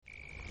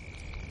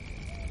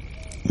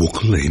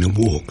Walkalina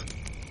Walk,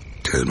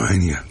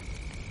 Tasmania,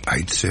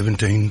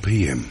 8:17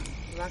 p.m.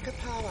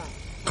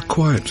 A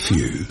quiet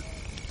few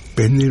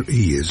bend their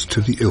ears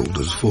to the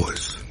elder's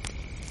voice.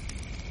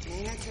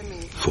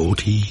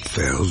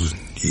 40,000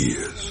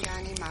 years.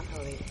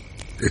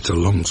 It's a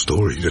long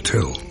story to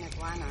tell,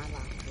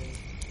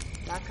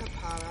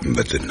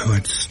 but the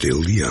night's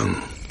still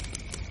young.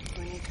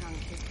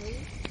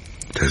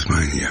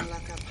 Tasmania,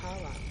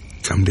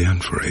 come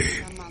down for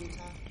air.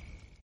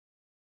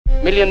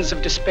 Millions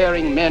of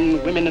despairing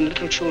men, women and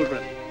little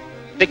children,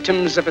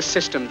 victims of a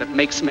system that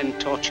makes men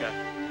torture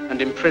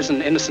and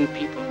imprison innocent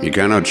people. You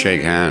cannot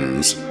shake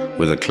hands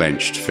with a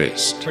clenched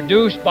fist.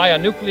 Produced by a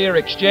nuclear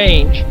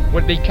exchange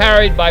would be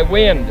carried by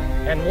wind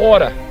and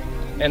water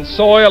and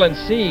soil and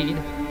seed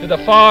to the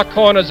far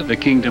corners of the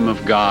kingdom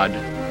of God,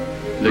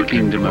 the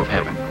kingdom of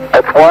heaven.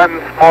 It's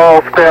one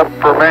small step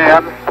for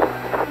man,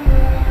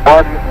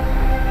 one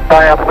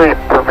giant leap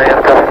for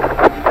mankind.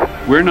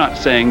 We're not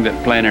saying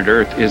that planet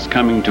Earth is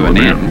coming to an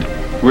end.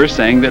 We're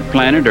saying that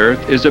planet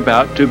Earth is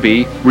about to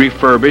be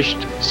refurbished,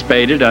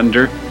 spaded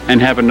under,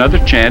 and have another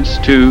chance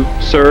to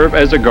serve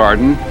as a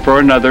garden for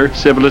another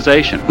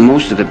civilization.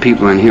 Most of the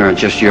people in here are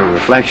just your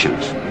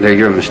reflections. They're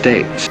your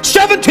mistakes.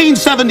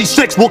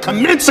 1776 will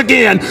commence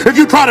again if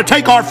you try to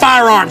take our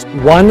firearms.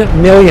 1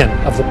 million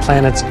of the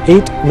planet's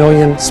 8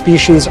 million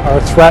species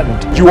are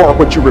threatened. You are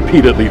what you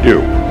repeatedly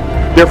do.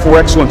 Therefore,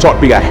 excellence ought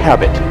to be a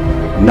habit,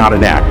 not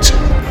an act.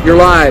 Your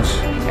lives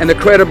and the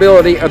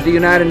credibility of the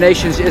United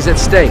Nations is at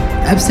stake.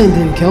 Epstein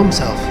didn't kill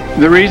himself.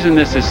 The reason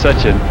this is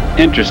such an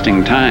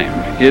interesting time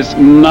is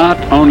not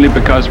only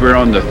because we're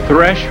on the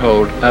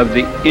threshold of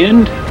the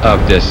end of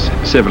this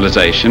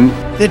civilization.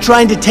 They're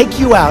trying to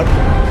take you out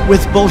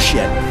with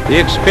bullshit. The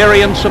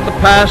experience of the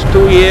past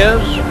 2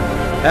 years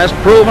has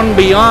proven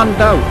beyond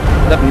doubt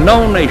that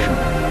no nation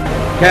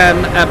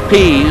can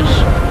appease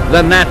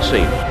the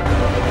Nazis.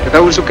 To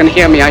those who can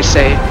hear me, I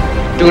say,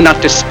 do not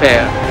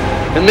despair.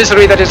 The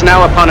misery that is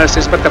now upon us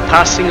is but the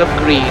passing of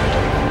greed,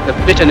 the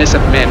bitterness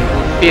of men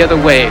who fear the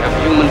way of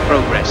human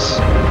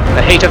progress.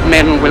 The hate of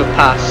men will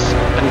pass,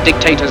 and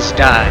dictators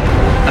die,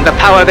 and the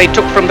power they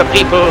took from the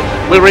people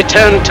will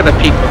return to the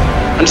people.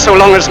 And so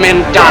long as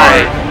men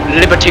die,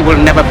 liberty will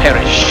never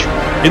perish.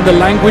 In the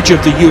language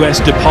of the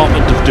U.S.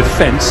 Department of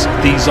Defense,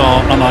 these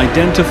are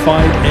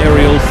unidentified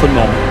aerial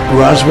phenomena.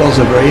 Roswell's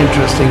a very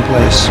interesting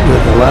place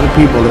with a lot of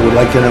people that would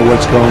like to know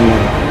what's going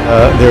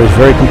on. There is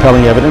very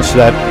compelling evidence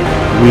that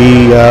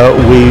we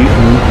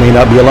may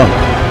not be alone.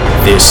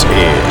 This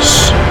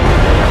is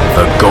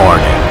the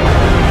Garden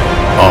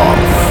of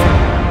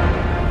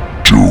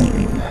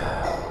Doom.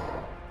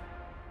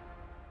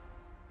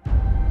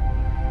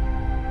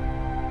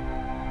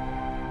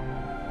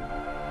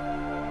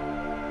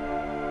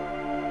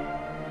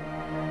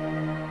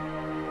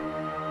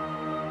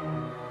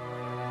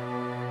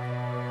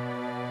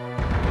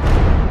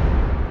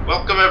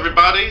 Welcome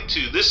everybody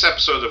to this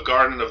episode of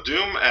Garden of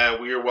Doom, and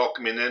we are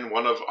welcoming in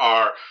one of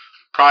our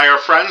prior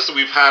friends that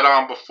we've had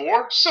on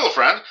before, still a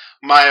friend,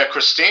 Maia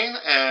Chrystine,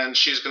 and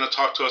she's going to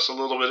talk to us a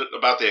little bit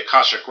about the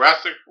Akashic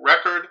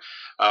record,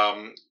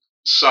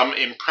 some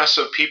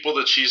impressive people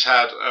that she's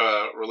had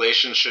a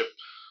relationship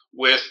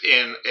with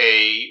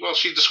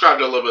she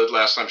described it a little bit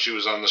last time she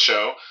was on the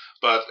show,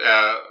 but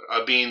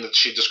a being that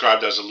she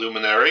described as a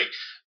luminary,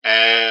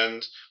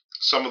 and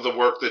some of the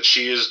work that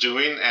she is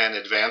doing and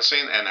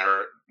advancing, and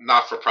her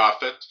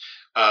not-for-profit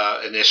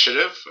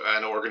initiative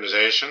and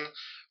organization.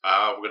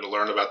 We're going to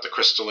learn about the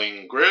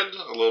crystalline grid,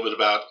 a little bit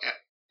about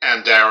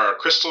Andara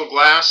crystal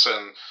glass,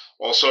 and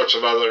all sorts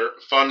of other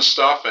fun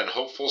stuff and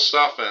hopeful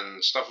stuff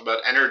and stuff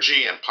about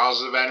energy and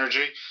positive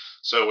energy.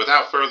 So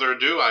without further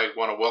ado, I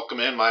want to welcome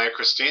in Maia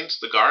Chrystine to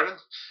the garden.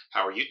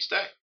 How are you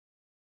today?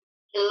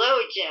 Hello,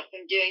 Jeff.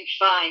 I'm doing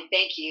fine.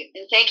 Thank you.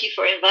 And thank you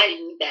for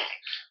inviting me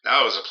back.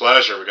 No, it was a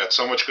pleasure. We got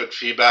so much good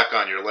feedback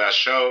on your last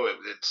show.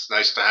 It's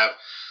nice to have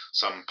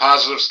some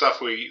positive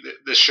stuff.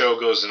 This show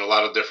goes in a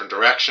lot of different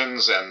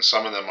directions, and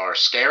some of them are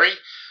scary,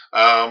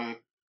 and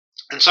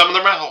some of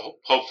them are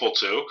hopeful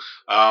too.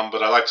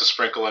 But I like to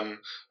sprinkle in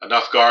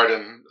enough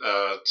garden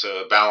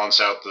to balance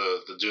out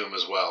the doom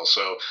as well.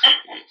 So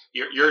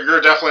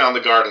you're definitely on the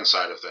garden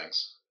side of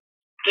things.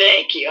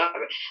 Thank you.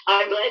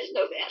 I'm glad to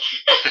know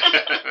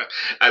that.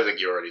 I think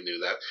you already knew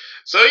that.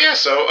 So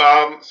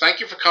thank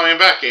you for coming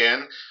back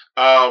in.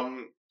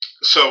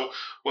 So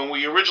when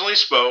we originally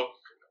spoke,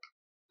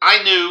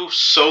 I knew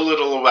so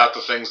little about the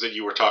things that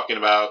you were talking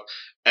about,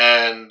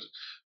 and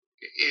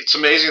it's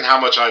amazing how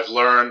much I've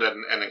learned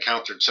and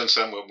encountered since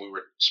then. When we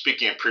were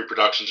speaking in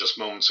pre-production just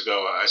moments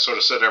ago, I sort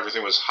of said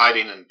everything was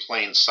hiding in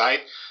plain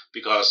sight,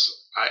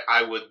 because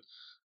I would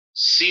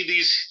see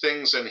these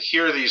things and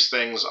hear these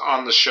things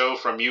on the show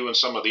from you and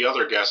some of the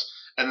other guests,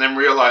 and then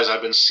realize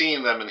I've been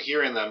seeing them and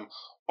hearing them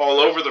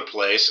all over the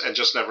place and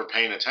just never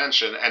paying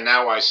attention. And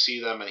now I see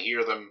them and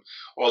hear them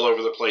all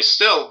over the place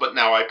still, but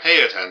now I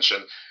pay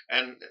attention.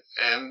 And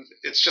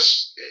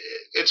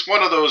it's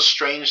one of those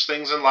strange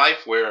things in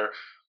life where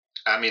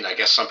I mean, I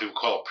guess some people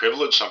call it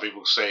privilege. Some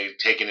people say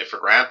taking it for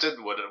granted.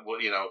 What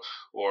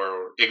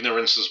or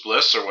ignorance is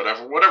bliss, or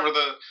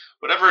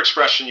whatever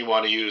expression you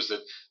want to use.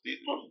 That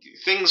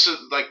things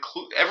like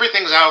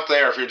everything's out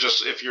there. If you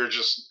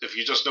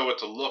just know what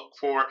to look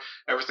for,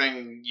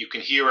 everything you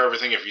can hear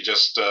everything if you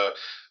just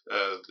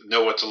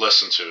know what to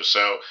listen to.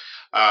 So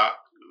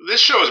this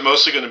show is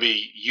mostly going to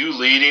be you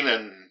leading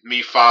and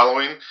me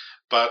following.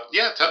 But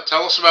yeah,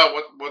 tell us about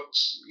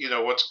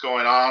what's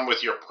going on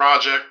with your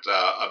project,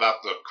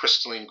 about the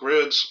crystalline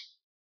grids,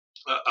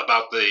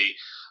 about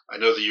I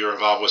know that you're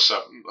involved with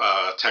some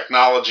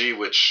technology,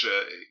 which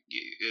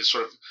is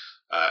sort of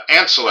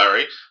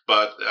ancillary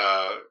but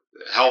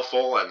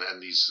helpful,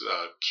 and these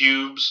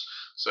cubes.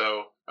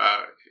 So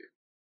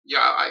yeah,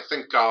 I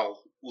think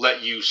I'll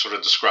let you sort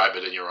of describe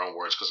it in your own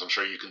words, because I'm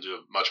sure you can do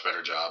a much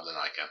better job than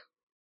I can.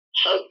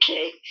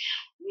 Okay.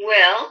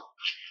 Well,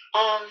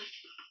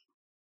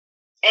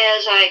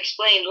 as I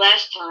explained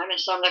last time, and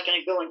so I'm not going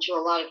to go into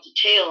a lot of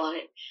detail on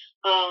it,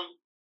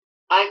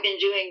 I've been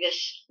doing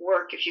this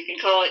work, if you can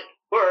call it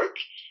work,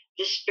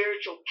 this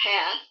spiritual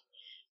path,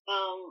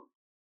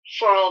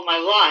 for all my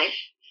life,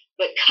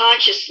 but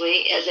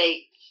consciously as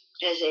a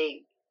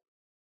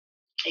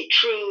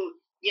true,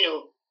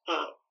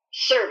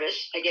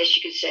 service, I guess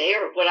you could say,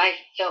 or what I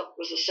felt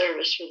was a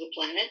service for the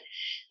planet,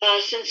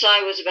 since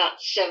I was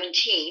about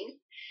 17,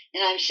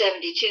 and I'm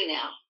 72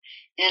 now.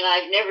 And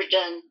I've never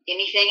done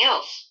anything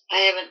else. I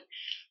haven't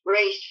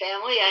raised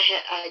family. I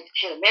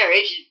had a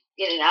marriage,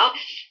 in and out,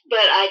 but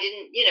I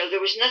didn't, there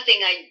was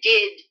nothing I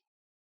did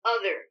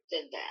other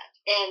than that.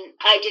 And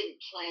I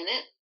didn't plan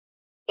it,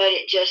 but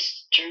it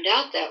just turned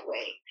out that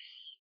way.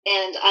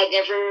 And I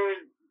never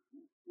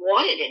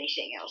wanted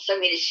anything else. I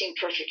mean, it seemed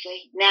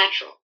perfectly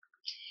natural.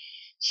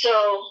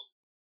 So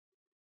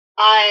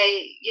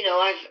I've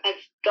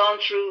gone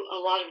through a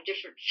lot of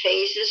different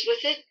phases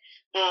with it.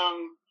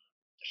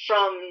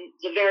 From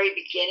the very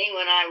beginning,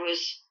 when I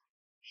was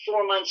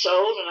 4 months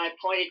old, and I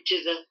pointed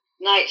to the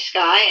night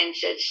sky and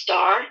said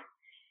star,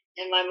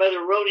 and my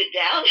mother wrote it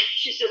down.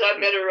 She said, I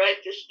better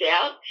write this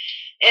down.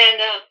 And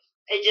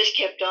it just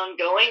kept on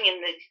going,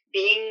 and the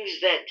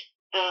beings that,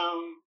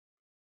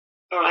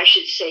 or I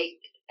should say,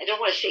 I don't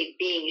want to say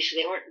beings,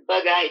 they weren't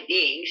bug-eyed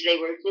beings, they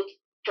were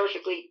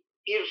perfectly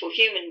beautiful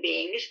human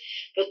beings,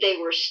 but they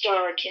were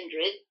star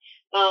kindred.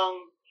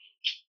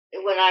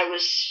 When I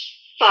was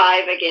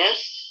 5, I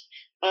guess,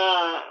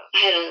 I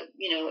had a,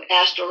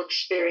 astral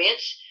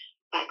experience.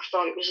 I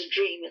thought it was a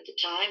dream at the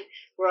time,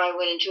 where I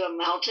went into a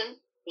mountain,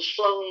 was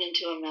flown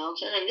into a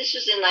mountain, and this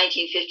was in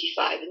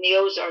 1955 in the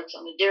Ozarks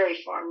on a dairy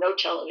farm, no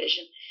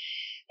television.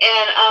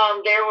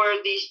 And there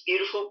were these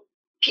beautiful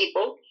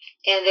people,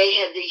 and they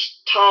had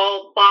these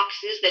tall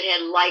boxes that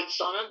had lights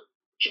on them,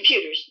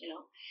 computers,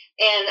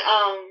 And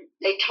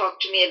they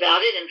talked to me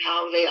about it and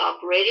how they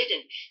operated,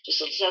 and just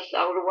stuff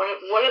I would have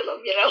one of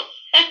them,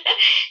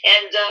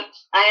 And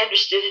I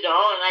understood it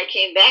all, and I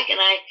came back and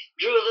I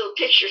drew a little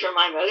picture for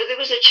my mother. There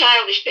was a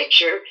childish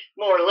picture,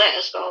 more or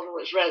less, although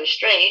it was rather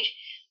strange.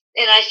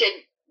 And I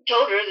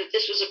told her that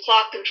this was a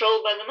clock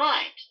controlled by the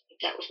mind.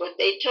 That was what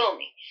they told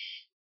me.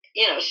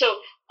 So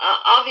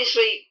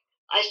obviously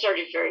I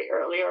started very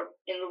early, or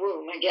in the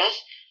womb, I guess.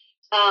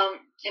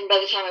 And by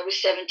the time I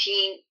was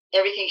 17,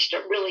 everything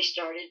really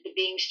started. The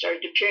beings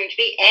started appearing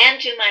to me and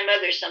to my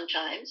mother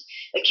sometimes.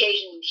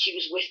 Occasionally she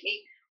was with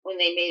me when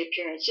they made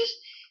appearances,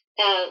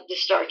 the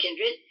star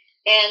kindred.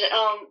 And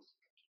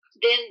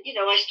then,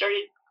 I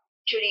started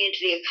tuning into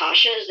the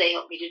Akasha, as they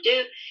helped me to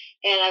do,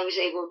 and I was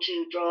able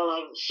to draw a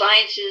lot of the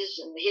sciences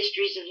and the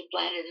histories of the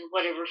planet and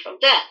whatever from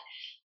that.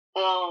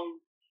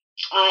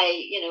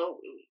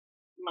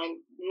 My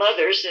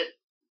mother's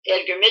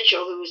Edgar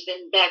Mitchell, who was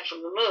then back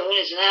from the moon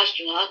as an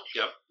astronaut,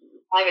 yep.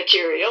 My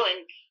material,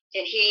 and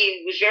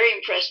he was very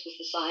impressed with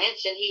the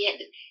science, and he had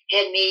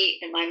me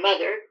and my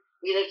mother,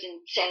 we lived in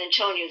San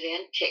Antonio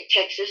then,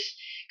 Texas,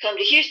 come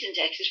to Houston,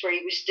 Texas, where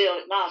he was still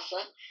at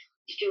NASA,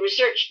 to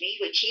research me,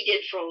 which he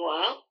did for a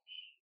while.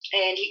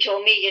 And he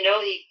told me,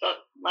 he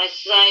thought my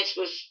science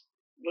was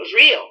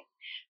real,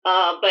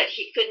 but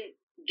he couldn't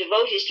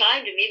devote his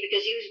time to me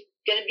because he was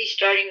going to be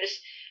starting this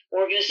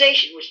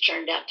organization, which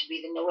turned out to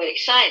be the Noetic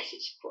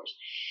Sciences, of course.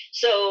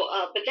 So,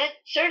 but that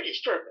served its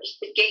purpose.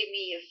 It gave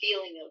me a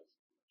feeling of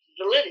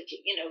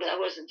validity, that I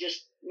wasn't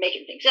just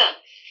making things up.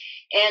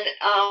 And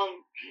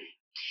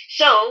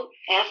so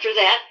after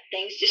that,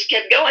 things just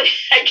kept going,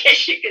 I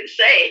guess you could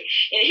say.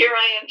 And here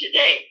I am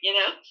today,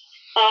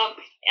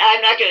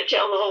 I'm not going to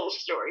tell the whole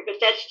story, but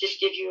that's just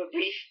give you a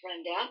brief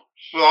rundown.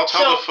 Well, I'll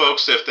tell the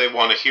folks, if they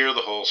want to hear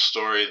the whole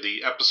story,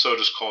 the episode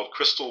is called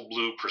Crystal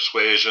Blue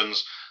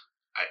Persuasions.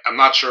 I'm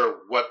not sure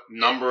what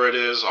number it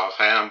is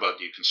offhand, but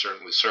you can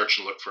certainly search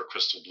and look for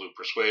Crystal Blue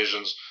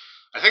Persuasions.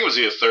 I think it was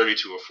either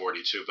 32 or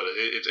 42, but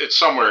it's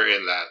somewhere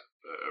in that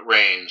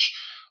range.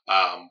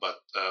 But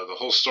the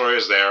whole story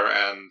is there,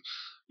 and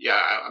yeah,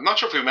 I'm not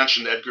sure if we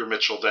mentioned Edgar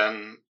Mitchell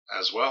then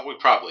as well. We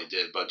probably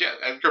did, but yeah,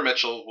 Edgar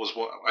Mitchell was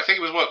I think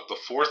he was the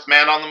 4th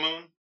man on the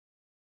moon?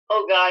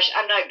 oh gosh,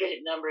 I'm not good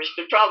at numbers,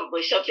 but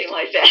probably something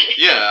like that.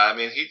 Yeah, I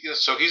mean,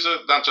 he's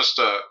not just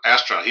an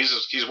astronaut.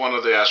 He's one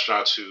of the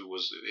astronauts who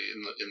was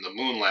in the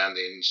moon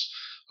landings,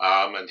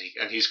 and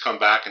he's come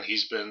back and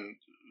he's been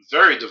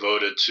very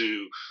devoted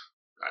to,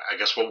 I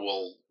guess, what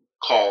we'll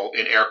call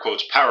in air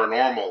quotes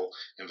paranormal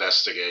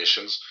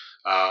investigations.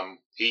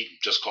 He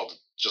just thought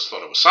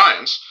it was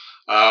science,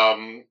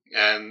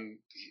 and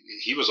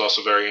he was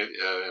also very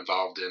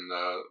involved in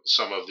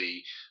some of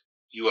the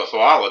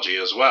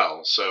UFOlogy as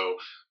well. So,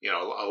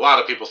 a lot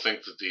of people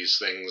think that these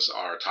things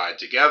are tied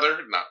together.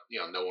 Not,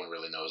 no one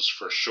really knows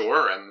for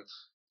sure,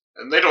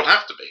 and they don't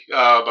have to be.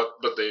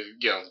 But they,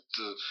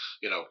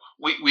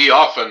 we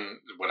often,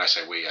 when I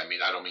say we, I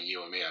mean, I don't mean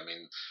you and me. I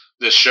mean,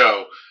 this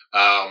show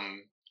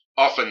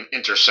often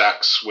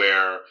intersects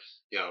where,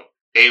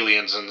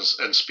 aliens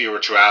and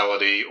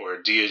spirituality,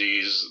 or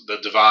deities, the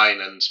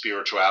divine and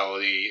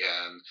spirituality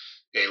and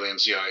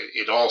aliens,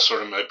 it all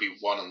sort of might be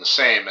one and the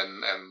same,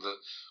 and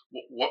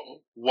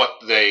what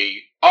they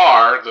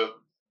are,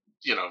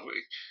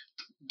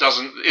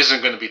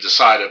 isn't going to be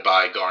decided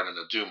by Garden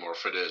of Doom, or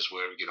if it is,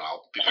 where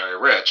I'll be very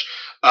rich,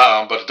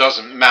 but it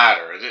doesn't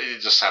matter. You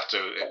just have to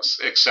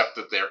accept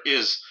that there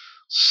is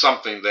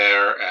something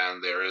there,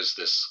 and there is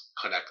this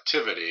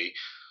connectivity,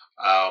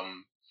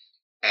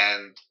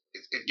 and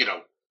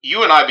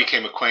you and I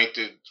became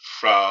acquainted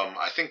from,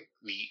 I think,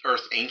 the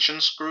Earth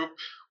Ancients group,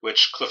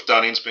 which Cliff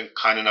Dunning's been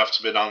kind enough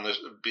to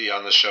be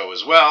on the show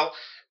as well.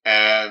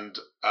 And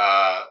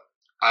I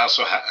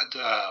also had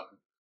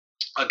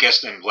a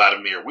guest named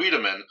Vladimir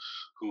Wiedemann,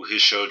 who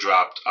his show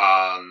dropped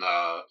on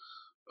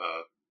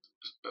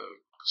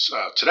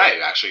today,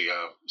 actually,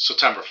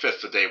 September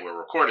 5th, the day we're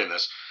recording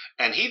this.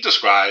 And he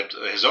described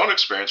his own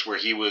experience where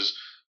he was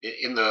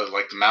in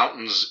the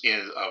mountains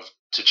of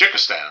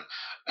Tajikistan.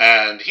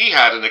 And he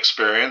had an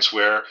experience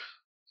where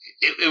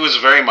it was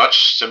very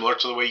much similar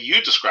to the way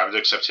you described it,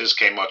 except his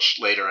came much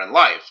later in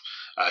life.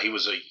 He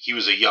was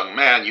a young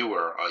man. You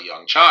were a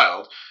young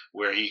child,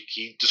 where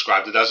he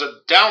described it as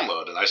a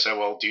download. And I said,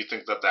 well, do you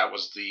think that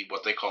was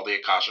what they call the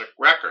Akashic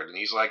record? And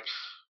he's like,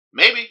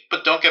 maybe,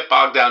 but don't get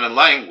bogged down in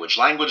language.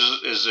 Language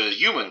is a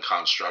human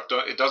construct.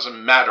 It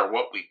doesn't matter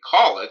what we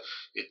call it.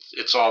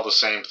 It's all the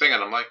same thing.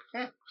 And I'm like,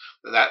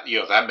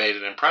 that made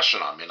an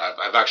impression on me. And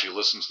I've actually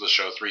listened to the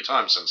show 3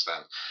 times since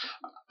then.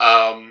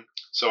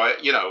 So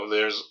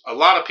there's a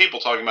lot of people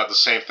talking about the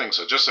same thing.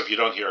 So just if you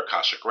don't hear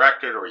Akashic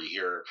record, or you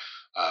hear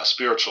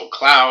spiritual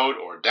cloud,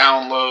 or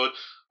download,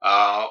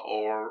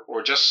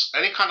 or just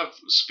any kind of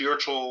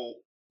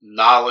spiritual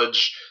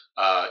knowledge,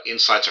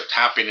 insights, or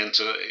tapping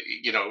into,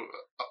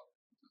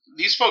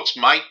 these folks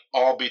might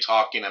all be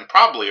talking, and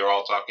probably are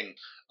all talking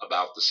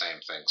about the same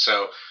thing.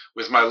 So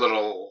with my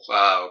little,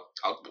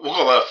 we'll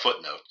call that a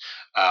footnote,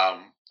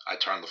 I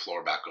turn the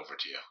floor back over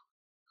to you.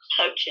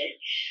 Okay.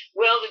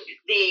 Well,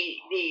 the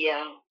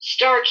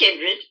star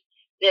kindred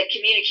that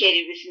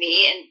communicated with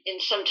me,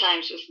 and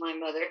sometimes with my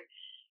mother,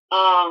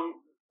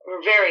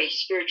 were very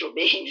spiritual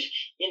beings.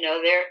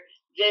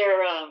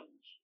 They're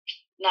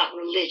not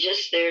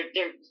religious.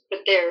 But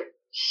they're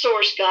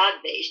source God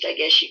based, I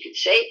guess you could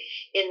say,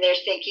 in their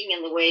thinking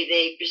and the way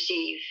they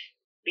perceive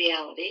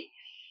reality.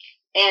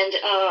 And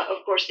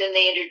of course, then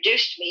they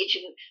introduced me to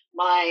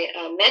my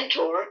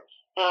mentor.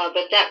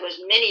 But that was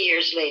many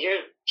years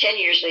later, 10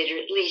 years later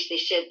at least. They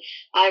said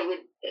I would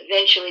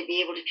eventually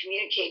be able to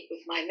communicate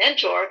with my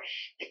mentor.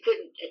 I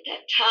couldn't at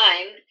that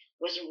time,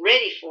 wasn't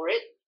ready for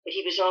it, but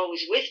he was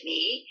always with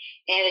me.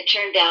 And it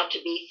turned out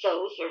to be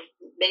Thoth, or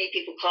many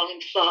people call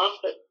him Thoth,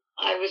 but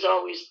I was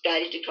always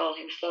guided to call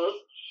him Thoth.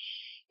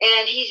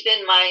 And he's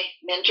been my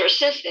mentor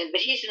since then,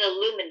 but he's an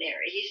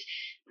illuminary. He's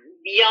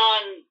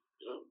beyond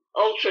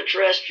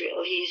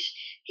ultra-terrestrial.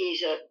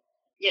 He's a,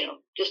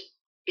 just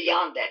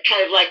beyond that,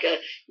 kind of like a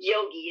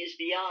yogi is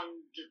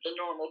beyond the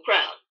normal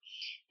crowd.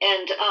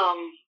 And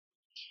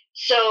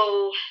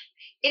so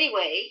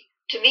anyway,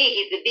 to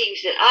me, the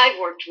beings that I've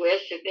worked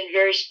with have been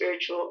very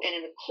spiritual and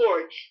in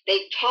accord.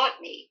 They've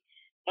taught me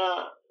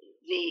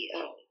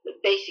the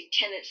basic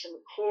tenets and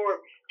the core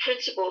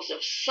principles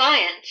of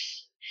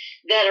science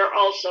that are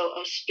also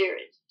of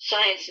spirit,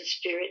 science and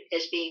spirit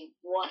as being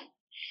one.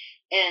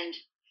 And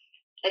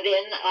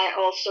then I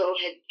also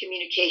had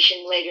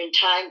communication later in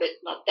time, but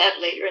not that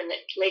later, in the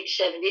late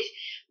 70s,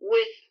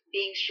 with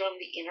beings from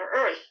the inner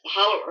earth, the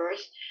hollow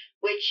earth,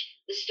 which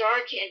the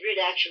star kindred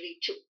actually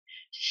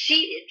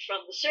seeded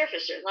from the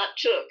surface, or not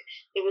took.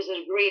 It was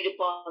an agreed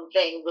upon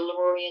thing. The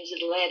Lemurians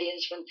and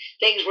Atlanteans, when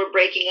things were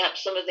breaking up,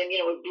 some of them,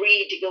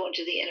 agreed to go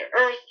into the inner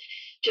earth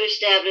to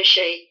establish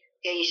a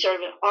sort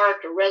of an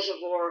ark, a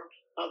reservoir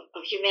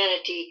of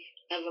humanity,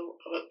 of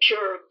a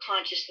pure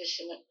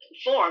consciousness and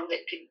form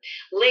that could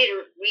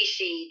later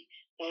reseed,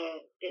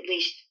 at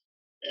least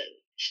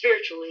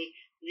spiritually,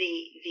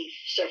 the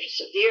surface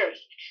of the earth.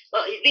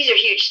 Well, these are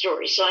huge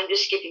stories, so I'm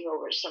just skipping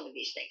over some of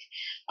these things.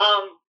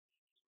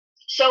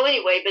 So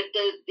anyway, but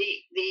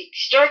the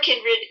star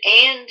kindred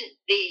and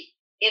the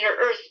inner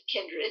earth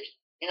kindred,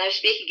 and I'm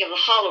speaking of the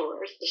hollow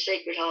earth, the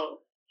sacred hollow,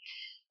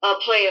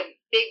 play a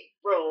big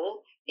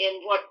role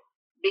in what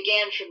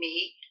began for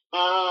me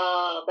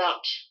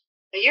about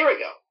a year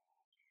ago,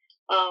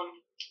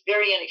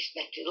 very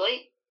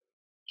unexpectedly,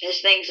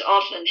 as things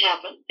often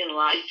happen in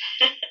life.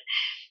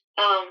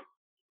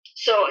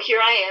 So here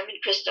I am in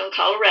Crestone,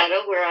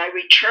 Colorado, where I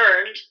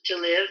returned to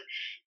live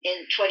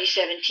in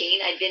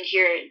 2017. I'd been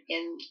here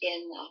in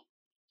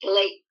the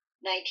late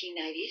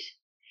 1990s,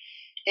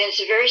 and it's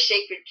a very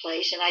sacred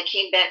place. And I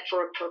came back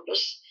for a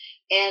purpose,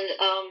 and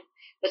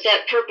but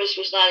that purpose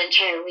was not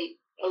entirely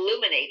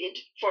illuminated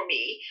for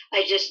me.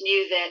 I just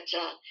knew that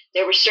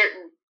there were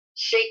certain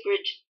sacred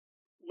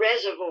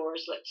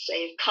reservoirs, let's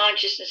say, of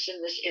consciousness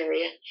in this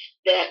area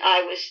that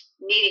I was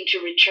needing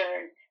to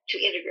return to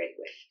integrate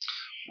with.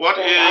 What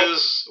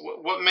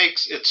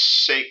makes it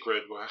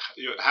sacred?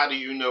 How do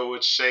you know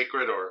it's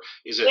sacred, or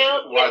is it?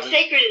 Well,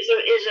 sacred is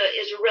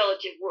a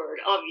relative word,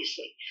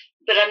 obviously,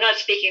 but I'm not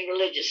speaking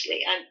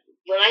religiously.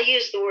 When I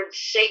use the word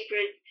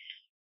sacred,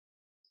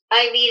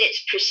 I mean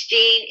it's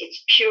pristine,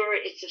 it's pure,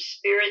 it's of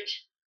spirit.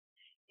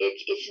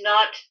 It's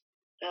not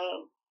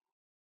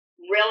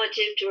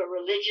relative to a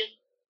religion.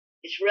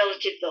 It's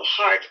relative to the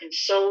heart and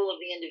soul of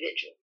the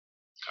individual.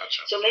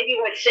 Gotcha. So maybe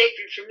what's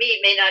sacred for me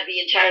may not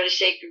be entirely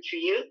sacred for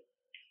you,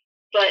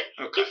 but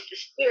it's the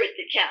spirit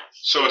that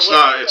counts. So it's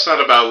not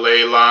about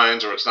ley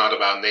lines, or it's not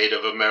about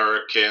Native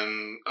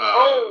American.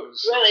 Well,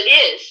 it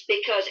is,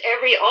 because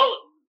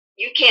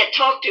you can't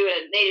talk to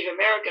a Native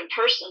American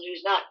person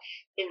who's not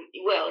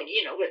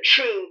a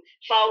true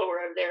follower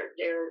of their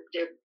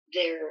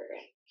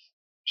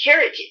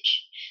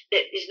heritage,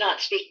 that is not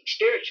speaking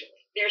spiritually.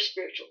 They're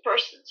spiritual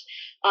persons,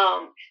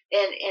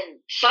 and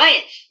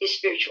science is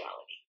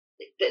spirituality.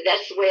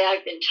 That's the way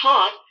I've been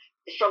taught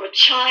from a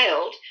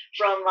child,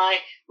 from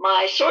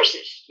my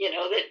sources,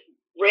 that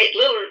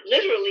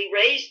literally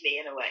raised me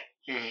in a way.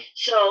 Mm-hmm.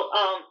 So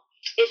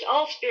it's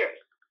all spirit.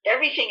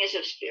 Everything is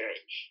of spirit.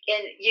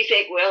 And you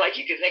think, well, like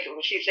you could think of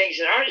a few things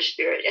that aren't of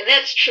spirit, and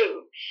that's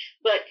true.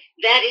 But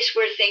that is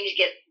where things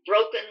get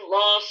broken,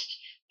 lost,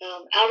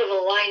 out of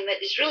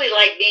alignment. It's really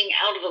like being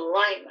out of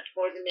alignment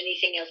more than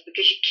anything else,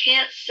 because you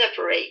can't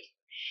separate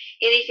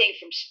anything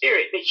from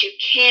spirit, but you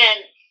can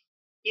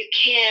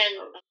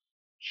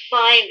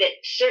find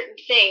that certain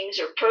things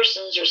or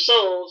persons or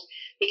souls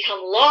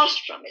become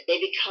lost from it. They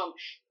become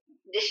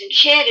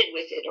disenchanted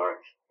with it, or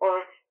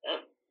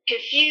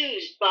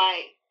confused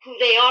by who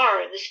they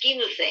are in the scheme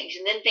of things,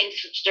 and then things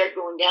start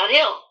going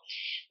downhill.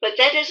 But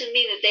that doesn't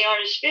mean that they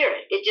aren't a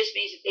spirit. It just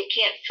means that they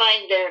can't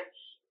find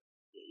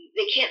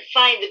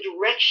the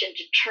direction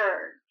to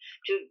turn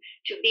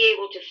to be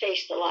able to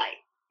face the light,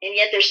 and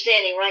yet they're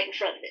standing right in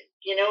front of it.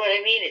 You know what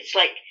I mean? It's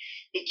like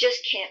they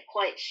just can't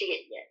quite see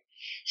it yet.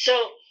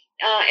 So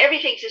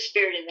everything's a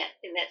spirit in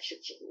that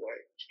sense of the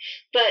word.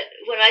 But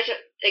when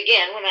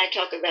I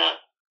talk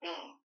about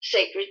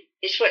sacred,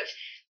 it's what's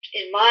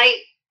in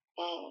my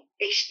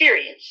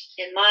experience,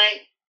 in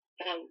my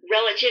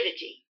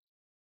relativity,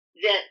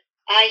 that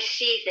I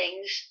see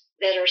things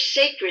that are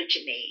sacred to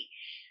me.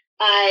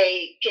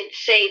 I can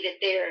say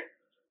that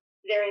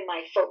they're in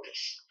my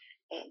focus,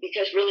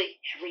 because really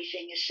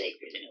everything is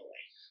sacred in a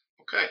way.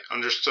 Okay,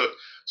 understood.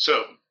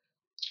 So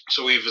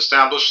we've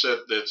established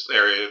that this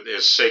area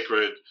is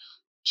sacred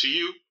to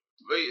you,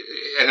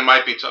 and it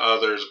might be to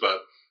others,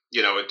 but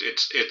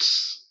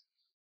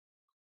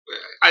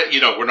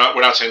we're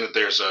not saying that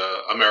there's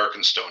a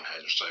American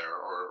Stonehenge there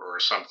or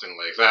something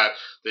like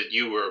that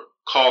you were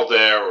called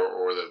there,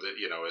 or that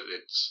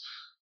it's,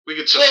 we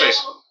could just say.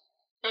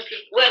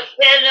 Okay. Well,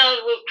 then,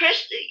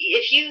 Chris,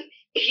 if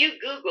you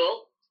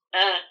Google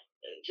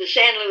the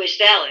San Luis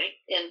Valley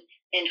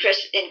in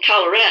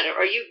Colorado,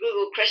 or you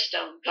Google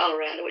Crestone,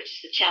 Colorado, which is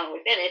the town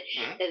within it,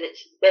 mm-hmm. and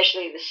it's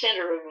especially the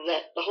center of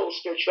the whole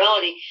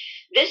spirituality.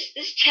 This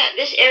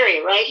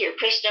area right here,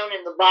 Crestone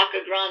and the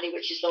Baca Grande,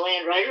 which is the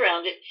land right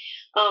around it,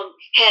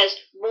 has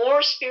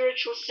more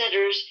spiritual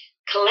centers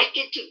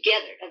collected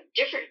together of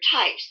different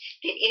types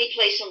than any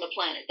place on the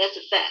planet. That's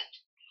a fact.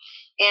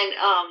 And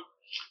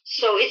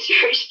so it's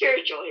very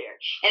spiritual here,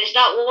 and it's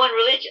not one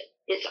religion.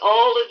 It's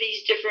all of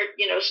these different,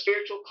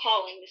 spiritual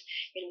callings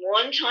in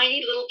one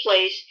tiny little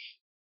place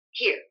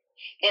here.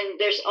 And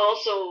there's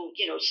also,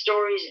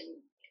 stories, and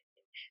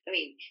I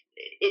mean,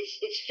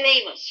 it's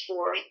famous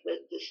for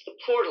the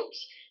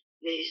portals,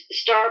 the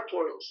star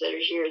portals that are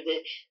here,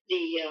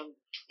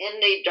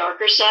 and the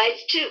darker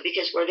sides too,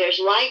 because where there's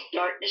light,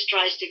 darkness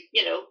tries to,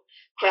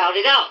 crowd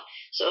it out.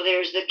 So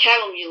there's the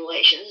cattle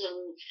mutilations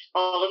and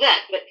all of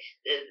that. But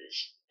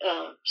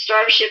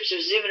starships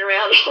are zooming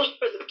around all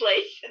over the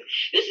place, and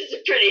this is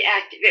a pretty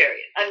active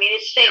area. I mean,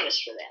 it's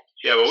famous for that.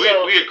 Yeah,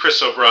 well, we had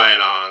Chris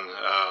O'Brien on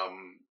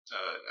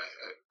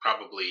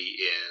probably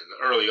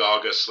in early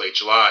August, late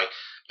July,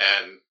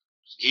 and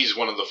he's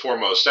one of the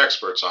foremost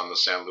experts on the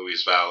San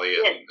Luis Valley.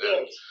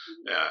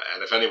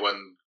 And if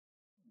anyone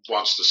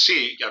wants to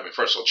see, I mean,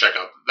 first of all, check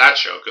out that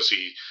show, because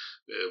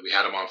we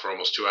had him on for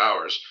almost 2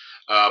 hours.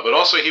 But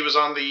also he was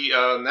on the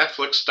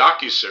Netflix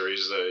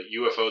docuseries, the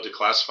UFO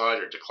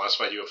Declassified, or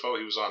Declassified UFO.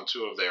 He was on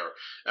 2 of their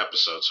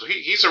episodes. So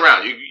he's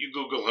around. You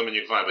Google him and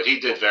you can find him. But he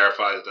did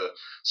verify that the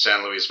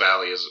San Luis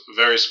Valley is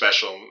very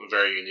special,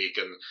 very unique,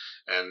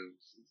 and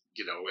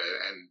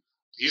and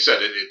he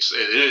said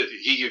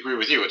he agreed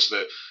with you. It's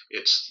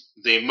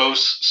the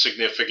most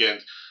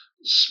significant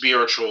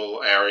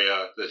spiritual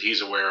area that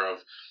he's aware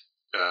of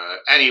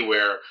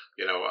anywhere,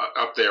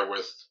 up there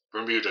with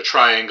Bermuda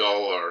Triangle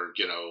or,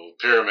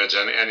 pyramids,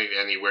 and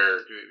anywhere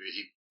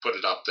he put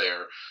it up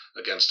there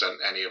against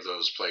any of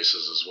those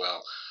places as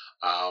well.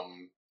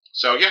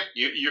 So yeah,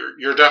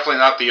 you're definitely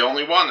not the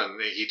only one,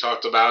 and he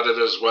talked about it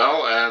as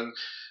well. And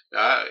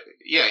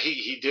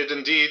he did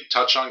indeed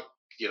touch on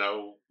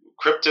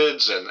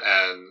cryptids and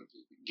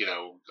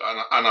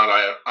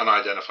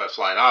unidentified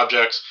flying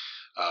objects,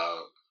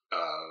 a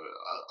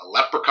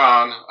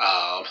leprechaun,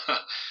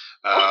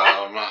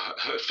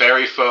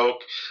 fairy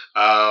folk,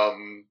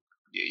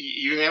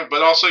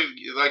 but also,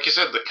 like you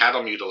said, the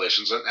cattle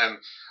mutilations, and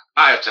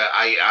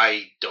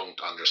I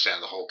don't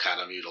understand the whole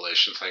cattle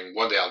mutilation thing.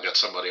 One day I'll get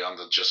somebody on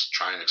to just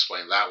try and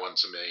explain that one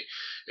to me,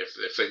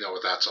 if they know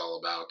what that's all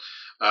about.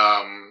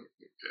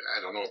 I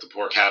don't know what the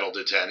poor cattle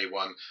did to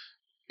anyone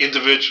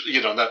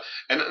individual,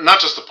 and not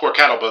just the poor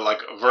cattle, but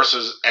like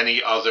versus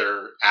any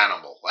other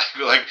animal.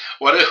 Like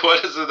what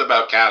is it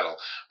about cattle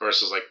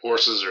versus like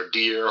horses or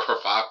deer or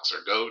fox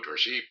or goat or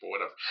sheep or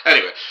whatever?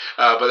 Anyway,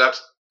 but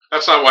that's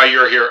not why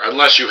you're here,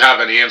 unless you have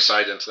any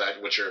insight into that,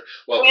 which you're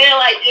welcome.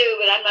 Well, I do,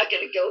 but I'm not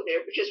going to go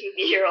there because we'd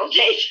be here all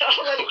day, so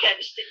I'm going to kind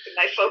of stick to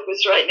my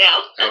focus right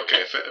now.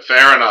 Okay,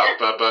 fair enough.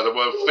 But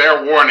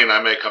fair warning,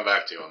 I may come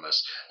back to you on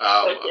this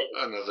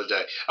another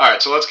day. All right,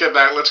 so let's get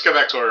back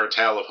to our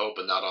tale of hope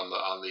and not on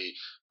the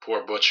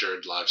poor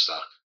butchered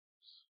livestock.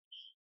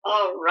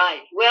 All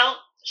right.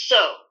 Well,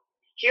 so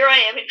here I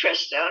am in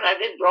Crestone. I've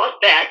been brought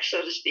back,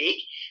 so to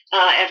speak,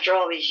 after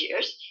all these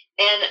years,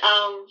 and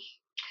I'm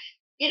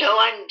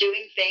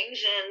doing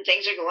things, and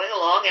things are going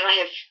along, and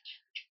I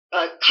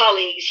have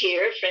colleagues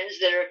here, friends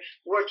that are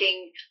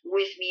working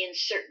with me in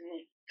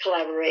certain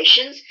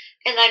collaborations,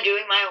 and I'm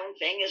doing my own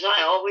thing, as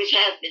I always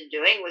have been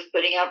doing, with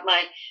putting out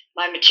my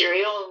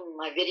material and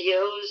my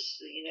videos,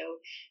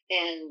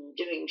 and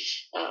doing,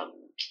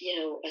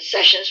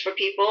 sessions for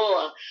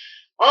people,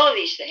 all of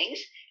these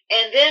things.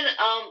 And then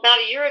about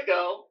a year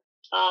ago,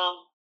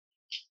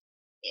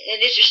 an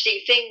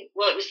interesting thing,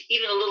 well, it was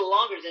even a little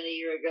longer than a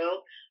year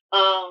ago,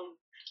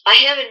 I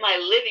have in my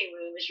living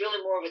room is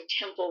really more of a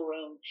temple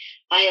room.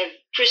 I have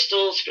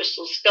crystal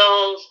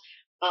skulls,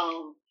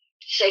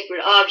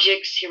 sacred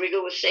objects. Here we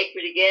go with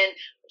sacred again.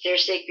 They're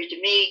sacred to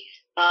me.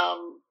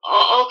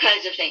 All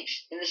kinds of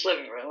things in this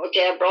living room.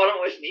 Okay, I brought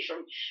them with me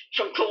from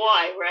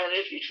Kauai, where I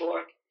lived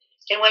before.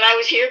 And when I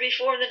was here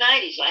before in the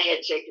 90s, I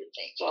had sacred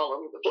things all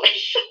over the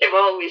place. I've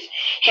always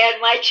had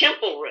my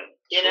temple room,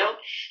 Sure.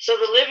 So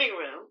the living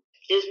room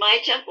is my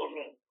temple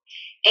room.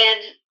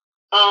 And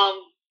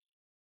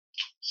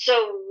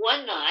so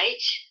one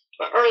night,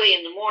 or early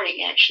in the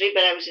morning actually,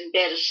 but I was in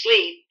bed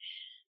asleep,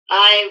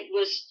 I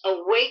was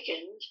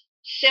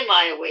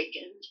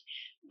semi-awakened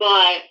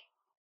by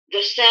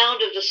the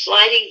sound of the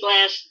sliding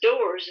glass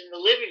doors in the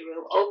living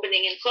room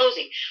opening and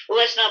closing. Well,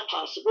 that's not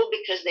possible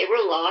because they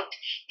were locked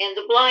and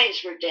the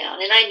blinds were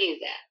down, and I knew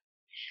that.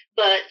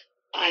 But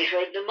I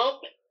heard them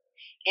open,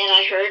 and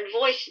I heard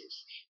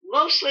voices,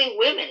 mostly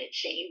women it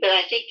seemed, but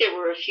I think there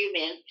were a few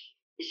men.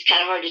 It's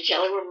kind of hard to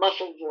tell. They were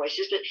muffled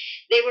voices, but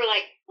they were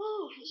like,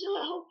 oh.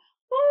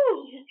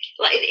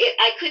 Like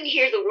I couldn't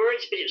hear the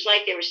words, but it was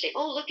like they were saying,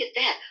 oh, look at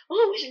that.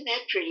 Oh, isn't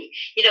that pretty?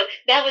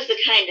 That was the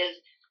kind of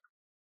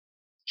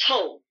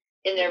tone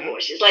in their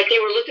voices. Like they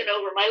were looking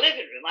over my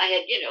living room. I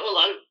had, a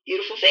lot of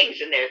beautiful things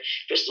in there,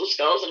 crystal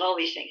skulls and all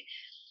these things.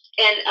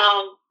 And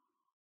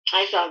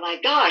I thought, my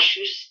gosh,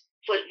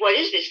 what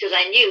is this? Because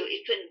I knew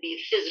it couldn't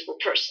be a physical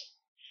person.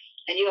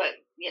 I knew,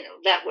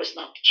 that was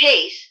not the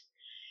case.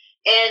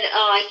 And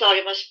I thought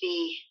it must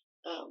be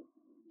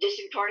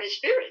disincarnate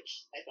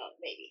spirits. I thought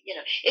maybe,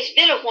 it's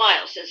been a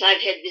while since I've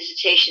had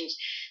visitations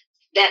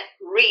that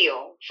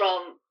real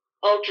from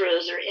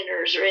ultras or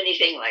inners or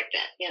anything like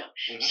that,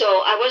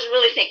 So I wasn't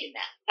really thinking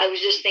that. I was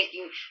just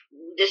thinking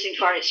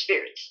disincarnate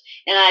spirits.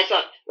 And I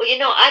thought, well,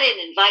 I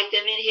didn't invite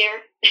them in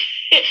here.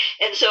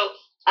 And so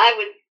I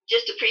would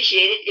just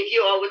appreciate it if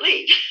you all would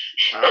leave.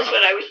 That's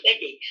what I was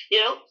thinking,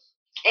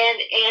 And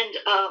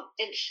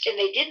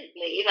they didn't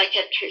leave. I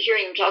kept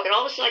hearing them talking.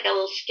 All of a sudden I got a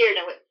little scared.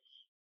 And I went,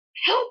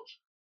 help.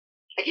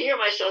 I could hear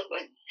myself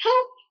going,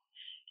 help.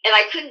 And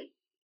I couldn't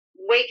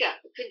wake up.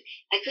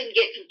 I couldn't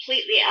get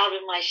completely out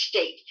of my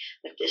state.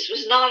 But this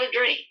was not a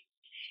dream.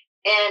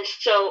 And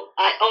so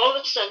all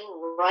of a sudden,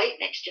 right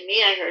next to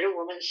me, I heard a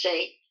woman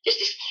say,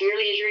 just as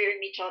clearly as you're hearing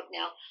me talk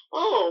now,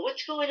 oh,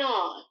 what's going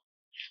on?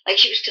 Like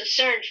she was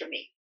concerned for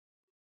me.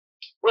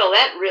 Well,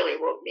 that really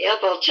woke me up,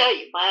 I'll tell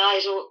you. My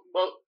eyes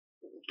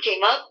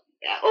came up,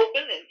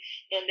 open,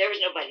 and there was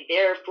nobody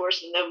there, of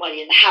course, and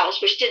nobody in the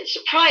house, which didn't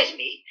surprise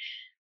me.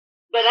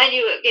 But I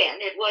knew, again,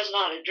 it was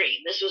not a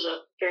dream. This was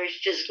a very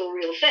physical,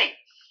 real thing.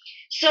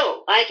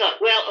 So I thought,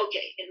 well,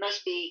 okay, it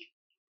must be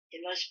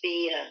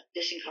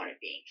disincarnate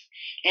beings.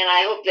 And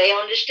I hope they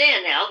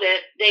understand now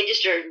that they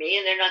disturbed me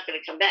and they're not going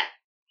to come back.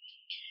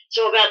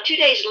 So about 2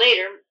 days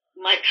later,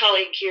 my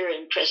colleague here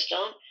in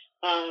Crestone,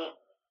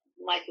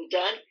 Michael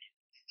Dunn,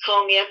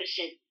 called me up and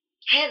said,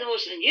 I had the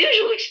most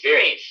unusual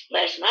experience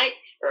last night,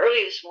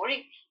 early this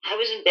morning. I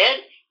was in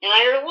bed, and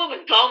I heard a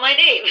woman call my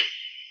name.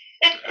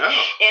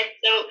 Oh.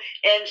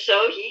 And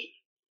so he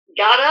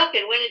got up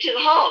and went into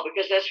the hall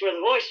because that's where the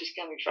voice was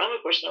coming from.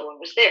 Of course, no one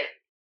was there.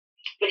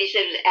 But he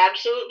said it was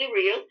absolutely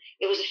real.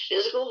 It was a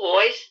physical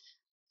voice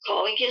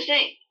calling his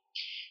name.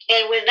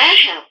 And when that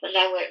happened,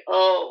 I went,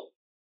 oh,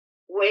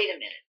 wait a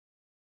minute.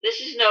 This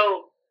is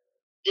no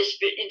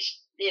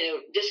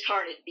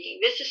discarnate being.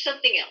 This is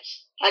something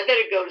else. I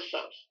better go to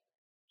Thoth,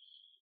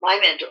 my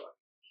mentor.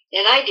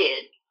 And I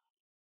did.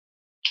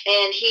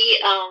 And he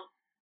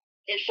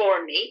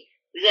informed me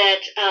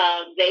that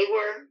they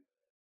were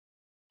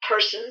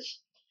persons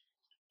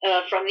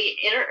from the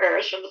inner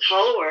earth, from the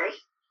hollow earth,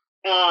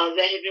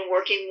 that had been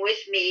working with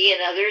me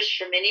and others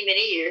for many,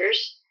 many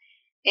years.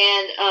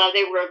 And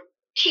they were a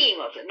team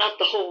of them, not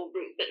the whole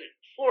group, but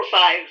 4 or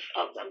 5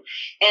 of them.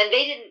 And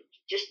they didn't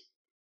just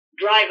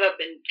drive up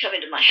and come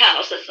into my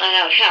house. That's not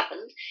how it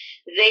happened.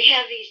 They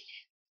have these,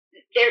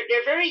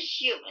 they're very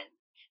human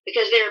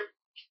because they're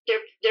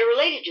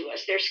related to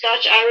us. They're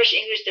Scotch, Irish,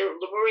 English, they're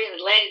Lemurian,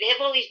 Atlantic. They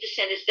have all these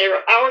descendants.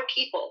 They're our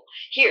people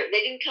here.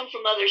 They didn't come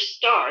from other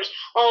stars,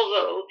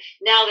 although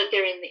now that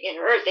they're in the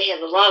inner earth, they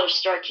have a lot of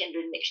star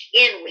kindred mixed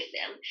in with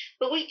them.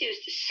 But we do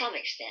to some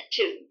extent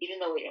too, even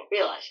though we don't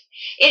realize it.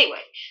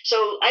 Anyway,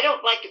 so I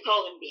don't like to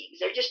call them beings.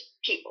 They're just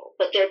people,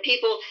 but they're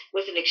people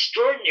with an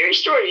extraordinary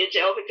story to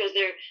tell because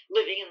they're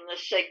living in the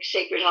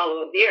sacred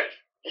hollow of the earth,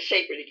 the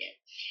sacred again.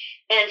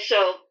 And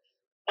so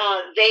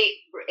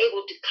they were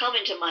able to come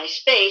into my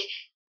space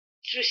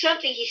through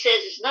something he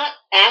says is not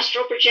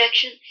astral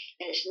projection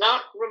and it's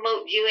not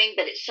remote viewing,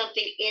 but it's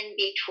something in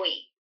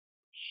between.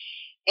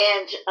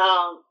 And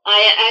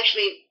I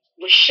actually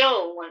was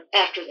shown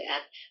after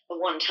that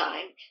one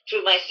time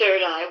through my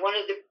third eye, one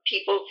of the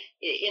people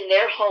in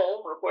their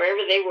home or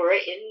wherever they were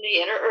in the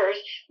inner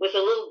earth with a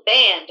little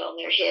band on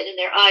their head and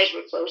their eyes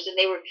were closed and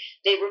they were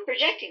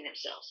projecting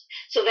themselves.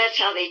 So that's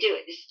how they do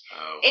it.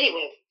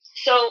 Anyway,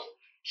 so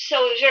it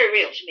was very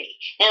real to me.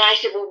 And I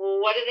said,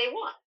 well, what do they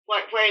want?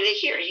 Why are they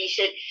here? And he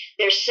said,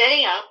 they're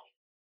setting up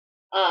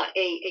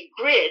a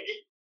grid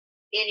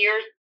in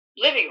your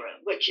living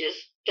room, which is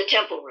the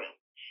temple room,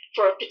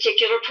 for a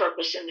particular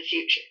purpose in the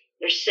future.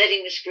 They're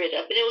setting this grid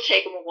up, and it will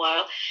take them a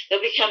while.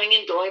 They'll be coming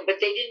and going, but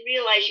they didn't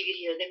realize you could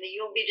hear them, and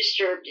you won't be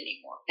disturbed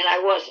anymore. And I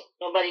wasn't.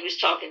 Nobody was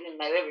talking in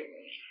my living room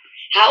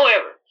anymore.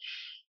 However,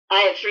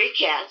 I have 3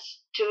 cats,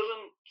 2 of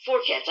them,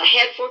 4 cats. I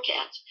had 4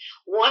 cats.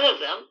 One of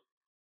them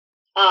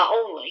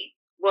only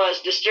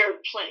was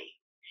disturbed plenty.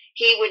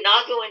 He would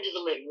not go into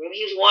the living room.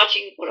 He was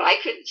watching what I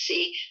couldn't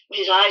see,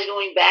 his eyes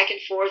going back and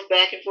forth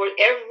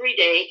every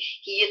day.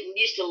 He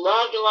used to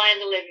love to lie in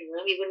the living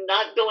room. He would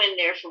not go in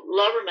there for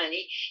love or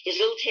money. His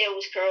little tail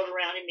was curled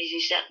around him as he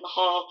sat in the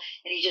hall,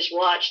 and he just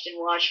watched and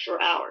watched for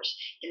hours.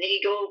 And then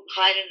he'd go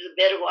hide under the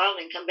bed a while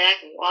and then come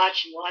back and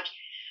watch and watch.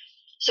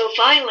 So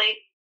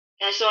finally,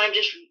 I'm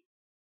just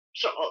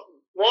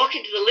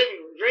walking to the living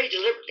room very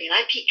deliberately, and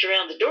I peeked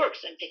around the door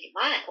because I'm thinking,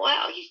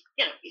 wow, he's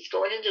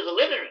going into the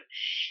living room.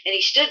 And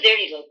he stood there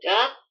and he looked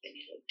up and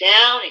he looked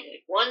down and he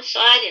looked one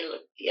side and he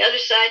looked the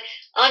other side,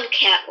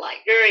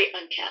 uncat-like, very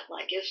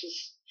uncat-like. This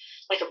was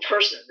like a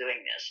person doing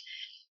this.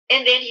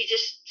 And then he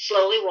just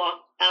slowly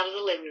walked out of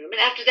the living room.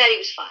 And after that, he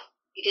was fine.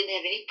 He didn't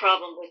have any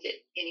problem with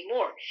it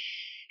anymore.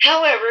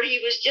 However, he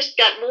just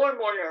got more and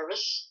more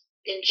nervous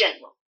in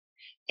general.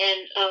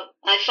 And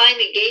I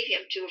finally gave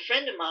him to a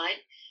friend of mine.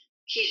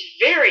 He's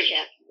very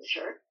happy with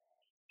her.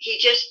 He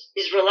just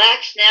is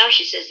relaxed now.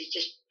 She says he's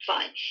just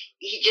fine.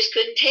 He just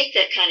couldn't take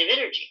that kind of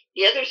energy.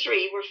 The other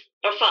 3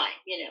 are fine,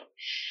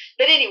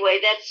 But anyway,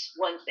 that's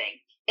one thing.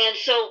 And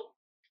so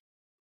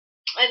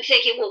I'm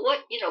thinking, well,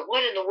 what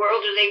in the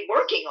world are they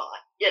working on?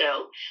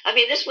 I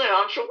mean, this went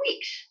on for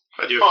weeks.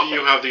 But you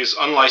have these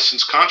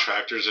unlicensed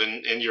contractors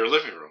in your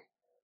living room.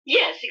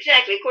 Yes,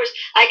 exactly. Of course,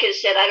 I could have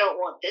said, I don't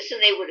want this,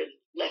 and they would have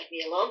left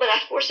me alone, but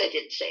of course I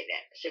didn't say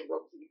that. I said,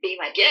 well, be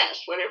my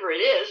guest, whatever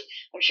it is.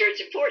 I'm sure it's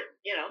important,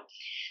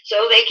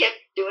 So they kept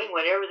doing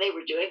whatever they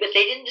were doing, but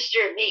they didn't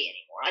disturb me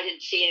anymore. I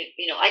didn't see any,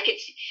 I could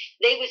see,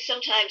 they would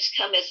sometimes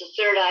come as a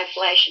third eye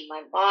flash in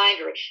my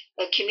mind or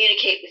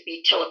communicate with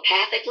me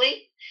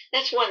telepathically.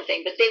 That's one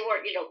thing, but they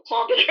weren't,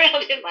 clomping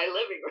around in my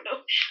living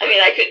room. I mean,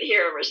 I couldn't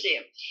hear them or see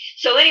them.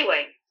 So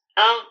anyway,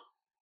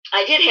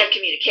 I did have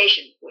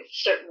communication with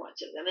certain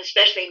ones of them,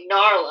 especially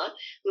Narla,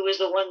 who was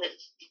the one that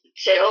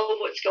said, oh,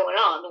 what's going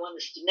on, the one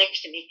that's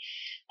next to me.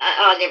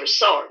 I never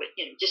saw her, but,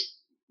 just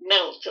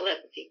mental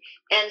telepathy.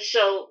 And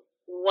so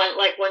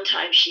one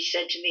time she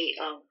said to me,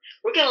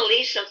 we're going to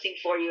leave something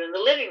for you in the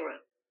living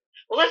room.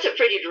 Well, that's a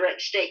pretty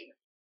direct statement.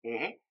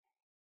 Mm-hmm.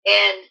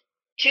 And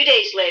 2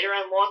 days later,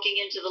 I'm walking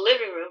into the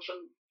living room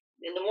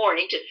in the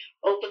morning to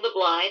open the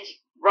blinds.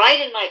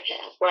 Right in my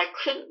path, where I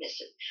couldn't miss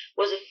it,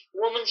 was a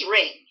woman's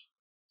ring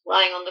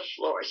lying on the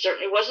floor. It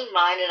certainly wasn't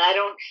mine, and I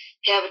don't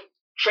have a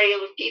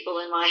trail of people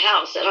in my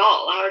house at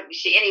all. I hardly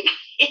see anybody.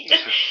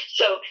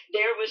 So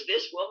there was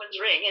this woman's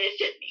ring, and it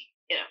fit me.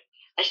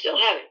 I still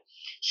have it.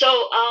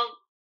 So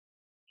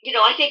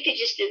I think they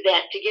just did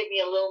that to give me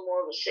a little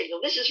more of a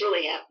signal. This is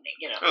really happening,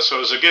 Oh, so it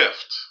was a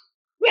gift.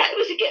 Yeah, it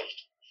was a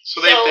gift.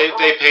 So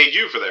they paid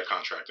you for their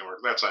contracting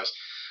work. That's nice.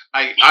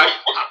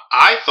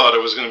 I thought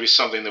it was going to be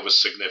something that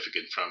was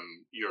significant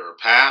from your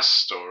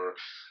past, or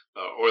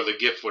the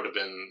gift would have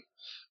been,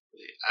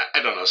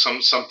 I don't know,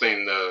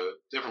 something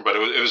different. But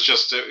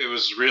it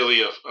was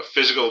really a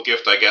physical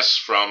gift, I guess,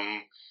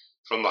 from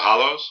the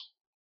Hollows.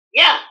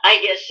 Yeah, I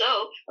guess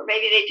so. Or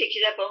maybe they picked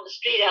it up on the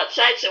street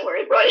outside somewhere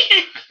and brought it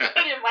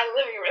in my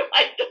living room.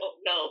 I don't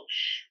know.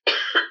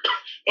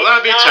 Well,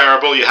 that'd be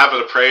terrible. You have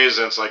it appraised,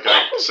 and it's like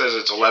it says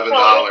it's $11.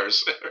 Well,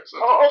 it's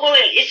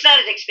not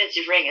an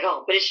expensive ring at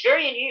all, but it's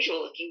very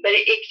unusual looking. But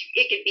it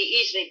could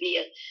easily be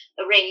a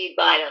ring you'd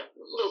buy at a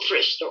little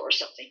thrift store or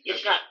something.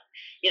 It's not,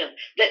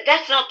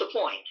 that's not the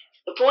point.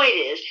 The point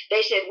is,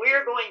 they said,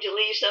 we're going to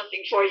leave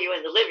something for you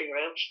in the living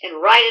room, and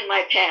right in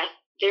my path,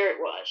 there it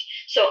was.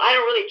 So I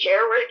don't really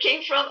care where it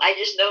came from. I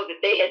just know that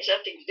they had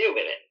something to do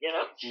with it,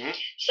 Mm-hmm.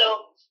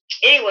 So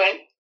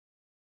anyway,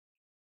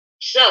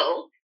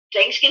 so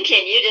things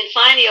continued, and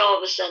finally, all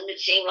of a sudden, it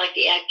seemed like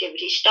the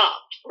activity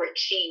stopped, or it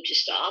seemed to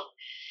stop.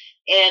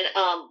 And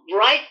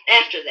right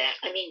after that,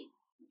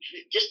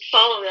 just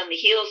following on the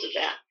heels of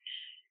that,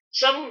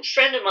 some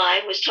friend of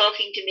mine was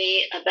talking to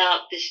me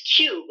about this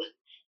cube.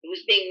 It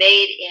was being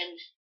made in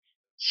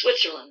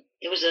Switzerland.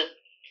 It was the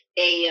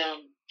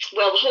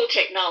whole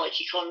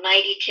technology called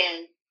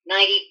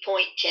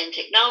 90.10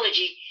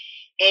 technology,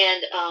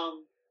 and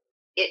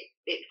it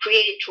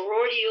created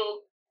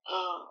toroidal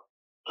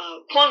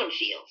quantum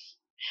fields.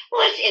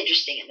 Well, that's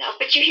interesting enough,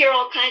 but you hear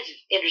all kinds of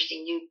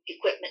interesting new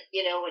equipment,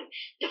 and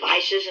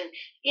devices, and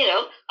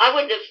I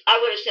would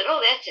have said,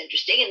 oh, that's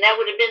interesting, and that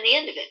would have been the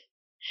end of it.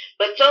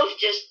 But those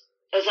just,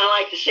 as I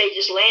like to say,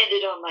 just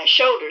landed on my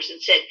shoulders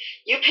and said,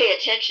 you pay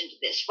attention to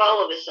this,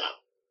 follow this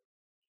up.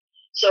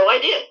 So I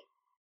did.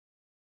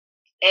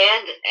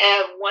 And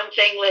one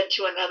thing led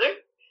to another.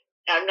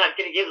 I'm not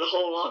going to give the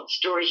whole long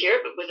story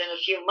here, but within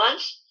a few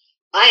months,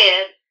 I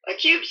had a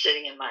cube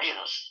sitting in my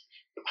house,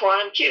 a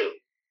quantum cube,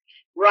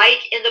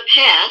 right in the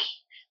path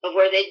of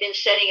where they'd been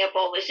setting up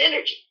all this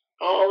energy,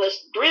 all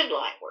this grid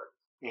line work.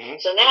 Mm-hmm.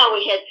 So now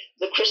we had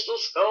the crystal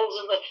skulls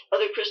and the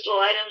other crystal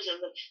items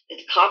and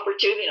the copper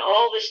tubing,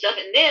 all this stuff.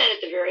 And then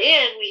at the very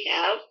end, we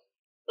have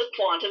the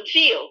quantum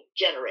field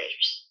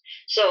generators.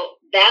 So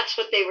that's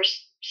what they were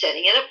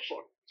setting it up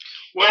for.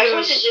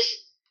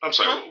 I'm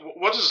sorry. Huh?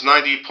 What does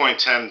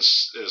 90.10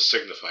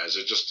 signify? Is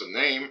it just a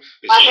name?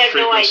 Is I it a have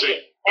frequency? no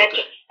idea.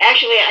 Okay.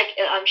 Actually,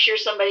 I'm sure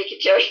somebody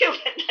could tell you,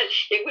 but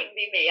it wouldn't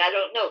be me. I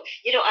don't know.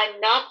 I'm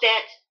not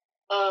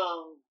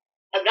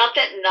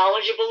that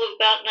knowledgeable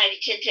about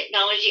 9010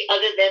 technology,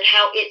 other than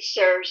how it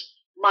serves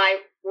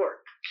my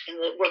work and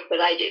the work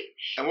that I do.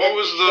 And what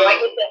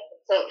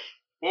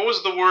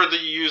was the word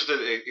that you used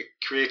that it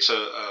creates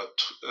a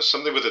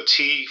something with a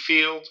T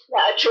field?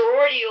 Yeah, a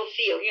toroidal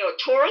field. A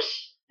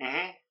torus.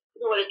 Mm-hmm.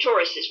 You know what a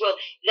torus is? Well,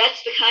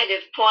 that's the kind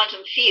of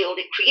quantum field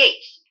it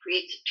creates. It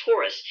creates a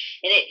torus,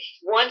 and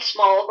one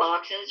small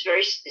box, and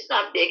it's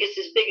not big. It's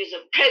as big as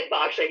a bread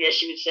box, I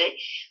guess you would say.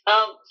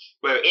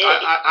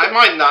 I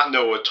might not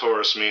know what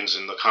Taurus means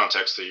in the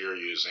context that you're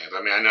using it.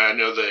 I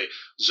know the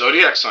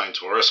zodiac sign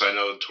Taurus. I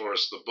know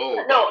Taurus the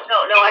bull. No.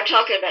 I'm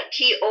talking about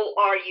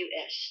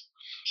Torus.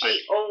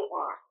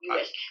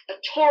 Torus. A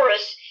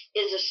torus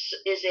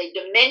is a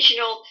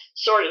dimensional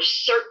sort of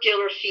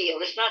circular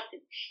field. It's not.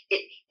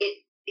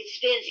 It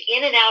spins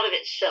in and out of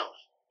itself.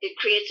 It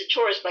creates a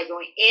torus by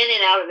going in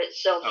and out of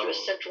itself through a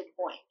central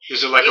point.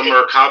 Is it like a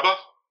Merkaba?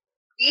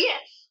 Yes,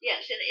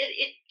 and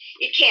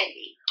it can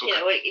be.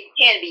 Okay. It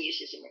can be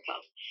used as a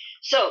Merkaba.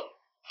 So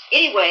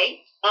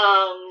anyway,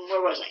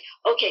 where was I?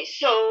 Okay,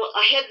 so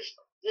I had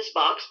this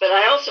box, but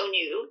I also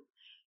knew,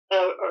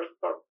 or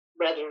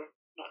rather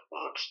not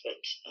box, but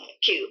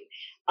cube.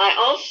 I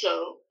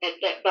also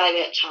by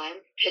that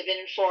time had been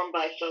informed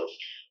by folks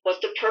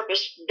what the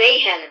purpose they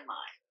had in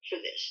mind for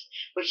this,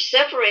 which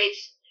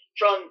separates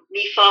from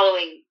me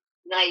following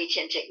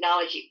 9010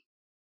 technology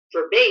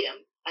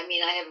verbatim. I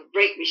have a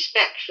great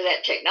respect for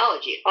that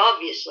technology,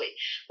 obviously,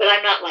 but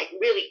I'm not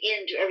really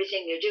into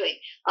everything they're doing.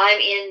 I'm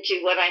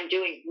into what I'm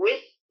doing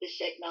with this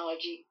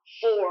technology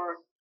for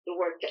the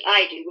work that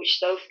I do, which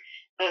they've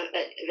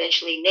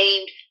eventually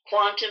named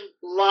Quantum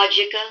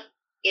Logica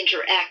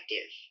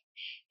Interactive.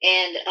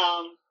 And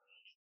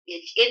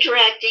it's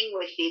interacting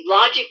with the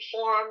logic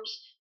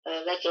forms.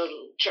 That's a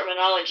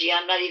terminology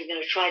I'm not even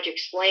going to try to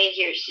explain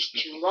here. It's just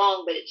too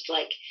long, but it's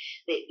like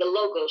the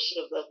logos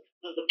of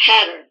the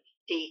pattern.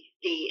 The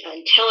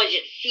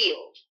intelligent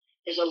field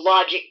is a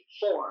logic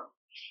form.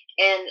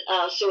 And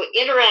so it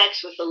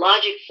interacts with the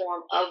logic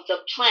form of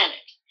the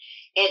planet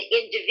and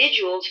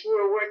individuals who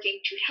are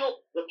working to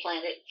help the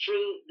planet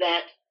through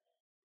that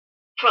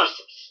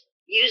process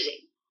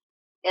using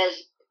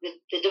as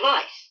the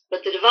device.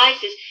 But the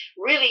device is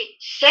really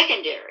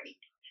secondary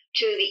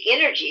to the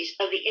energies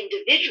of the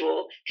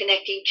individual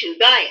connecting to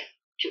Gaia,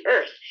 to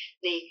Earth.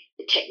 The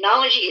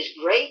technology is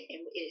great,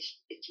 and it's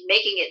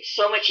making it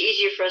so much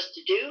easier for us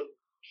to do,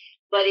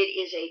 but it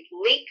is a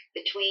link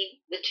between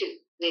the two.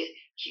 The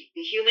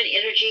the human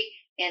energy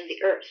and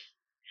the earth.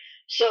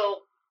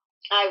 So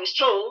I was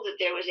told that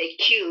there was a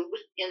cube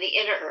in the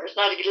inner earth,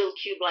 not a little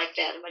cube like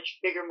that, a much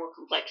bigger, more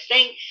complex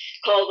thing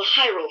called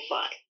the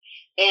hierophi.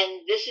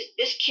 And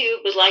this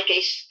cube was like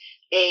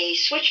a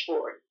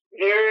switchboard,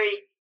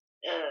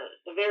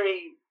 a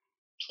very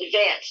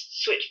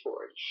advanced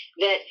switchboard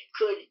that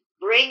could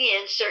bring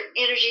in certain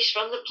energies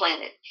from the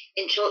planet,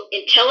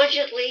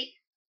 intelligently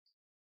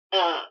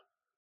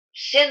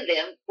send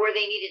them where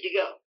they needed to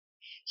go.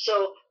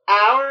 So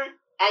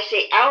I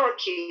say our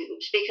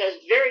cubes because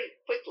very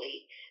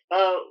quickly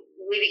I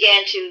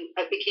began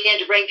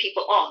to bring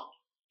people on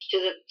to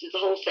the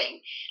whole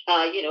thing.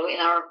 In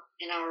our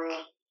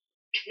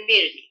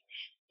community,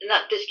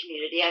 not this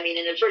community. I mean,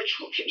 in a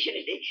virtual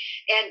community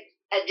and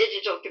a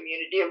digital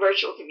community, a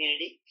virtual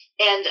community,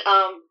 and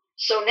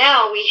so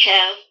now we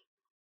have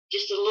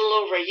just a little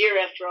over a year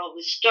after all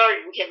this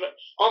started, we have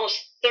almost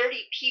 30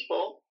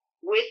 people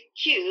with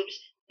cubes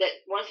that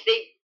once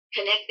they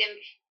connect them,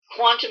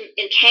 quantum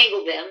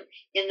entangle them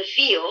in the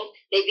field,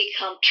 they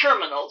become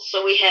terminals.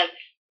 So we have,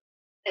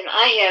 and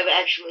I have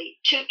actually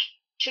two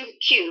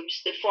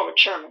cubes that form a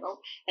terminal,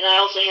 and I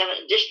also have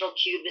an additional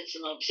cube that's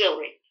an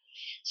auxiliary.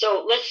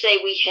 So let's say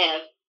we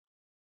have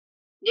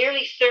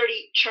nearly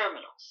 30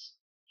 terminals,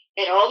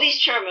 and all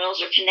these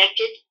terminals are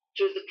connected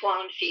through the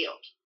quantum field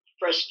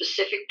for a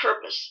specific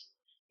purpose,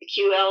 the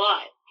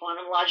QLI,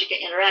 Quantum Logica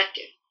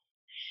Interactive.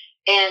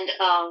 And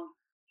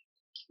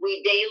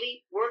we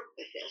daily work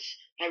with this.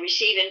 I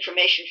receive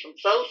information from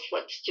both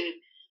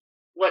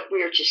what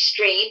we're to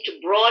stream, to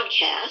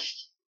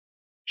broadcast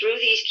through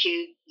these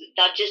cubes,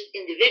 not just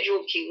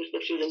individual cubes,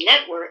 but through the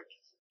network,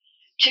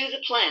 to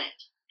the planet.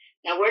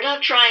 Now, we're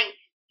not trying,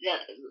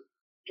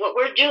 what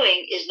we're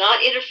doing is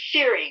not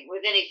interfering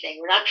with anything.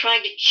 We're not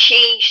trying to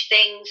change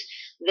things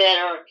that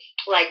are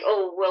like,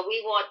 oh, well,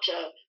 we want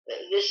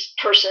this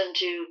person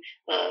to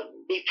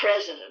be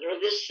president or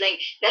this thing.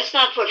 That's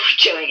not what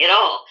we're doing at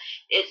all.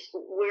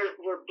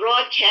 We're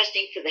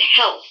broadcasting for the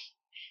health,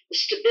 the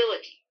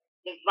stability,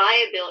 the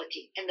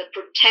viability, and the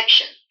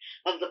protection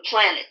of the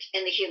planet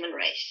and the human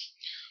race.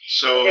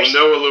 So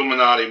no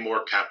Illuminati,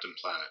 more Captain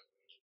Planet.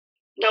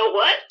 No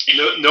what?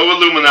 No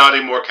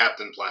Illuminati, more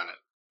Captain Planet.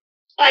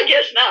 I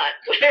guess not.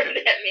 Whatever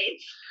that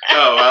means.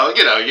 Oh well,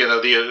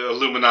 the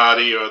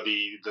Illuminati or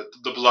the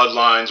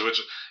bloodlines,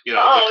 which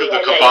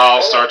the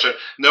cabal starts.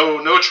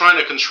 No, trying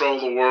to control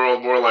the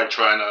world. More like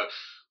trying to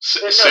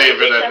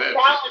save it.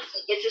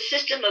 It's a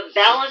system of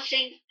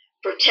balancing,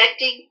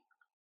 protecting,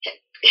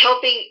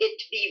 helping it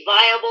to be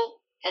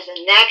viable as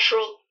a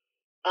natural,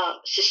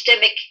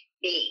 systemic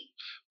being.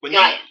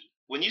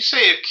 When you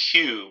say a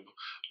cube,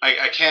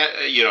 I can't,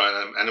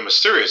 and a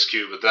mysterious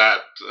cube at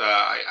that,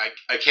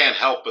 I can't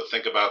help but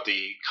think about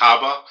the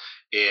Kaaba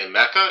in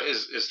Mecca.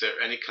 Is there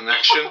any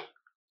connection?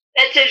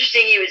 That's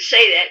interesting you would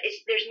say that.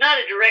 There's not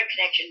a direct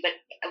connection, but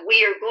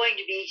we are going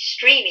to be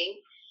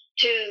streaming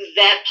to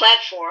that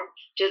platform,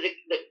 to the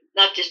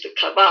not just the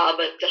Kaaba,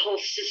 but the whole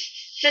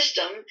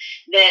system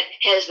that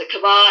has the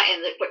Kaaba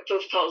and what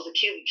Thoth calls the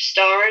cube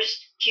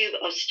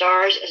of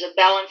stars as a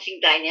balancing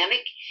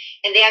dynamic,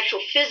 and the actual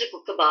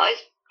physical Kaaba is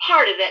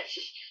part of that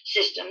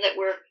system that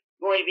we're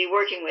going to be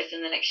working with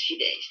in the next few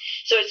days.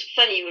 So it's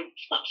funny,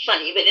 not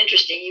funny, but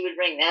interesting you would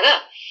bring that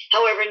up.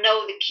 However,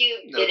 no, the cube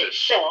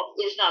itself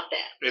is not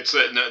that. It's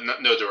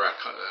no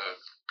direct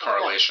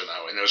correlation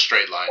that way, no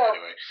straight line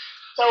anyway.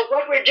 So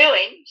what we're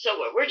doing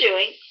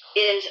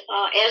is,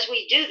 as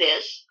we do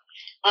this,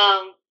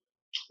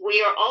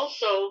 we are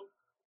also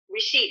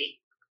receiving.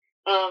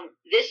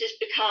 This has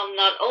become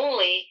not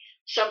only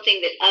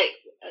something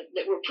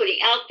that we're putting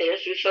out there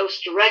through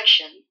Thoth's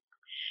direction,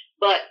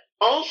 but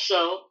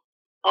also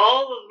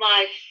all of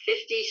my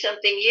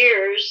 50-something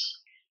years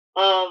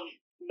of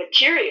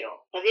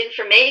material, of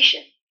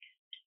information,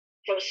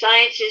 from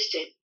sciences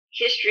to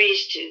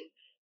histories to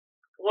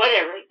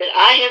whatever, that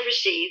I have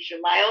received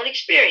through my own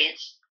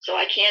experience. So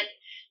I can't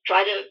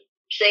try to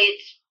say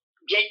it's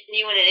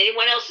genuine in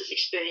anyone else's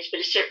experience,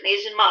 but it certainly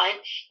is in mine.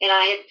 And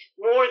I had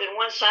more than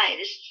one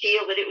scientist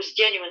feel that it was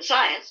genuine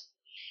science.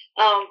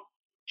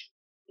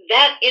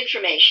 That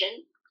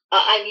information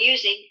I'm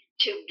using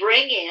to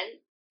bring in,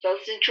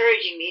 Thoth's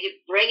encouraging me to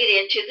bring it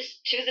into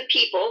to the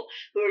people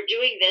who are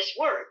doing this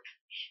work,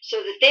 so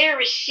that they're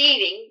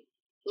receiving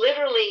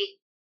literally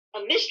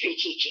a mystery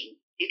teaching,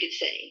 you could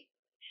say,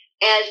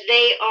 as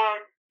they are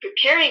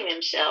preparing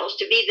themselves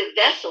to be the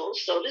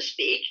vessels, so to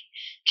speak,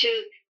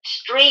 to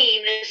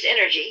stream this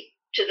energy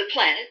to the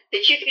planet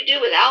that you could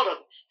do without a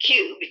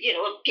cube.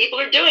 People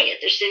are doing it.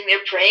 They're sitting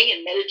there praying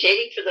and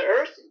meditating for the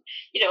earth,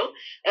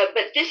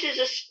 but this is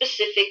a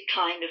specific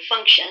kind of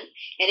function,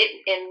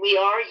 and we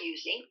are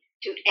using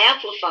to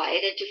amplify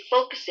it and to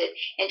focus it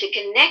and to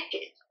connect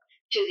it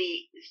to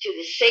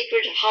the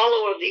sacred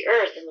hollow of the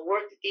earth and the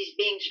work that these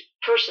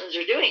persons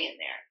are doing in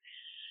there.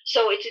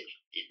 So it's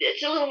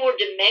a little more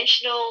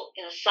dimensional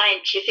in a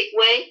scientific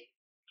way.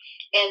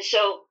 And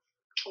so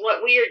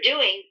what we are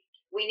doing,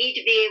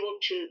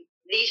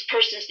 these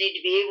persons need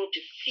to be able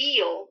to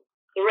feel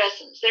the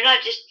resonance. They're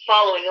not just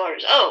following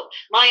orders. Oh,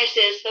 Maya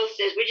says, Thoth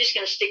says, we're just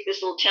going to stick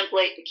this little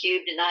template in the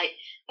cube tonight.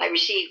 I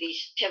received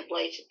these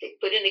templates that they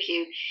put in the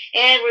cube,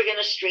 and we're going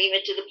to stream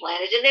it to the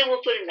planet, and then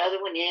we'll put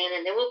another one in,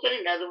 and then we'll put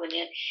another one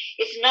in.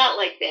 It's not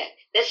like that.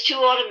 That's too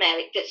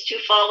automatic. That's too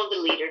follow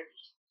the leader.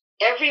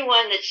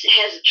 Everyone that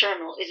has a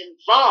terminal is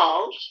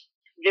involved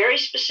very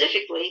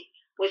specifically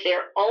with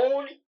their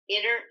own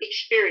inner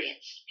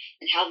experience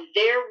and how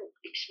they're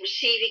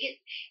receiving it.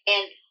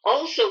 And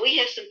also, we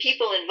have some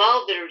people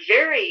involved that are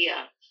very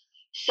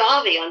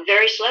savvy on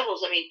various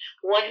levels. I mean,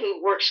 one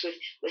who works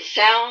with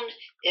sound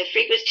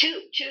frequencies,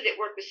 two that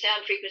work with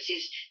sound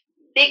frequencies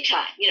big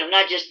time,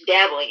 not just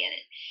dabbling in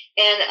it.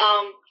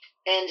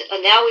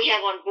 And now we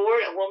have on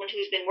board a woman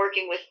who's been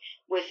working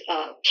with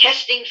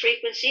testing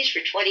frequencies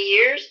for 20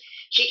 years.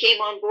 She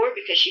came on board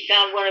because she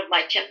found one of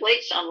my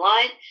templates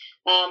online.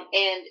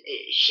 And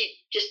she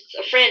just,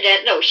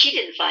 she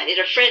didn't find it.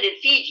 A friend in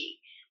Fiji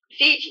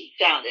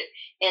found it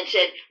and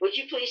said, would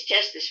you please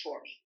test this for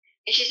me?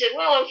 And she said,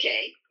 well,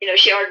 okay.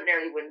 She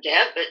ordinarily wouldn't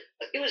have, but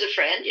it was a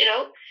friend,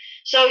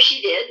 So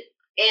she did.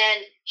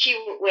 And she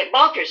went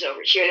bonkers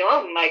over it. She went,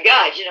 oh my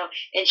God,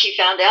 and she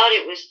found out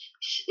it was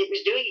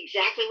doing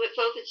exactly what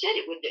Thoth had said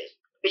it would do.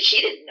 But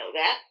she didn't know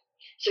that.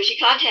 So she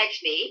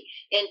contacts me,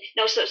 and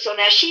so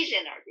now she's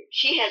in our group.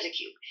 She has a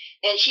cube,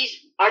 and she's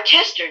our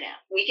tester now.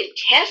 We can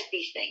test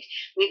these things.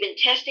 We've been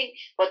testing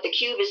what the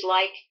cube is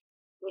like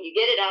when you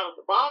get it out of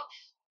the box.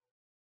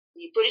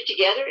 You put it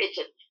together, it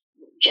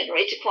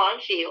generates a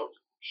quantum field,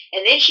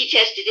 and then she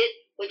tested it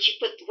when she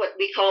put what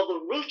we call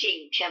the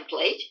routing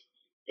template.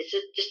 It's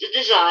just a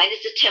design.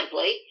 It's a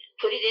template.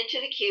 Put it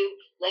into the cube,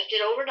 left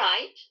it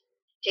overnight.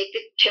 Take the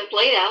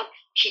template out.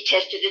 She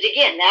tested it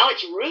again. Now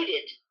it's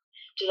rooted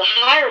to the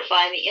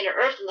hierophant, the inner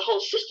earth, and the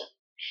whole system.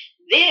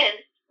 Then,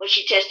 when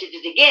she tested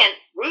it again,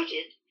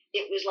 rooted,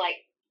 it was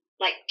like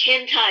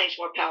 10 times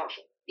more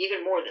powerful,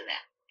 even more than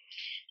that.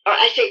 Or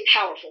I say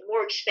powerful,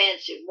 more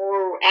expansive,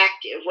 more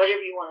active,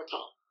 whatever you want to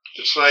call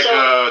it. It's like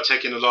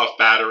taking it off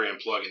battery and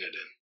plugging it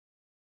in.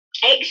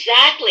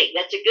 Exactly.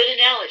 That's a good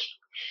analogy.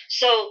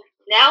 So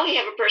now we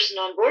have a person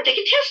on board that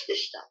can test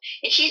this stuff.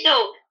 And she's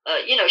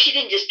she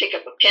didn't just pick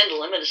up a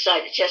pendulum and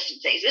decide to test some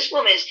things. This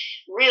woman is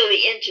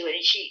really into it.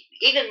 And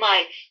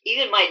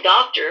even my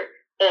doctor,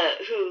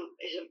 who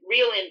is a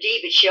real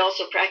MD, but she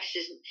also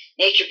practices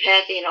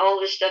naturopathy and all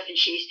this stuff, and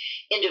she's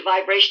into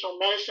vibrational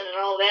medicine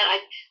and all that.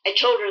 I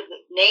told her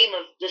the name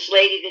of this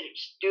lady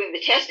that's doing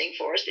the testing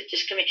for us that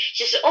just come in.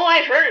 She said, oh,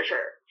 I've heard of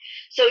her.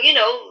 So,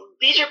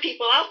 these are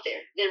people out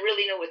there that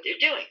really know what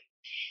they're doing.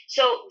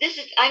 So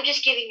I'm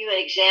just giving you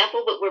an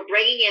example, but we're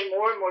bringing in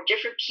more and more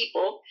different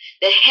people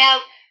that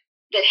have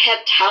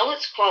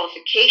talents,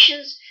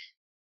 qualifications,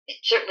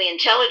 certainly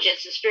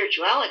intelligence and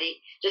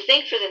spirituality, to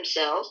think for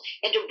themselves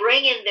and to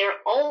bring in their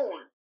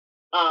own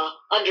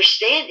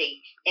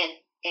understanding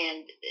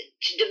and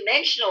to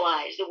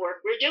dimensionalize the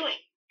work we're doing.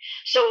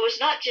 So it's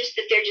not just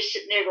that they're just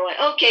sitting there going,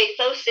 okay,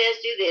 Thoth says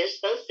do this,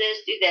 Thoth says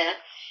do that.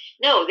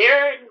 No,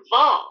 they're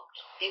involved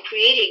in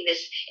creating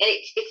this, and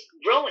it's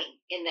growing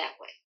in that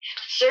way.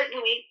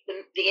 Certainly,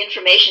 the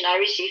information I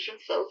receive from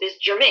Thoth is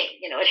germane.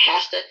 It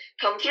has to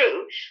come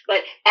through.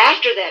 But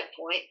after that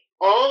point,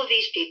 all of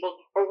these people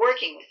are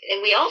working with it.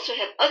 And we also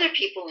have other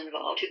people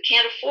involved who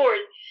can't afford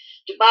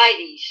to buy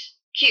these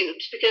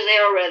cubes because they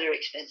are rather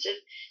expensive.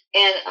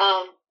 And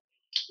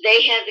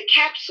they have the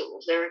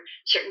capsules. There are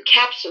certain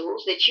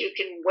capsules that you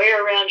can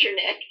wear around your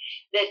neck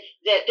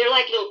that they're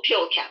like little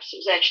pill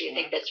capsules. Actually, I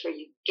think that's where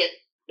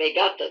they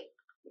got the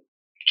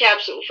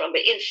capsule from.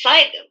 But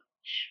inside them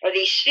are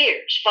these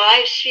spheres,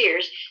 5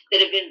 spheres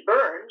that have been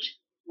burned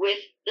with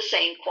the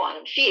same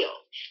quantum field.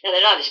 Now,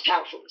 they're not as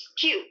powerful as the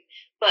cube,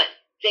 but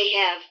they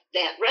have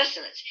that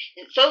resonance.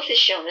 And Thoth has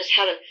shown us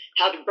how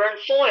to burn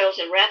foils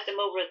and wrap them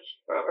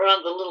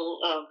around the little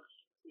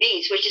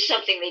beads, which is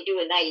something they do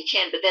in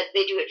 9010, but that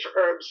they do it for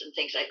herbs and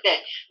things like that.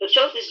 But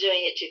Thoth is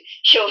doing it to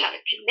show how to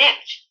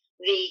connect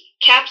the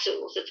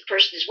capsules that the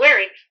person is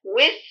wearing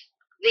with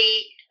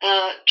the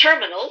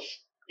terminals,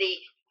 the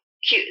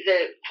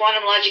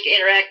Quantum Logic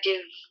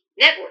Interactive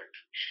Network.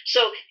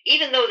 So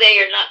even though they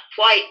are not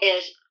quite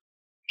as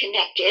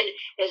connected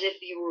as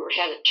if you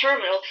had a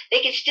terminal,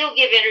 they can still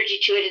give energy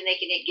to it, and they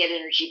can get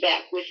energy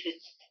back with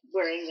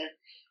wearing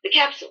the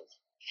capsules.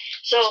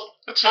 So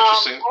that's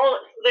interesting.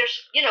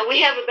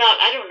 We have about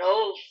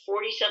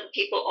 40-something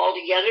people all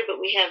together, but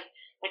we have,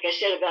 like I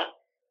said,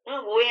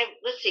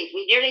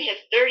 we nearly have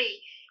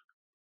 30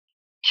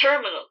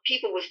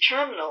 people with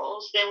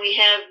terminals. Then we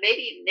have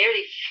maybe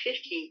nearly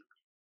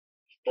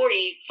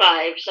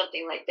 45,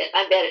 something like that.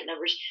 I'm bad at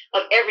numbers,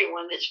 of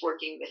everyone that's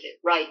working with it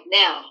right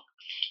now.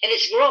 And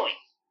it's growing.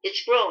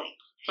 It's growing.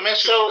 Let me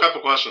ask you a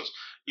couple questions.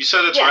 You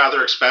said it's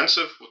rather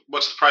expensive.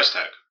 What's the price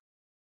tag?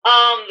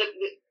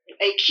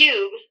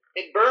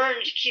 A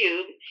burned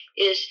cube,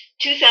 is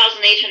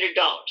 $2,800.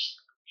 Oh,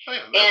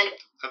 yeah,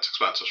 that's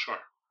expensive, sure.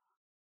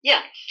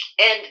 Yeah.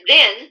 And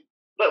then,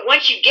 but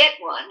once you get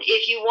one,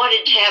 if you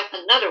wanted to have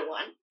another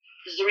one,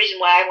 this is the reason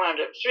why I wound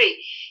up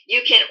 3.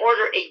 You can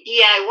order a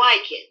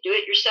DIY kit, do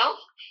it yourself,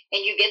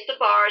 and you get the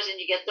bars and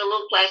you get the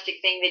little plastic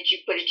thing that you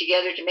put it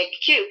together to make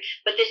a cube,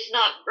 but it's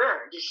not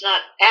burned, it's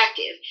not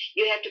active.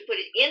 You have to put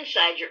it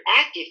inside your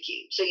active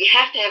cube. So you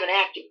have to have an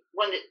active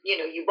one that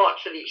you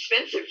bought for the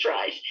expensive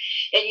price,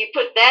 and you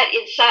put that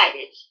inside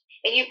it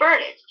and you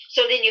burn it.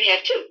 So then you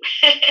have 2.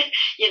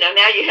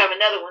 Now you have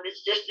another one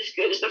that's just as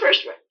good as the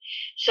first one.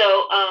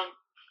 So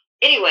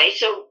anyway,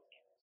 so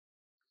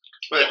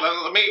wait,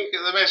 let me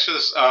ask you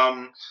this.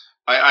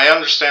 I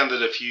understand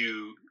that if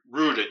you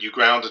route it, you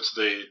ground it to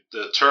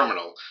the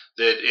terminal,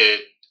 that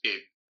it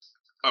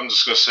I'm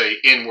just going to say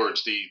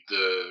inwards.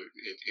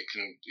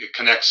 It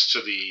connects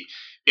to the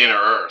inner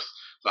Earth,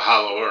 the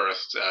hollow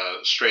Earth,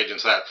 straight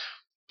into that.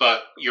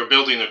 But you're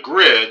building a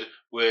grid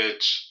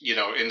which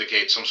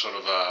indicates some sort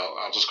of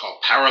I'll just call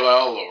it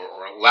parallel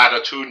or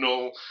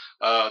latitudinal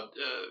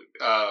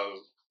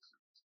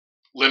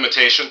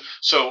limitation.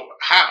 So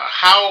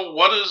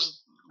what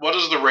is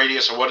the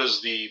radius, or what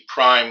is the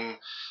prime?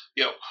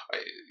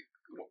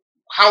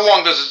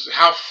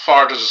 How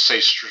far does it say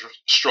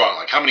strong?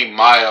 Like how many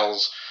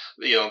miles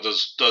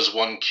does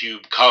one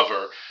cube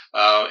cover?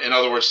 In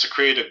other words, to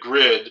create a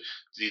grid,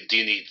 do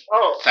you need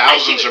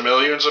thousands or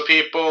millions of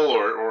people,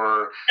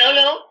 or?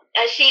 No.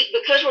 I see,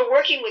 because we're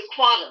working with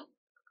quantum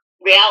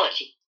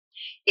reality,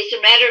 it's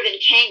a matter of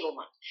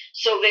entanglement.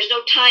 So there's no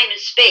time and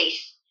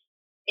space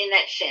in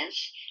that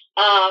sense.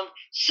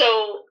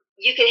 So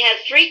you could have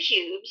 3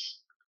 cubes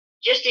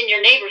just in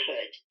your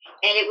neighborhood,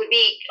 and it would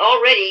be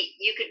already,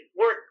 you could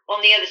work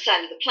on the other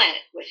side of the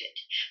planet with it.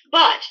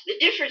 But the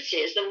difference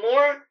is, the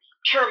more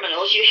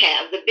terminals you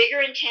have, the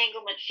bigger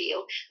entanglement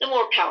field, the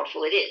more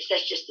powerful it is.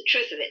 That's just the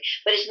truth of it.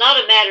 But it's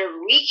not a matter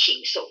of reaching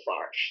so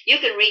far. You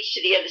can reach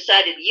to the other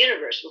side of the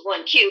universe with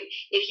 1 cube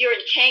if you're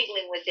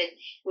entangling with it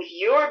with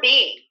your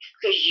being,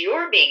 because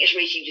your being is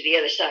reaching to the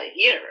other side of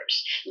the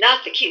universe,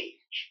 not the cube.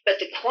 But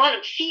the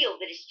quantum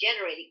field that it's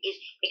generating is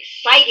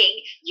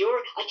exciting your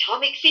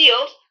atomic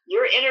field,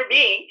 your inner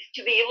being,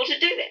 to be able to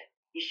do that,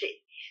 you see.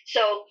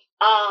 So,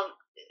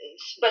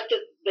 but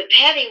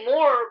having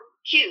more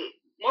cubes,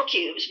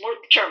 more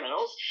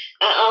terminals,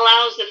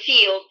 allows the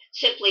field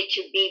simply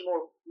to be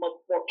more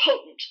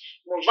potent,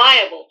 more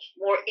viable,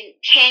 more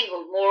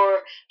entangled,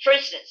 more. For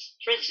instance,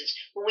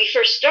 when we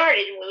first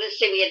started, and let's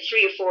say we had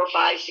 3 or 4 or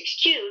 5, 6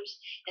 cubes,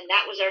 and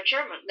that was our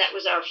that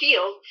was our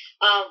field.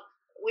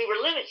 We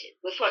were limited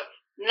with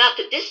not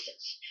the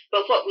distance,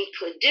 but what we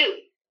could do.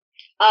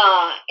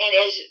 And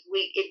as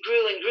it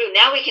grew and grew,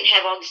 now we can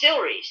have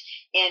auxiliaries,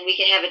 and we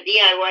can have a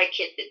DIY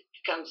kit that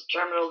becomes a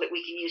terminal that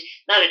we can use,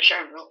 not a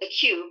terminal, a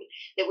cube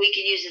that we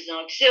can use as an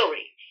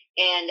auxiliary.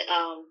 And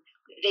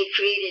they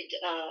created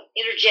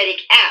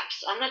energetic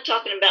apps. I'm not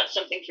talking about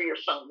something for your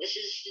phone. This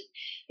is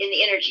in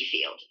the energy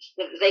field.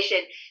 They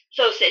said,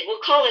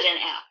 we'll call it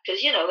an app, because,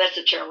 that's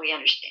a term we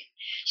understand.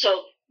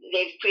 So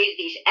they've created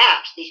these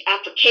apps, these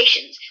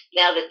applications,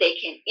 now that they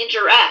can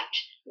interact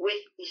with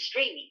the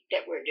streaming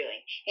that we're doing,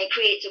 and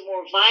creates a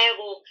more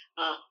viable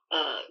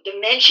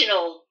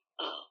dimensional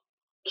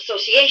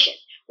association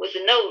with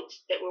the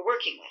nodes that we're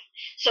working with.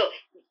 So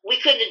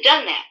we couldn't have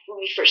done that when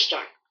we first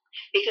started,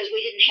 because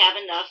we didn't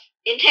have enough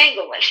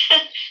entanglement,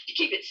 to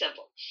keep it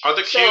simple. Are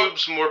the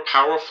cubes more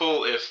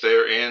powerful if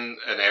they're in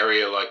an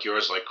area like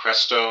yours, like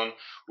Crestone,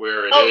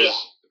 where it is?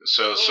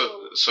 Yeah.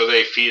 So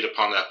they feed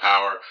upon that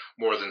power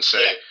more than,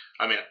 say, yeah.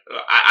 I mean,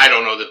 I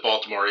don't know that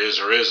Baltimore is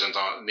or isn't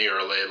near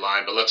a lead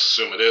line, but let's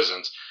assume it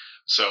isn't.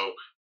 So,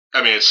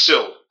 I mean, it's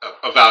still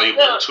a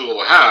valuable tool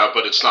to have,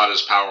 but it's not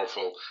as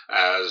powerful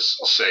as,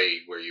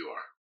 say, where you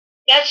are.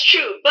 That's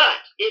true, but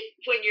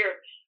when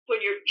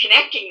you're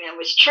connecting them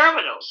with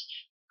terminals,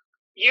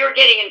 you're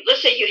getting.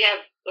 Let's say you have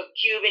a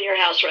cube in your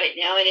house right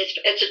now, and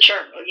it's a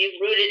terminal.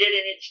 You've rooted it,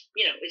 and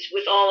it's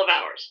with all of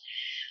ours.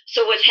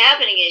 So what's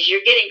happening is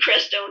you're getting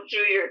Crestone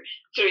through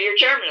your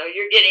terminal.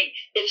 You're getting,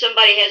 if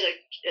somebody has a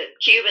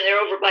cube and they're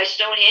over by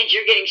Stonehenge,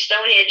 you're getting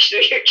Stonehenge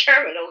through your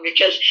terminal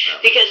because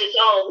it's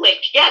all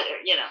linked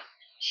together,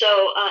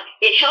 So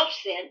it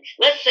helps then.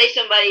 Let's say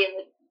somebody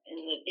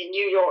in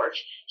New York,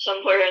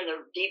 somewhere in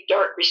the deep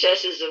dark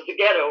recesses of the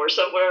ghetto, or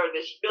somewhere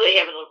that's really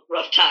having a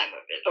rough time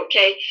of it,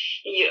 okay?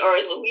 And you are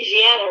in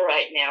Louisiana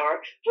right now, or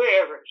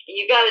wherever, and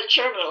you got a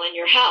terminal in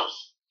your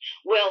house.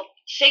 Well,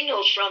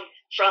 signals from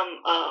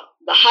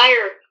the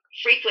higher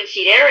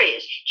frequency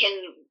areas can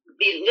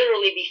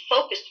literally be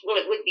focused. Well,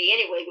 it would be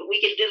anyway, but we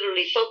could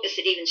literally focus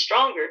it even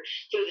stronger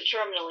through the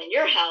terminal in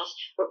your house,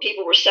 where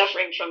people were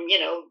suffering from,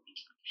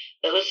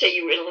 let's say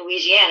you were in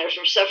Louisiana,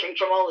 from suffering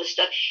from all this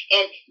stuff,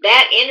 and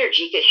that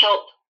energy could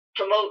help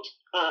promote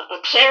a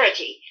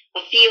clarity,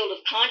 a field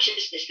of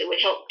consciousness that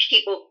would help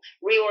people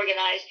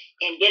reorganize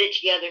and get it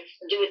together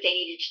and do what they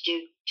needed to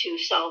do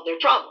to solve their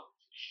problem.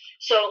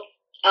 So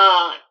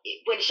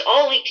when it's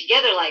all linked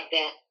together like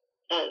that,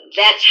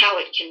 that's how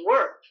it can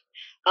work.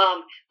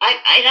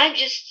 I'm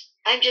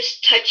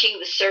just touching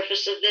the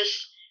surface of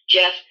this,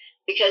 Jeff,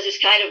 because it's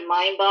kind of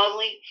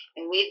mind-boggling,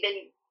 and we've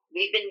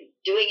been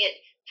doing it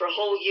for a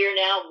whole year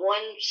now,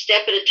 one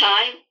step at a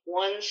time,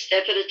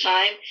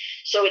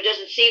 so it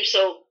doesn't seem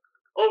so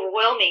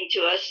overwhelming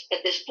to us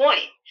at this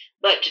point.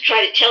 But to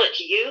try to tell it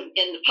to you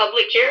in the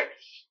public here,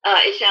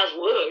 it sounds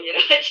woo,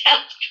 it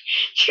sounds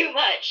too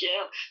much,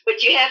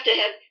 But you have to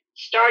have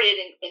started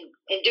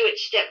and do it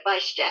step by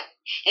step.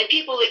 And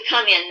people that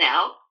come in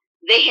now,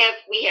 we have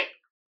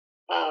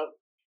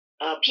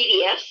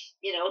PDFs,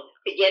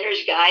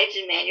 beginners guides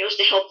and manuals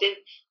to help them,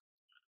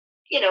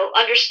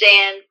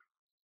 understand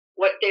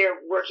what they're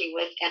working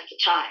with at the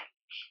time.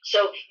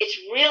 So it's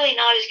really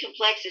not as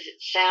complex as it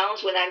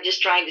sounds when I'm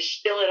just trying to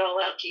spill it all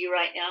out to you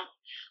right now.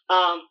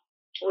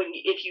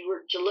 If you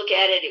were to look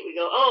at it, it would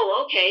go,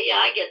 oh, okay, yeah,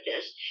 I get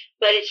this.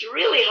 But it's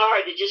really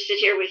hard to just sit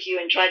here with you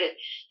and try to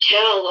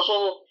tell the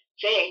whole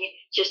thing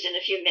just in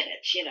a few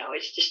minutes.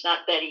 It's just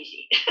not that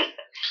easy.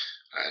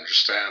 I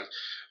understand.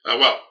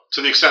 Well,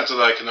 to the extent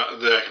that I can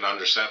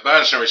understand, but I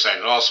understand what you're saying.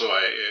 And also,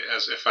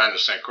 as if I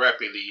understand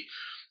correctly,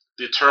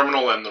 the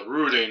terminal and the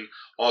routing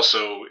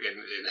also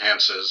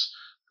enhances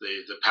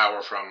the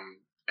power from.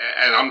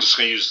 And I'm just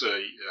going to use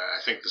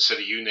I think the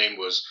city you named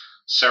was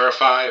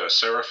Seraphi or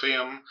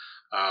Seraphim.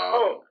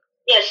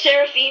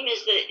 Seraphim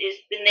is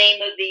the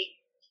name of the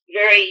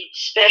very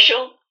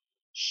special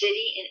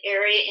city and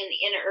area in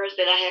the inner earth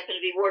that I happen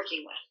to be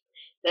working with.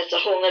 That's a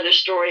whole other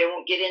story I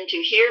won't get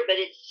into here, but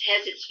it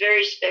has its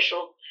very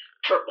special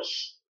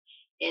purpose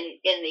in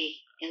the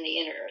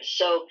inner earth.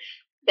 So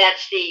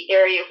that's the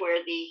area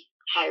where the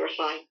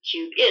hierophant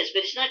cube is.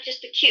 But it's not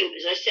just the cube,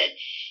 as I said.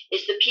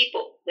 It's the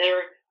people that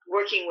are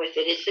working with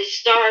it. It's the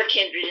star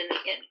kindred and the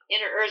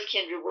inner earth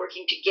kindred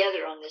working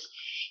together on this.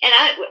 And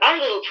our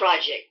little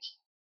project,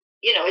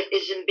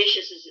 as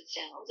ambitious as it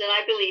sounds, and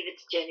I believe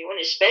it's genuine,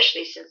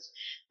 especially since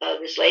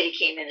this lady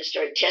came in and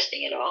started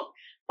testing it all.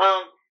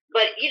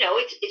 But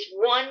it's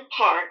one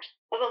part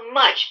of a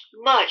much,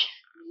 much,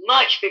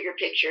 much bigger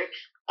picture.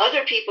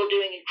 Other people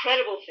doing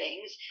incredible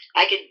things.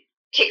 I could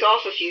tick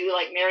off a few,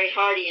 like Mary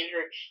Hardy and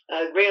her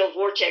Grail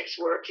Vortex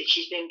work that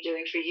she's been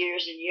doing for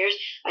years and years.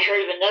 I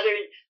heard of another,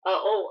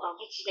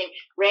 what's his name?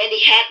 Randy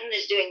Hatton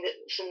is doing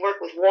some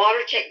work with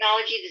water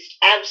technology that's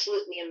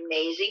absolutely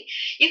amazing.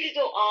 You could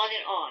go on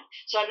and on.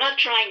 So I'm not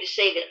trying to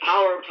say that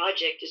our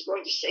project is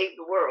going to save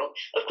the world.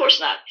 Of course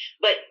not.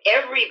 But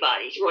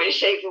everybody's going to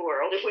save the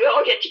world if we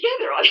all get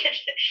together on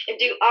it and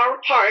do our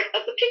part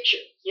of the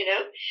picture,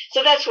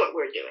 So that's what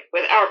we're doing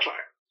with our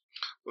part.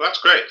 Well,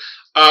 that's great.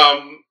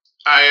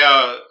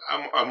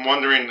 I'm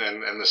wondering,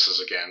 and this is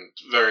again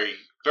very,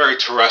 very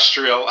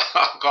terrestrial,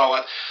 I'll call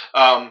it.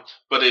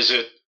 But is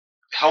it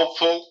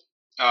helpful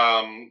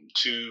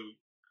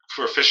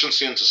for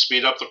efficiency and to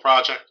speed up the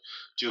project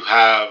to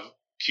have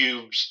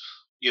cubes,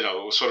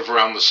 sort of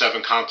around the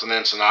 7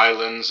 continents and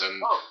islands,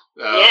 and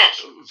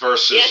yes.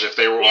 Versus if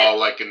they were all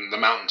like in the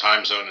Mountain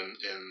Time Zone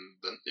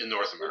in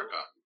North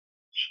America?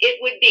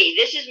 It would be.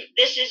 This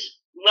is.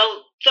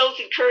 Well, Thoth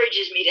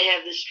encourages me to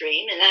have the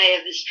stream, and I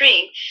have the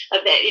stream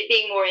of that, it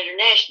being more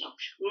international.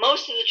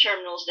 Most of the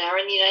terminals now are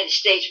in the United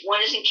States.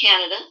 One is in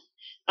Canada.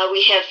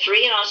 We have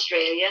 3 in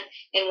Australia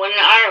and 1 in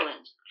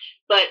Ireland.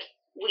 But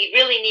we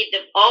really need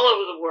them all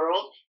over the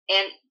world,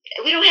 and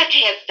we don't have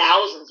to have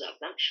thousands of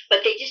them,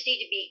 but they just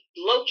need to be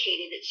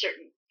located at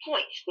certain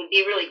points would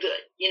be really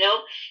good,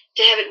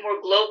 to have it more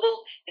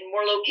global and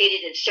more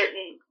located in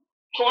certain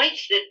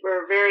points that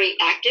were very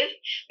active,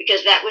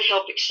 because that would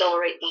help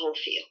accelerate the whole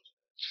field.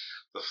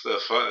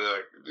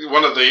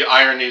 One of the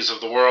ironies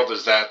of the world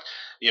is that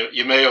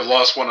you may have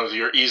lost one of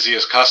your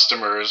easiest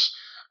customers.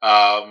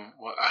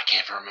 I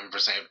can't remember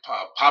his name.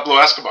 Pablo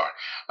Escobar.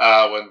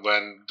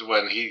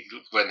 When he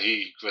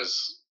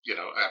was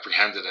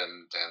apprehended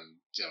and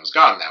was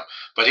gone now.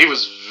 But he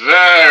was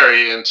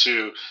very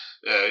into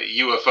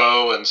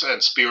UFO and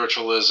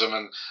spiritualism,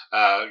 and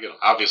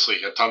obviously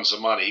he had tons of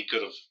money. He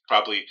could have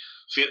probably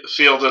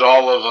fielded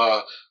all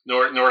of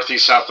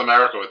Northeast South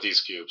America with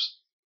these cubes.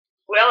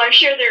 Well, I'm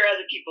sure there are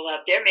other people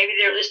out there. Maybe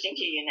they're listening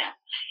to you now.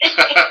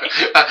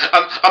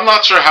 I'm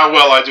not sure how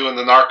well I do in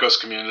the Narcos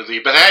community,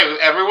 but hey,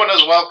 everyone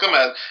is welcome,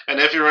 and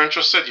if you're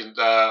interested,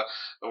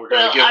 we're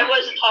going to give. I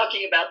wasn't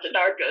talking about the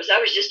Narcos. I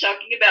was just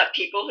talking about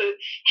people who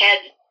had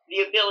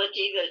the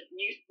ability, that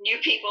knew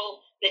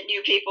people that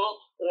knew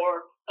people,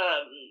 or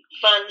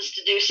funds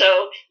to do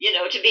so,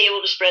 to be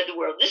able to spread the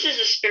word. This is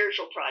a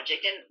spiritual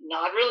project, and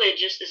not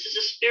religious. This is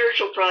a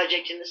spiritual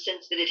project in the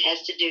sense that it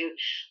has to do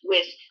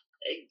with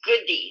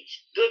good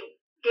deeds, good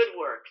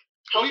work,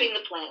 helping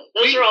the planet.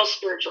 Those are all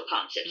spiritual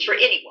concepts for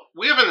anyone.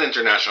 We have an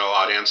international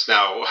audience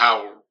now.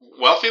 How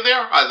wealthy they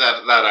are,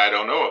 that I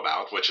don't know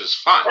about, which is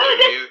fine. Well,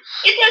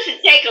 it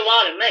doesn't take a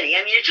lot of money.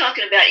 I mean, you're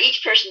talking about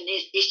each person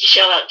needs to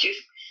shell out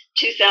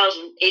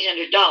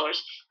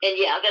 $2,800, and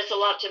yeah, that's a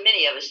lot to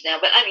many of us now.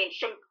 But I mean,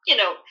 from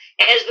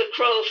as the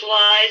crow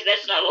flies,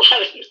 that's not a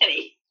lot of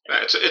money.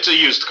 It's a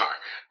used car,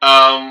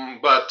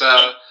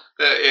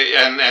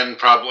 and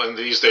probably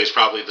these days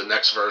probably the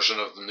next version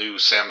of the new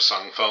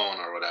Samsung phone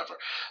or whatever.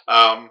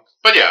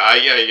 But yeah,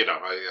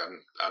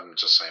 I'm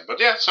just saying. But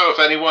yeah, so if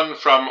anyone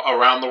from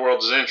around the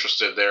world is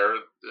interested,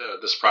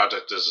 this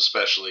project is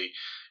especially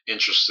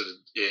interested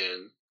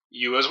in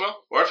you as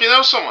well, or if you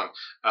know someone.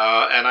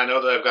 And I know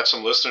that I've got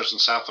some listeners in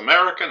South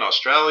America, and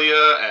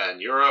Australia,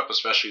 and Europe,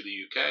 especially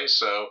the UK.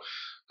 So,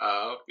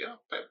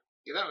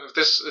 if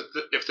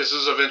this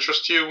is of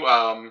interest to you,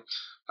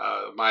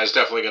 Maya's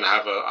definitely going to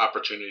have an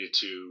opportunity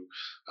to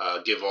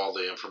give all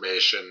the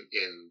information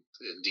in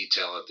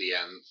detail at the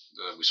end.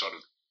 We sort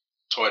of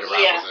toyed around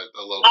with it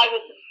a little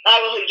bit. I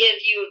will give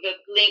you the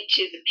link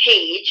to the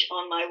page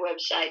on my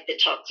website that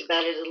talks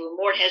about it a little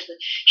more. It has the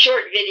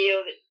short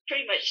video that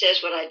pretty much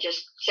says what I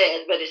just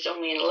said, but it's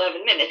only in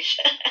 11 minutes.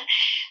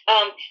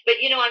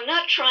 But, I'm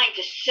not trying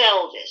to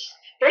sell this.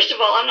 First of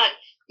all, I'm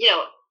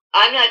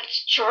not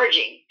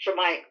charging for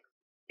my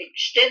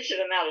extensive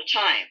amount of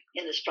time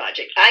in this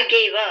project. I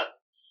gave up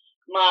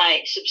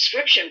my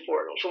subscription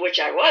portal, for which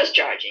I was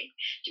charging,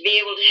 to be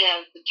able to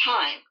have the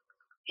time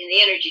and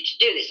the energy to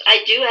do this.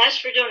 I do ask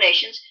for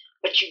donations,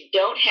 but you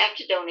don't have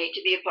to donate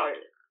to be a part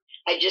of it.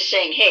 I'm just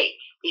saying, hey,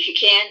 if you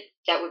can,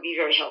 that would be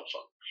very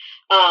helpful.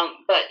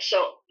 But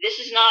so this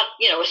is not,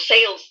 a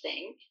sales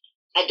thing.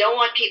 I don't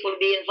want people to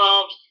be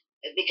involved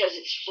because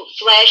it's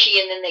flashy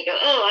and then they go,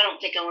 oh, I don't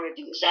think I want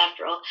to do this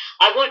after all.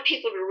 I want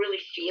people to really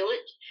feel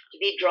it, to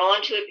be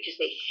drawn to it because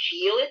they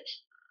feel it,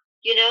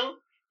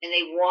 and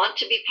they want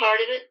to be part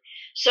of it.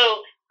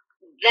 So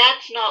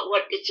that's not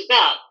what it's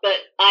about, but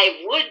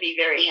I would be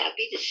very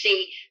happy to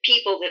see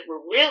people that were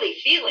really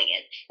feeling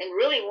it and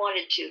really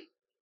wanted to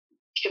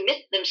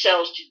commit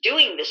themselves to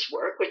doing this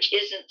work, which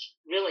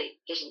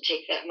doesn't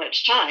take that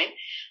much time,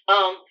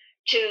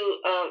 to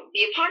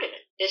be a part of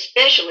it,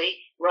 especially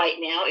right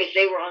now if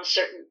they were on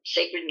certain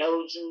sacred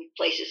nodes and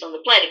places on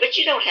the planet. But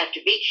you don't have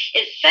to be.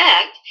 In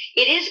fact,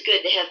 it is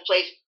good to have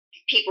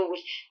people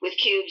with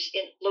cubes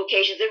in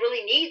locations that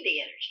really need the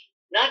energy.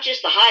 Not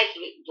just the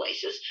highfalutin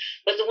places,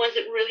 but the ones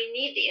that really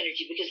need the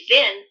energy. Because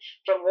then,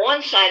 from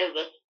one side of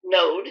the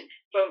node,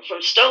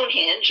 from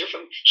Stonehenge or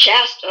from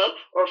Shasta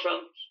or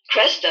from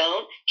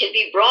Crestone, can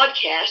be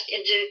broadcast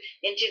into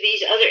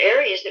these other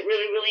areas that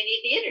really, really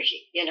need the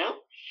energy,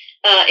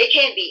 It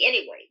can be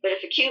anyway, but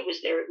if a cube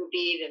was there, it would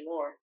be even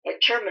more. A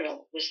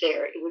terminal was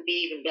there, it would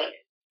be even better.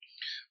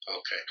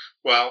 Okay.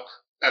 Well,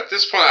 at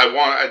this point,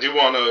 I do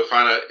want to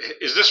find out,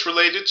 is this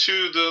related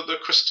to the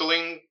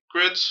crystalline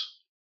grids?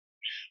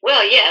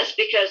 Well, yes,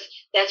 because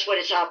that's what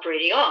it's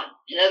operating on.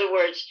 In other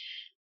words,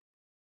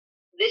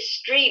 this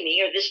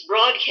streaming or this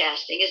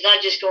broadcasting is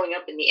not just going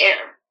up in the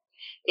air.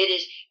 It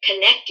is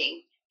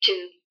connecting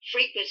to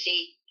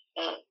frequency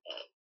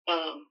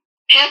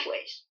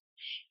pathways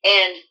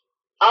and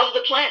of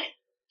the planet.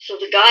 So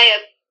the Gaia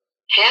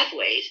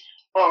pathways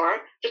are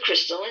the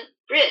crystalline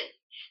grid.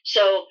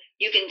 So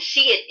you can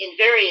see it in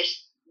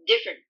various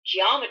different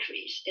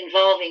geometries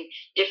involving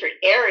different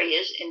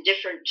areas and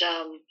different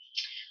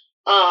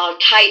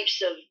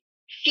types of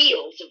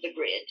fields of the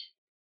grid.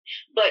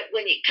 But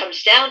when it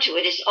comes down to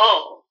it, it's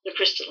all the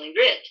crystalline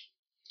grid.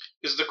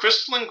 Is the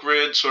crystalline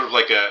grid sort of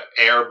like a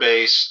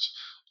air-based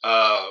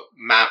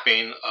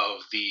mapping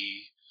of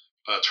the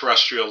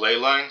terrestrial ley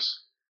lines?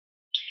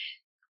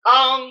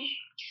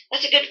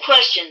 That's a good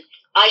question.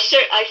 I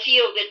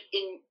feel that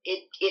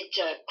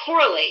it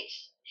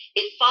correlates.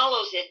 It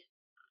follows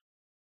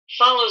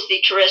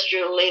the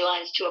terrestrial ley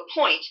lines to a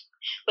point,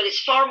 but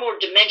it's far more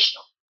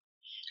dimensional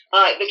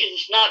because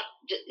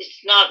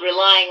it's not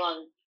relying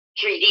on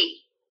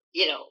 3D.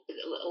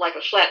 Like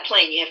a flat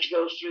plane, you have to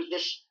go through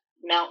this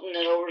mountain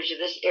and over to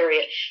this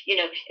area.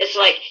 It's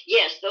like,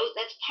 yes,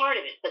 that's part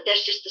of it, but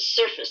that's just the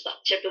surface, the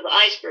tip of the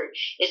iceberg.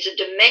 It's a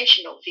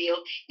dimensional field,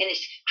 and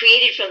it's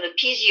created from the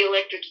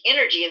piezoelectric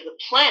energy of the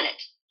planet.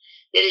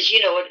 That is,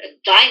 a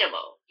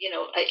dynamo.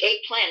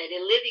 A planet, a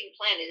living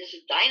planet, is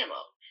a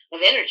dynamo of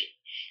energy,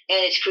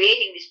 and it's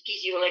creating this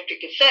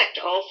piezoelectric effect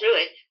all through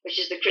it, which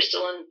is the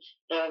crystalline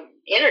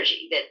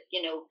energy that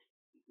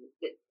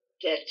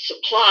that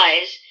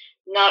supplies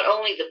not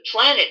only the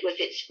planet with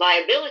its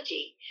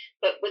viability,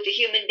 but with the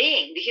human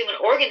being, the human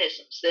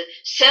organisms, the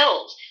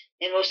cells,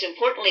 and most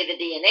importantly, the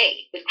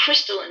DNA, the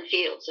crystalline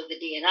fields of the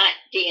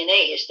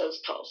DNA, as those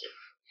calls it.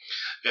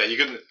 Yeah, you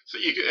can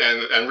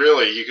and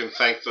really you can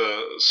thank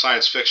the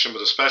science fiction,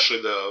 but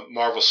especially the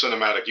Marvel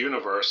Cinematic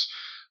Universe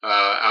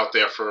out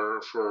there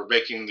for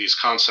making these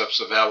concepts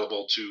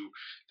available to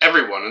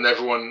everyone, and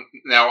everyone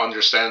now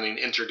understanding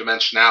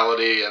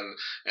interdimensionality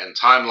and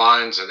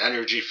timelines and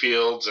energy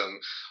fields,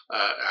 and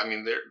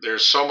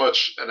there's so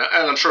much, and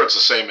I'm sure it's the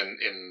same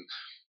in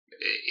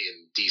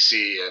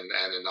DC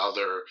and in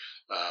other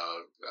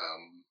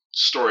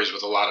stories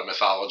with a lot of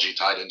mythology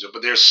tied into it.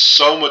 But there's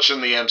so much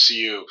in the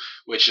MCU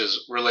which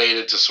is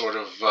related to sort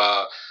of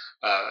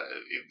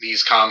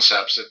these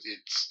concepts.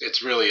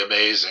 It's really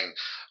amazing.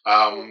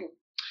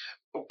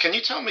 Can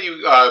you tell me,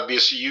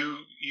 because you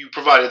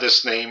provided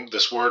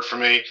this word for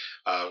me,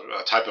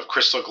 a type of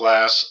crystal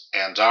glass,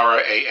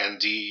 Andara,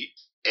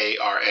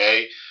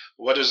 Andara.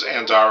 What is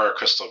Andara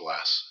crystal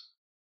glass?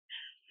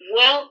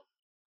 Well,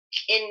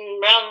 in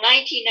around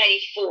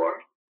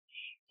 1994,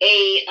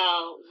 a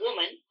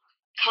woman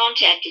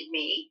contacted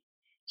me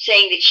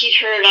saying that she'd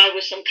heard I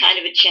was some kind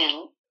of a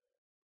channel,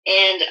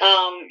 and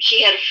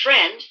she had a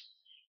friend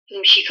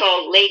whom she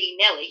called Lady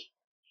Nellie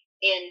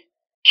in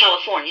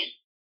California,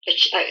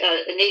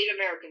 a Native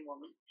American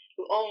woman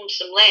who owned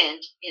some land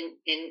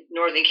in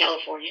Northern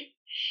California.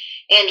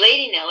 And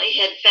Lady Nellie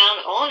had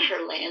found on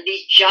her land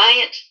these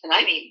giant, and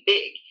I mean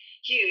big,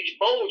 huge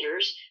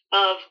boulders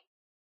of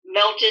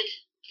melted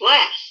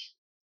glass.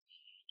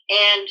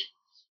 And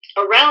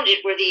around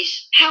it were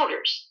these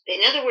powders.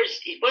 In other words,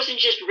 it wasn't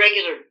just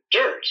regular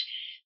dirt.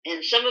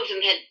 And some of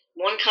them had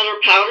one color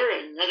powder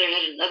and another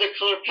had another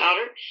color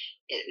powder.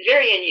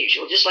 Very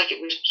unusual, just like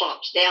it was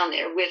plopped down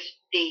there with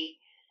the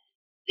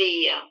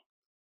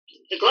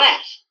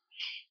glass.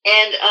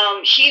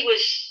 And she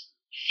was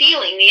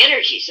feeling the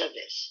energies of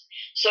this.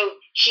 So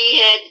she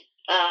had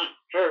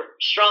her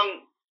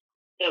strong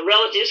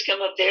relatives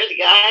come up there, the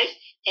guys,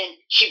 and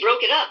she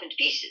broke it up into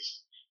pieces.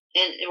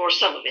 Or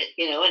some of it,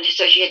 and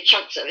so she had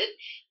chunks of it,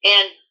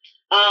 and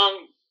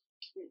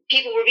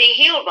people were being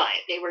healed by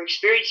it. They were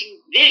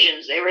experiencing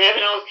visions. They were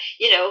having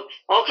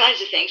all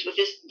kinds of things with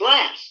this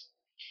glass.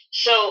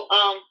 So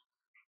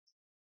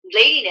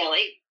Lady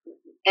Nellie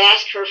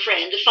asked her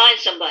friend to find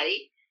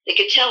somebody that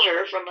could tell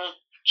her from a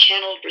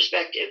channeled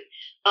perspective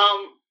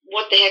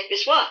what the heck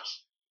this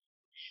was.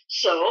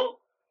 So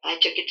I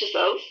took it to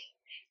Thoth,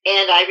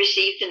 and I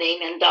received the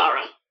name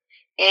Andara,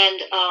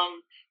 and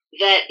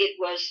that it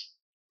was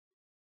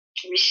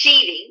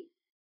receiving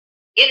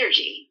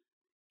energy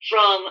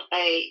from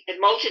a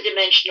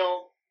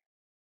multidimensional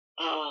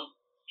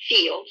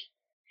field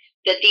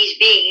that these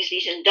beings,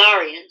 these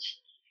Andarians,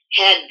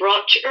 had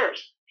brought to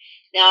Earth.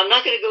 Now, I'm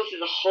not going to go through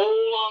the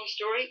whole long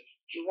story.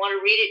 If you want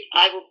to read it,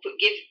 I will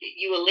give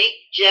you a link,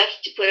 Jeff,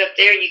 to put up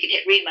there, and you can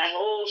read my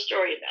whole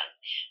story about it.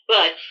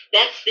 But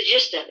that's the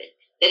gist of it,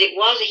 that it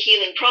was a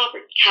healing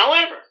property.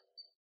 However,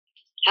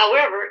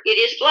 it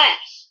is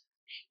glass.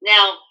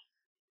 Now,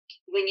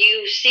 when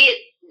you see it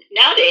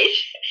nowadays,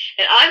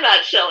 and I'm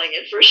not selling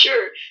it for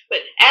sure, but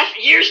after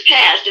years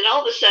passed, and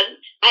all of a sudden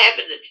I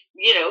happened to,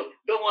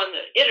 go on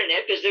the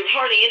internet, because there was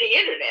hardly any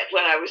internet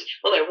when I was,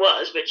 well, there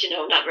was, but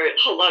not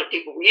a whole lot of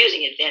people were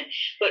using it then.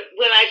 But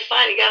when I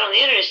finally got on the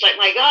internet, it's like,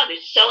 my God,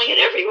 they're selling it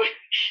everywhere.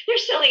 They're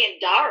selling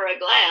Andara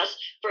glass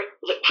for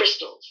the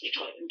crystals. They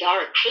call it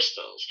Andara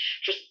crystals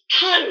for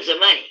tons of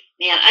money,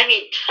 man. I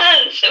mean,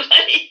 tons of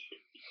money.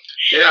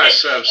 Yeah,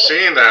 I'm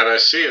seeing that. I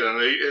see it,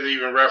 and it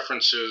even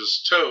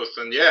references Thoth,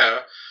 and yeah,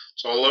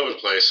 it's all over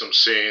the place. I'm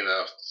seeing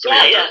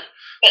 300. Yeah.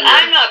 But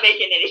I'm not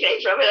making anything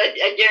from it,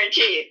 I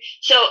guarantee you.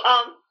 So,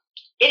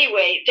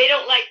 anyway, they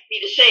don't like me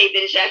to say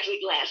that it's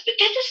actually glass, but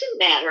that doesn't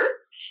matter.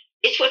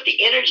 It's what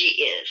the energy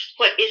is,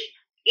 what is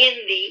in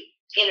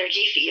the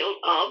energy field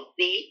of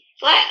the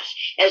glass,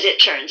 as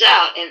it turns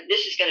out. And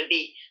this is going to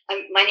be,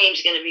 my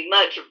name's going to be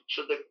mud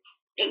for the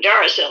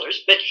Andara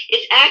sellers, but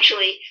it's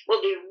actually,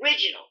 well, the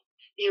original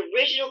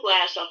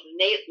glass off of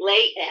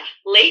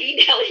Lady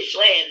Nellie's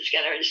land, it's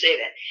kind of hard to say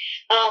that,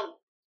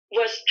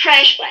 was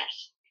trash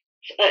glass.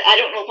 I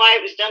don't know why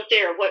it was dumped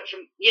there or what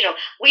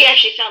we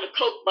actually found a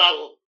Coke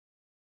bottle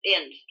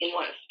in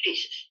one of the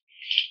pieces.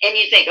 And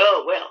you think,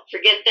 oh, well,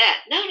 forget that.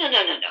 No.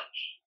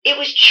 It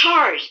was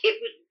charged. It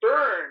was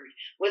burned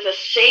with a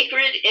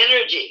sacred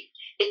energy.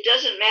 It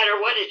doesn't matter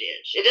what it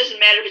is. It doesn't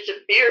matter if it's a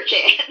beer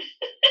can.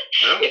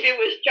 If it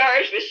was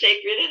charged with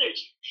sacred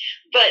energy.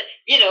 But,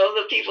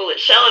 the people that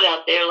sell it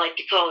out there like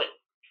to call it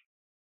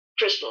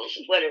crystals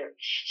and whatever.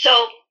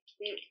 So,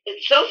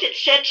 Thoth had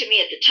said to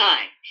me at the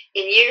time,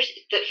 in years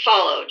that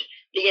followed,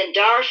 the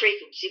Andara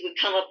frequency would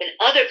come up in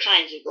other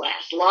kinds of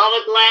glass,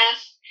 lava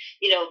glass,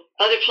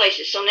 other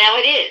places. So now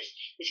it is.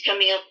 It's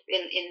coming up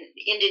in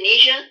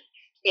Indonesia,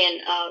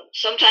 and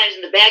sometimes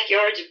in the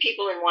backyards of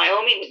people in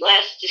Wyoming with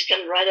glass just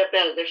coming right up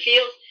out of their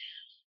fields.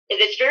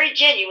 It's very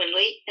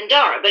genuinely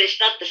Andara, but it's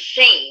not the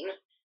same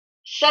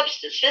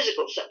substance,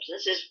 physical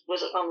substance, as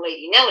was on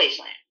Lady Nellie's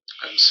land.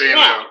 I'm seeing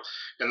it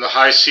in the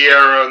high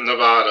Sierra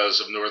Nevadas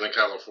of Northern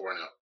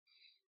California.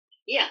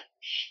 Yeah.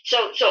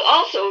 So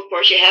also, of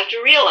course, you have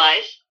to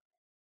realize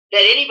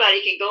that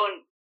anybody can go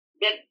and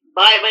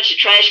buy a bunch of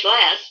trash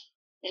glass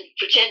and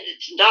pretend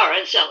it's Andara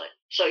and sell it.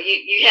 So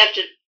you have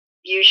to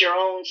use your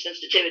own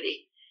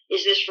sensitivity.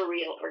 Is this for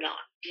real or not?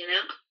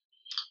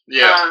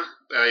 Yeah.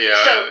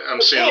 So,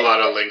 I'm seeing a lot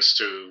of links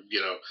to,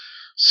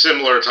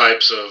 similar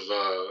types of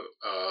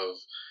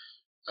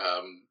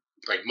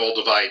like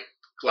Moldavite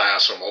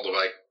glass or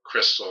Moldavite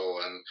crystal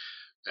and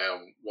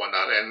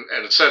whatnot.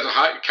 And it said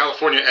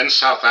California and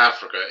South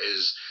Africa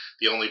is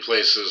the only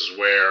places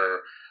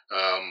where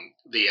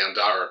the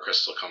Andara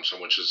crystal comes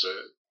from, which is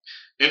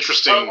a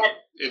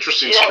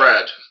interesting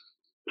spread.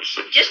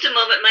 Just a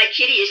moment. My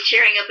kitty is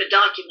tearing up a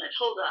document.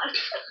 Hold on.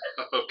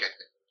 Okay.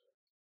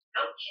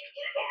 Don't you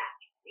do that.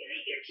 You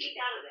need your teeth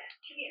out of that.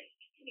 Come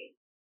here.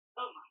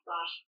 Oh, my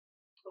gosh.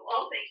 Of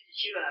all things to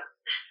chew up.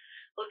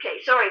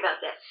 Okay, sorry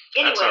about that.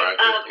 Anyway, that's all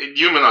right. It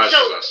humanizes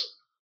us.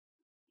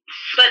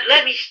 But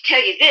let me tell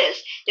you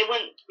this, that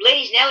when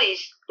Lady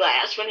Nellie's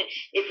glass, when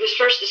it was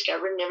first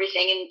discovered and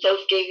everything, and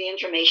Thoth gave the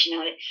information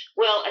on it,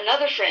 well,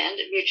 another friend,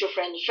 a mutual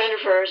friend, a friend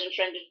of hers and a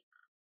friend of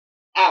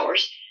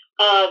ours,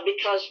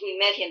 because we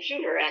met him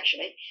through her,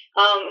 actually.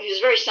 He was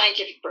a very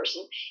scientific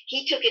person.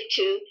 He took it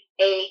to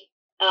a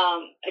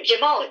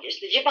gemologist.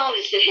 The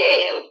gemologist said,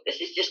 hey,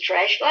 this is just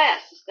trash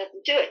glass. There's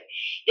nothing to it.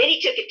 Then he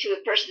took it to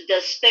a person that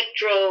does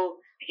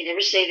I can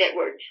never say that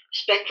word,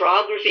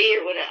 spectrography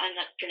or what, I'm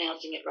not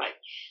pronouncing it right,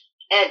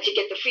 to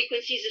get the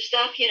frequencies of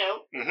stuff,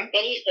 Mm-hmm.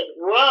 And he said,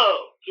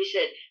 whoa. He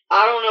said,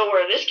 I don't know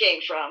where this came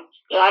from,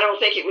 but I don't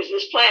think it was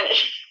this planet.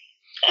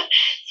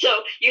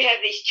 So you have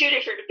these two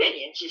different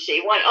opinions, you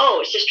see. One,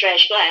 it's just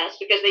trash glass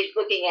because they're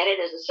looking at it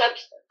as a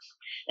substance.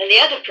 And the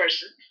other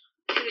person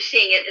who's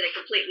seeing it in a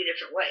completely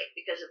different way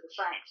because of the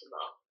science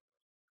involved.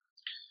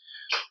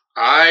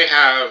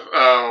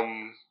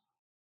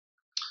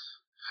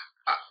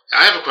 I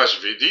have a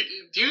question for you.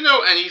 Do you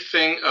know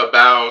anything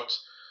about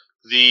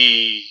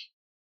the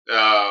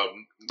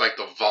like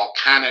the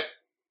volcanic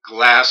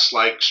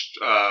glass-like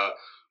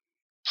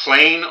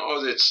plane?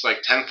 Oh, it's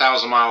like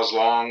 10,000 miles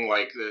long.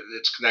 Like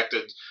it's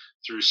connected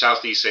through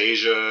Southeast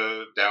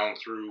Asia down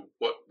through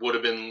what would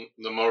have been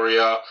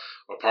Lemuria,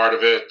 or part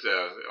of it,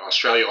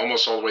 Australia,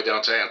 almost all the way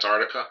down to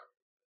Antarctica.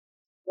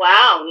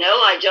 Wow,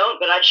 no, I don't,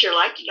 but I'd sure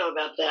like to know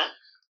about that.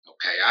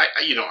 Okay,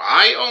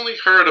 I only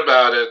heard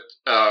about it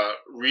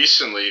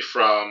recently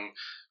from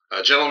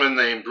a gentleman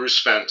named Bruce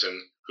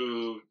Fenton,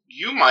 who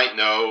you might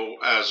know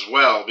as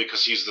well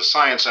because he's the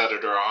science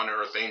editor on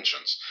Earth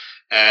Ancients.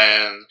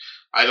 And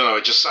I don't know,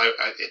 it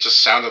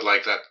just sounded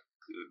like that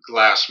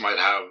glass might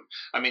have.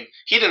 I mean,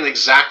 he didn't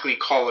exactly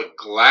call it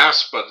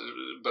glass, but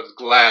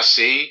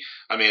glassy.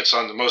 I mean,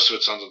 most of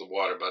it's under the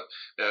water, but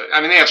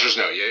I mean, the answer is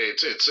no.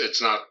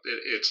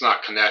 It's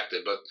not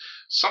connected, but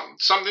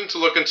something to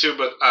look into.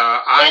 But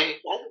I'd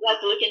like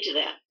to look into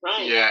that,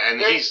 right? Yeah,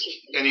 and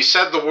he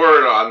said the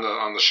word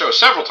on the show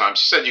several times.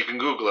 He said you can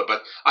Google it,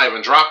 but I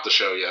haven't dropped the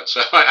show yet,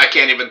 so I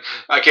can't even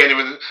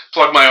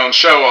plug my own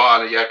show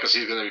on it yet because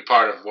he's going to be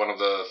part of one of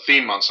the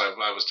theme months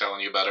I was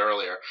telling you about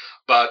earlier.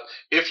 But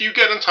if you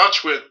get in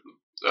touch with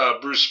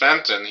Bruce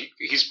Fenton,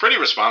 he's pretty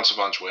responsive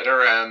on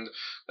Twitter, and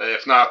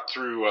if not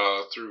through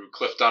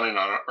Cliff Dunning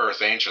on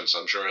Earth Ancients,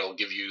 I'm sure he'll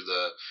give you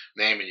the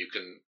name and you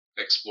can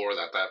explore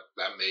that.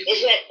 That may be.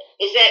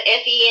 Is that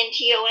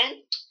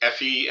FENTON?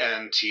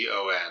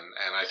 FENTON,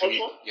 and I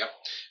think yep.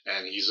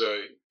 And he's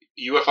a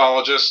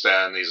ufologist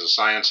and he's a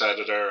science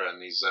editor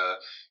and he's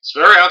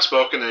very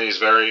outspoken and he's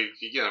very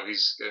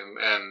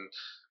and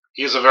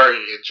he has a very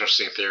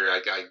interesting theory.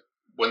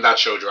 When that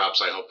show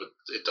drops, I hope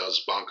it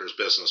does bonkers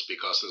business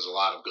because there's a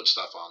lot of good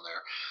stuff on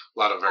there, a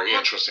lot of very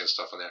interesting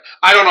stuff on there.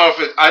 I don't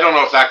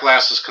know if that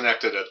glass is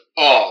connected at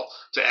all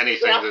to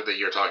anything that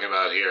you're talking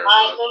about here.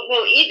 I don't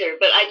know either,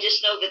 but I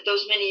just know that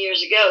those many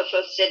years ago,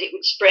 folks said it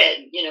would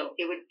spread.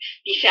 It would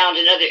be found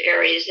in other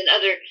areas, in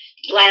other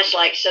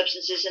glass-like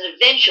substances, and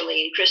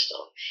eventually in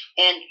crystal.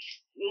 And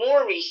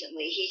more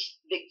recently,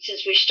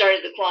 since we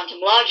started the Quantum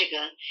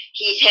Logica,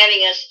 he's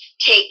having us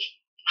take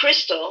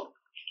crystal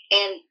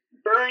and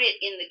burn it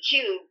in the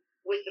cube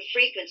with the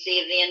frequency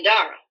of the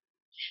Andara.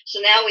 So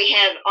now we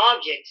have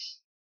objects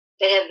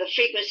that have the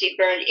frequency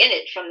burned in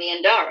it from the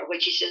Andara,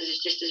 which he says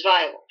is just as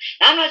viable.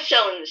 Now, I'm not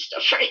selling this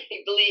stuff for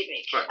anything, believe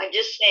me. Right. I'm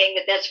just saying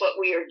that that's what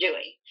we are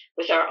doing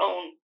with our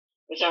own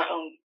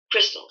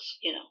crystals,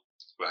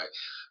 Right.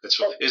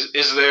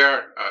 Is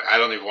there? I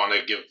don't even want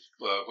to give.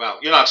 Well,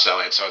 you're not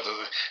selling it, so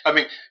I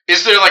mean,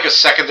 is there like a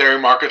secondary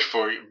market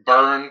for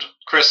burned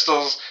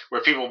crystals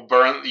where people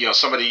burn?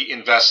 Somebody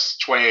invests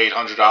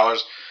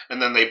 $2,800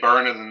 and then they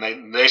burn it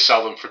and they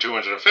sell them for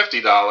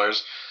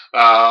 $250.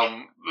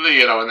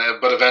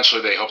 But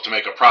eventually they hope to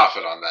make a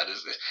profit on that.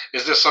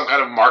 Is there some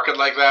kind of market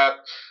like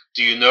that?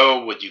 Do you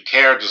know? Would you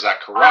care? Does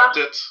that corrupt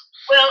it?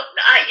 Well,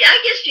 I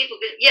guess people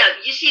could,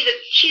 you see the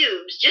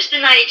cubes, just the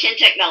 9010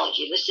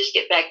 technology. Let's just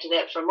get back to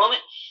that for a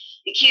moment.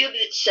 The cube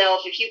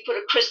itself, if you put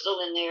a crystal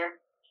in there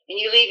and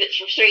you leave it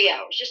for 3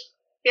 hours, just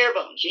bare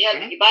bones. You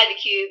buy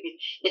the cube,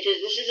 it says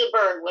this is a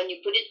burn. When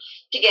you put it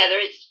together,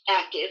 it's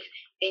active,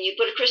 and you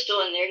put a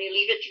crystal in there and you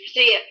leave it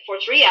for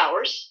 3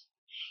 hours,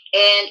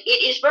 and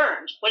it is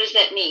burned. What does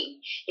that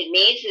mean? It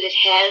means that it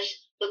has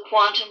the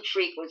quantum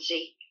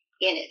frequency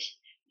in it,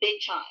 big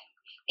time.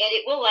 And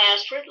it will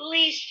last for at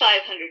least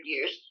 500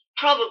 years,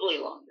 probably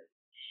longer.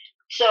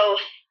 So,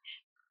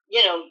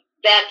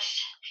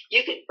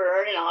 you could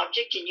burn an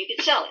object and you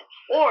could sell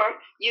it. Or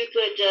you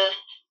could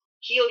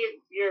heal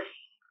your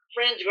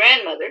friend's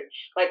grandmother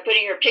by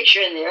putting her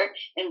picture in there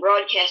and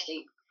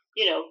broadcasting,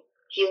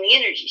 healing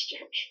energies to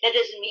her. That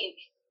doesn't mean,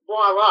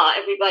 voila,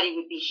 everybody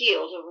would be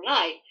healed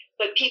overnight,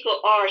 but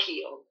people are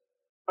healed,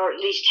 or at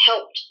least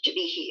helped to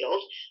be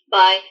healed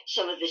by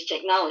some of this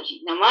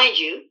technology. Now, mind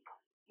you,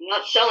 I'm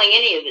not selling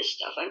any of this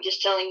stuff. I'm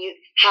just telling you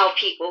how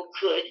people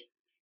could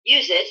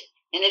use it.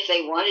 And if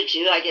they wanted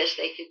to, I guess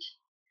they could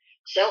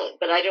sell it.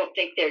 But I don't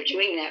think they're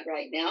doing that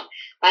right now.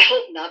 I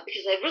hope not,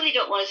 because I really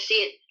don't want to see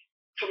it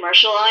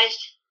commercialized.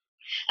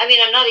 I mean,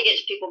 I'm not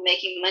against people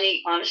making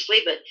money,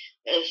 honestly, but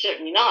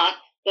certainly not.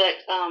 But,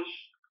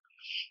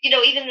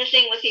 even the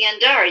thing with the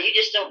Andara, you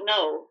just don't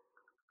know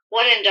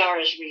what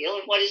Andara is real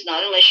and what is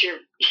not, unless you're,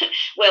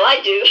 well,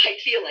 I do, I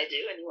feel I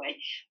do anyway,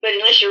 but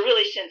unless you're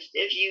really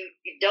sensitive, you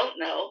don't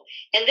know.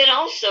 And then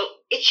also,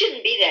 it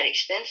shouldn't be that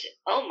expensive.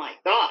 Oh my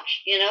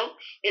gosh,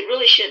 it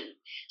really shouldn't.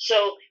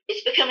 So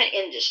it's become an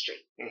industry.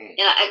 And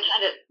I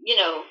kind of,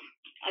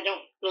 I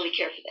don't really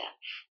care for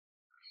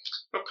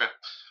that. Okay.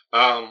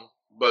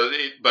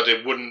 But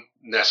it wouldn't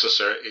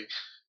necessarily,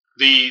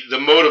 the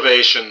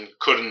motivation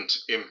couldn't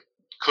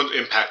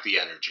impact the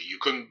energy. You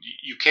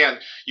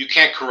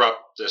can't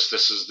corrupt this.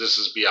 This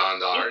is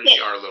beyond our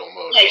little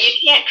motives. Yeah, you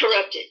can't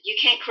corrupt it. You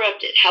can't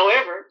corrupt it.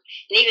 However,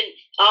 and even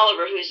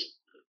Oliver, who's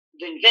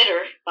the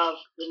inventor of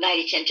the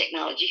 90-10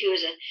 technology, who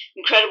is an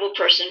incredible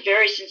person,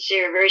 very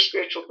sincere, very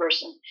spiritual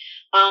person,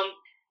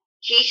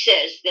 he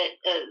says that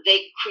the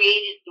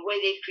way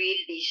they've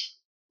created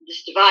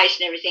this device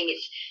and everything,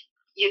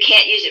 you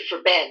can't use it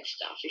for bad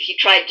stuff. If you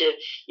tried to,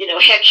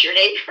 hex your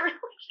neighbor,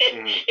 it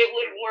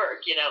wouldn't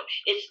work.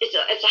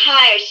 It's a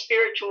high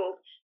spiritual.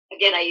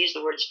 Again, I use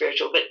the word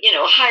spiritual, but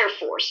a higher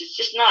force. It's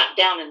just not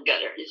down and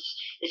gutter.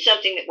 It's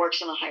something that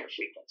works on a higher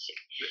frequency.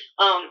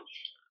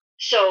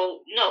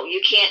 So no,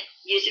 you can't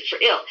use it for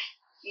ill.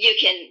 You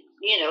can,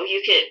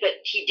 you could.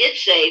 But he did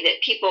say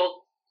that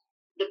people,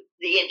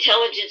 the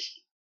intelligence,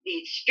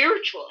 the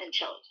spiritual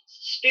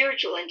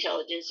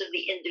intelligence of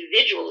the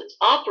individual that's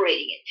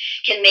operating it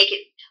can make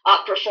it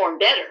perform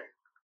better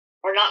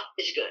or not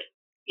as good.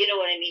 You know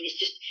what I mean?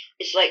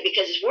 It's like,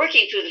 because it's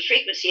working through the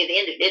frequency of the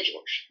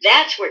individual.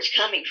 That's where it's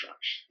coming from.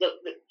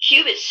 The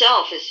cube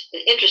itself is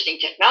an interesting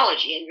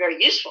technology and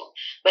very useful,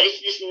 but it's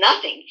just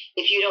nothing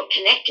if you don't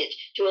connect it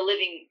to a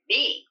living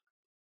being.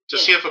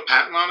 Does he have a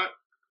patent on it?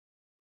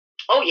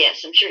 Oh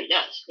yes, I'm sure he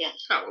does.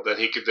 Yes. Yeah, well, then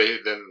he could.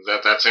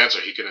 That's the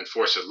answer. He can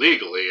enforce it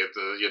legally if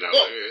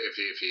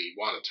he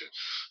wanted to.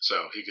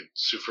 So he could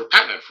sue for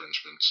patent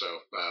infringement. So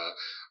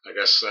I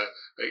guess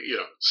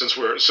since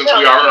we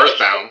are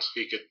earthbound,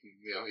 he could.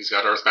 He's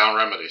got earthbound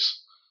remedies.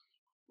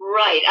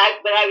 Right.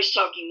 But I was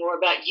talking more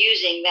about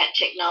using that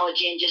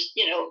technology and just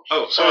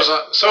Oh, so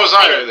was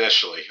I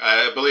initially.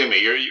 Believe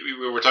me,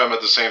 we were talking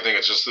about the same thing.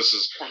 It's just this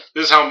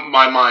is how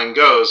my mind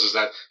goes. Is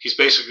that he's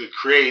basically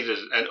created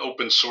an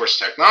open source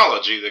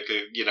technology that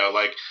could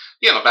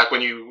back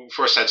when you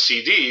first had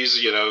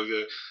CDs,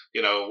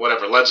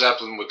 whatever, Led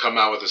Zeppelin would come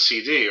out with a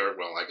CD, or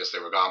well, I guess they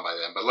were gone by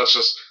then. But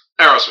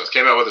Aerosmith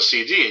came out with a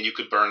CD, and you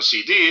could burn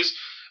CDs.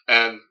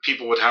 And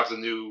people would have the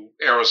new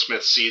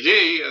Aerosmith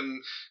CD,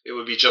 and it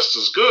would be just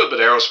as good, but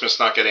Aerosmith's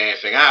not getting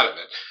anything out of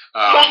it.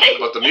 Right.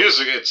 But the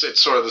music, it's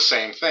sort of the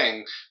same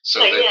thing. So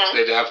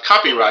they'd have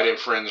copyright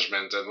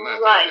infringement.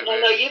 Right.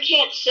 No, you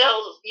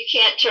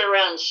can't turn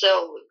around and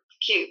sell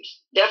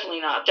cubes.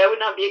 Definitely not. That would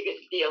not be a good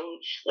deal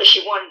unless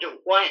you wanted to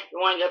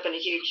wind up in a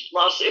huge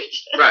lawsuit.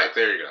 Right.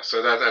 There you go.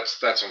 So that's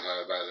what I'm talking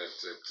about.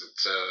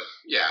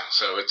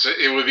 So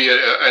it would be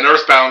an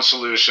earthbound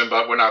solution,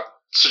 but we're not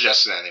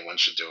suggesting anyone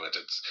should do it.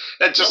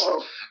 It just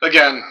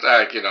again,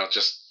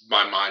 just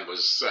my mind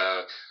was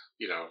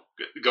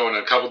going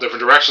in a couple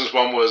different directions.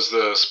 One was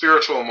the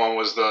spiritual, and one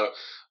was the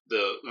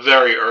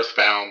very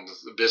earthbound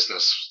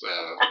business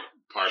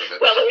part of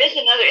it. Well, there is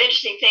another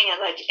interesting thing I'd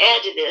like to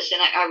add to this,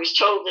 and I was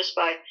told this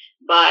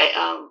by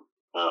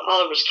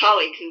Oliver's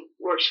colleague who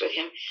works with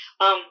him,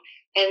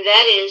 and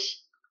that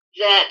is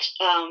that.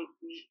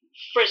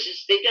 For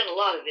instance, they've done a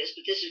lot of this,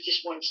 but this is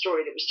just one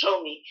story that was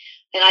told me.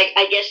 And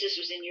I guess this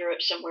was in Europe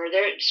somewhere.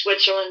 They're in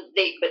Switzerland,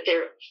 but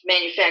their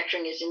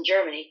manufacturing is in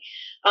Germany.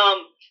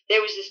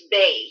 There was this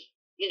bay,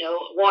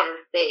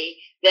 water bay,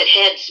 that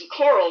had some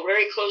coral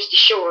very close to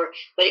shore,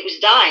 but it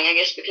was dying, I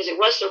guess, because it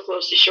was so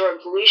close to shore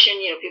and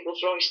pollution, people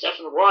throwing stuff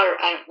in the water,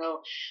 I don't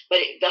know. But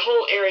the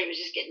whole area was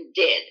just getting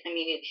dead. I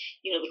mean,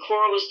 the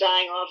coral was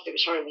dying off. There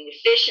was hardly any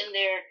fish in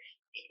there.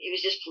 It was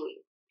just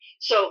polluted.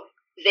 So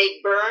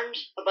they burned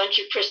a bunch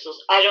of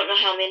crystals. I don't know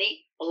how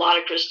many, a lot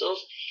of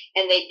crystals.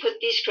 And they put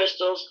these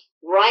crystals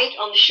right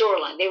on the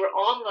shoreline. They were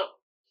on the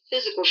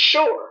physical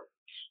shore,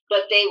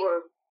 but they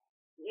were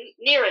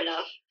near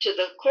enough to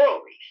the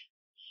coral reef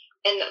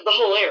and the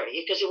whole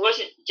area, because it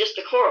wasn't just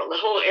the coral. The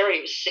whole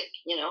area was sick,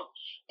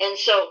 And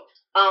so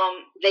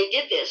they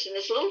did this in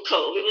this little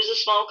cove. It was a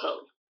small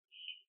cove.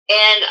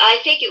 And I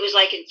think it was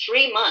like in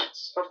 3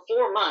 months or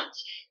 4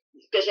 months,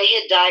 because they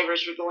had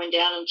divers were going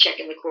down and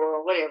checking the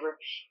coral, whatever,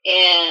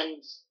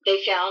 and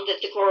they found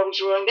that the coral was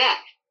growing back,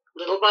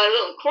 little by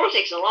little. Coral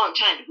takes a long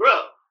time to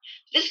grow.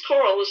 This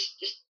coral was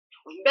just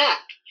growing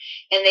back,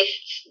 and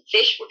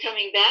fish were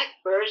coming back,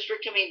 birds were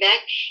coming back,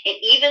 and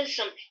even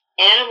some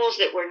animals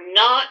that were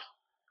not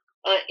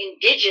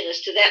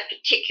indigenous to that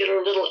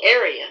particular little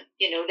area,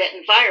 that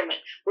environment,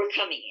 were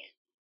coming in.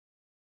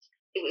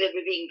 They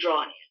were being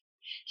drawn in.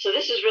 So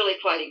this is really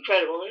quite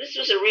incredible, and this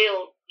was a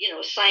real,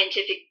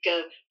 scientific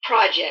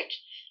project.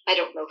 I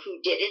don't know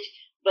who did it,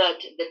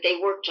 but that they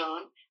worked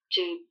on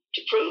to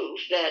prove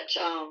that,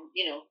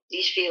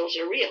 these fields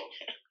are real.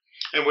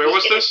 And where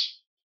was this?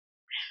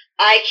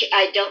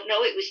 I don't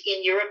know. It was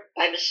in Europe,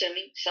 I'm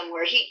assuming,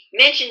 somewhere. He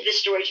mentioned this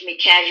story to me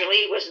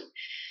casually. He wasn't,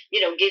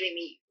 giving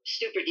me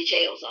super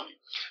details on it.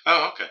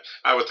 Oh, okay.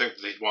 I would think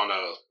they'd want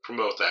to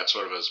promote that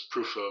sort of as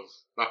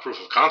not proof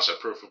of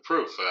concept, proof of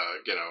proof.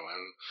 And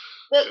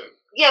But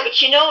yeah, but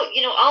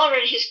Oliver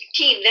and his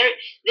team,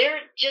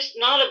 they're just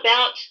not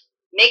about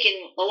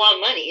making a lot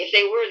of money. If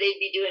they were, they'd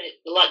be doing it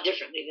a lot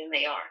differently than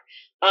they are.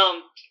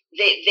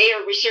 They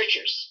are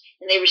researchers,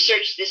 and they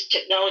researched this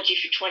technology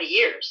for 20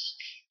 years.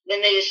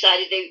 Then they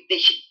decided they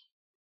should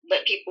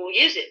let people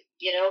use it,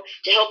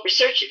 to help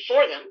research it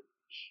for them,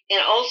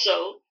 and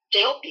also to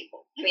help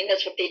people. I mean,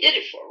 that's what they did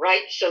it for,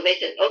 right? So they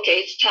said, okay,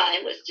 it's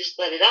time. Let's just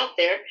let it out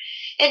there.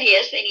 And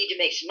yes, they need to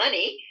make some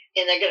money,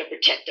 and they're going to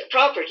protect their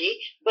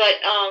property,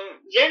 but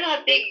they're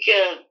not big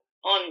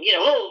on,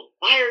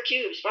 buy our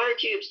cubes, buy our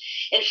cubes.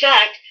 In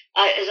fact,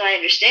 as I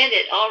understand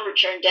it, Oliver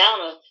turned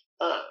down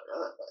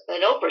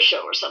an Oprah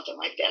show or something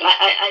like that.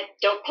 I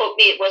don't quote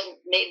me. It wasn't,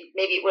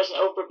 maybe it wasn't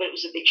Oprah, but it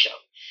was a big show,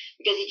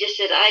 because he just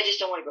said, I just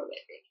don't want to go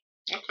that big.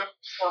 Okay.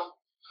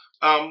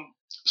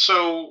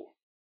 So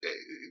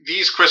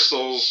these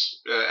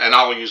crystals, and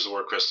I'll use the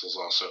word crystals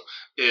also,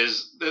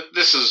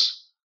 this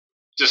is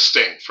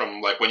distinct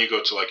from like when you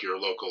go to like your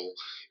local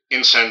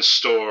incense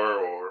store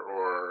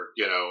or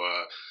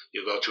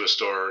you go to a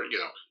store,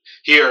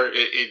 here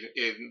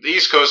in the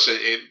East Coast,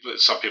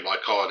 some people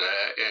might call it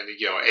an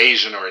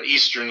Asian or an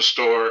Eastern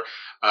store.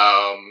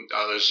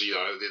 Others,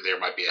 there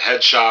might be a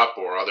head shop,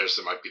 or others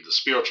there might be the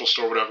spiritual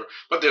store, whatever.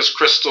 But there's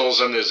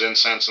crystals and there's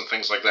incense and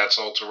things like that,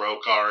 sold tarot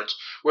cards,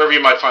 wherever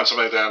you might find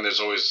something like that. And there's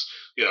always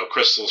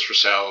crystals for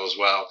sale as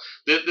well.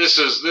 This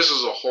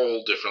is a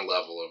whole different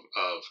level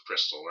of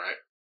crystal, right?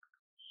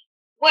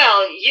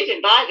 Well, you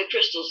can buy the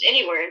crystals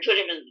anywhere and put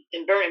them in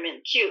and burn them in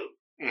the cube,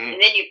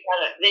 and then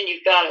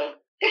you've got a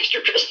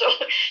extra crystal.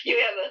 You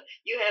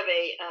have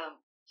a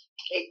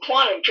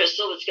quantum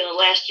crystal that's going to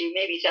last you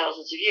maybe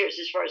thousands of years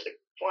as far as the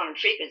quantum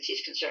frequency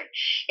is concerned.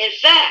 In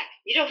fact,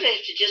 you don't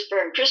have to just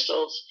burn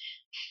crystals.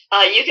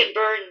 You can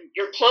burn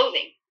your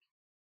clothing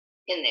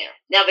in there.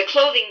 Now, the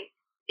clothing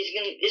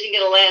isn't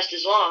going to last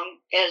as long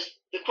as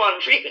the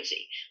quantum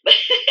frequency, but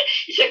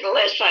it's not going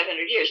to last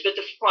 500 years. But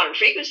the quantum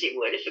frequency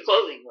would, if the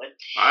clothing would.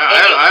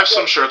 I have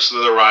some shirts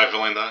that are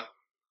rivaling that.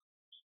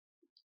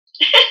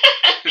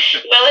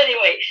 Well,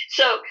 anyway,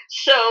 so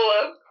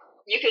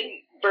you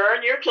can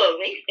burn your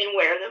clothing and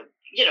wear them,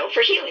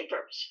 for healing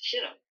purposes.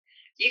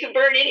 You can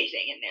burn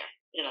anything in there.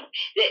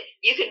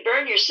 You can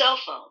burn your cell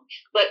phone,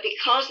 but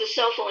because the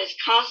cell phone is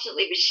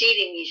constantly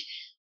receiving these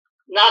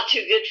not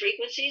too good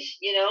frequencies,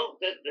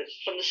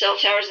 from the cell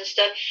towers and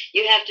stuff,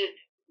 you have to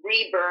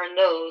reburn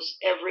those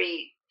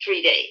every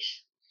 3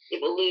 days.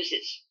 It will lose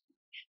its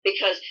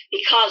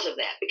because of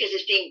that, because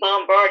it's being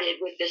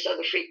bombarded with this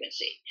other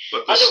frequency.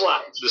 But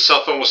otherwise, the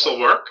cell phone will still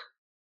work?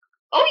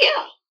 Oh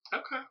yeah.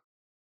 Okay.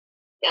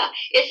 Yeah,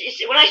 it's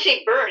when I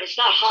say burn, it's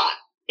not hot.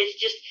 It's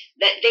just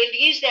that they've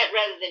used that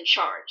rather than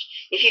charge.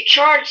 If you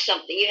charge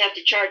something, you have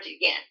to charge it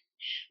again.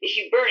 If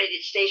you burn it,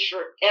 it stays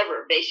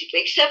forever,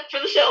 basically, except for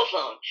the cell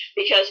phone,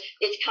 because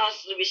it's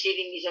constantly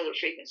receiving these other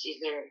frequencies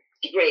that are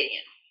degrading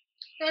it.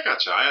 I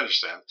gotcha. I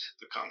understand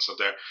the concept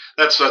there.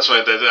 That's why.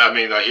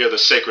 I hear the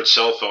sacred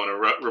cell phone. It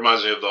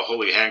reminds me of the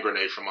holy hand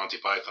grenade from Monty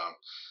Python.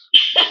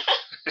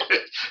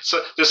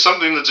 So there's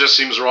something that just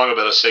seems wrong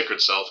about a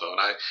sacred cell phone.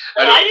 I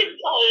didn't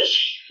call it a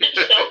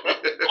cell phone.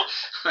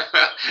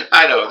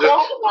 I know.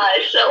 My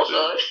cell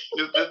phone.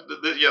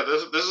 Yeah,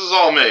 this is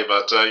all me,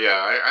 but I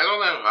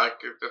don't know.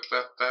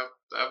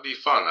 That'd be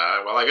fun.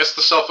 I guess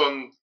the cell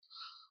phone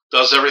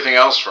does everything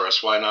else for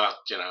us. Why not,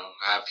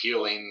 have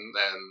healing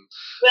and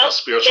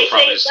spiritual properties too?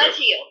 Well, they say it does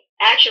heal.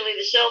 Actually,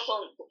 the cell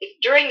phone,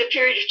 during the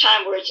period of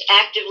time where it's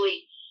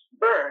actively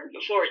burned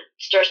before it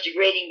starts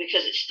degrading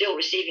because it's still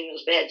receiving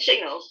those bad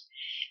signals,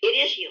 it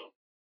is healing.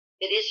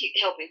 It is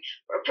helping.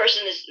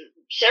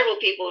 Several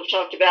people have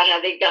talked about how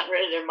they've gotten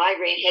rid of their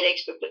migraine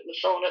headaches by putting the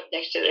phone up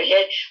next to their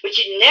head, which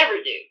you'd never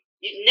do.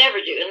 You'd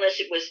never do unless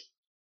it was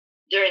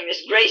during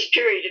this grace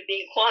period of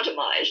being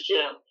quantumized,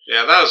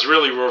 Yeah, that was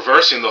really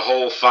reversing the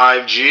whole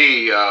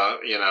 5G, Oh,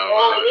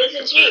 it is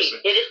indeed.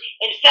 It is.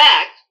 In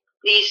fact,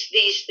 this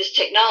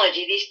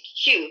technology, these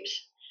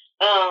cubes,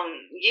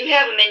 you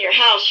have them in your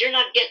house, you're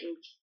not getting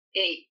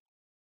any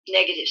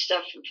negative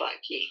stuff from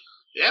 5G.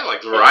 Yeah,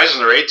 like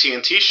Verizon or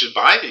AT&T should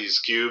buy these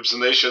cubes,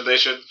 and they should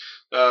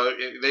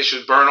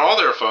burn all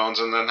their phones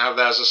and then have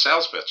that as a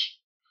sales pitch.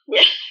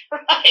 Yeah,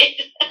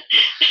 right.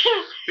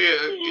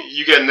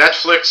 You get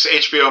Netflix,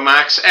 HBO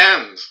Max,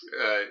 and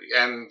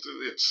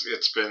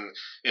it's been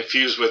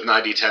infused with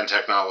 9010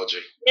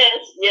 technology.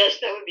 Yes,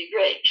 that would be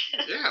great.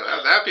 Yeah,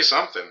 that'd be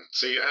something.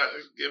 See,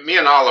 me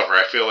and Oliver,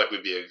 I feel like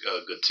we'd be a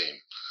good team.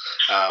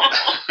 All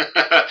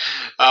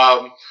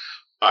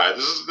right,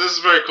 this is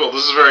very cool.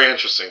 This is very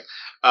interesting.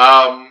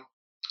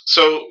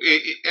 So,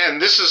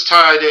 and this is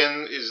tied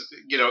in. Is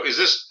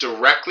this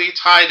directly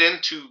tied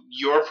into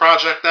your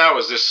project now?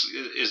 Is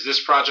this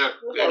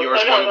project and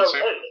yours one and the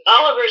same?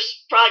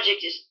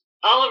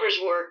 Oliver's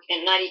work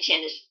in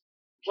 9010 is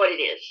what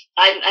it is.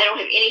 I don't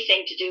have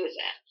anything to do with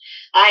that.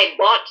 I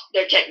bought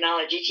their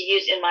technology to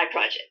use in my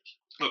project.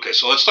 Okay,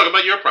 so let's talk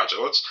about your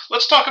project.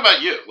 Let's talk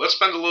about you. Let's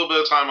spend a little bit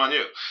of time on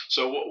you.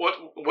 So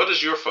what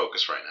is your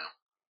focus right now?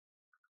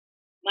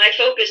 My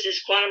focus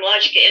is Quantum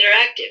Logica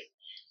Interactive.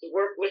 The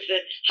work with the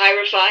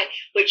Hierophant,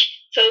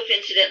 which Thoth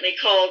incidentally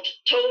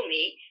told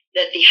me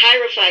that the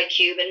Hierophant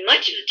cube and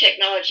much of the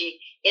technology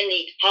in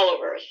the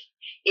Hollow Earth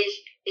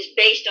is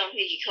based on what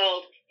he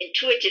called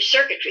intuitive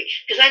circuitry.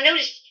 Because I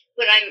noticed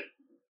when I'm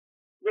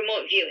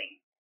remote viewing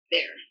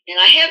there, and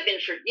I have been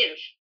for,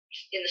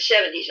 in the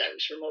 70s I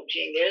was remote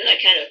viewing there, and I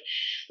kind of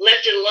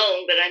left it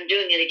alone, but I'm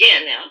doing it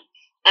again now.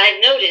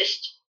 I've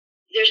noticed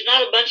there's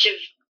not a bunch of,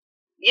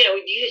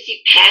 you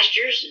see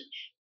pastures, and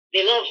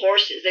they love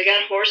horses. They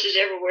got horses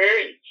everywhere,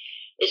 and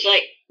it's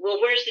like,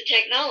 well, where's the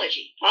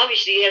technology?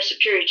 Obviously, you have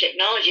superior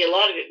technology. A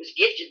lot of it was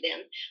gifted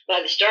them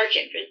by the Star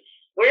Kindred.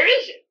 Where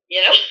is it?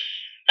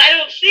 I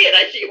don't see it.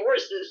 I see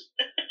horses.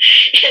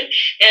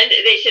 and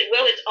they said,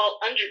 well, it's all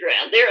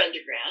underground. They're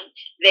underground.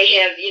 They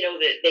have,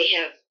 they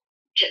have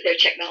their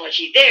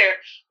technology there,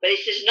 but it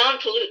says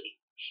non-polluting.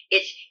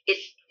 It's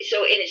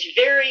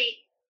very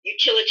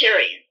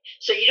utilitarian.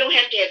 So you don't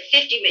have to have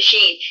 50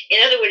 machines.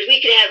 In other words,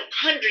 we could have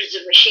hundreds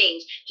of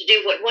machines to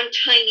do what one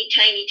tiny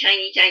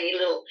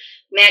little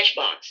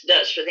matchbox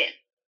does for them.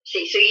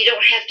 See, so you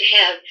don't have to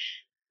have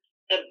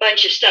a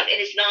bunch of stuff,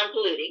 and it's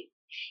non-polluting.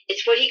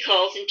 It's what he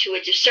calls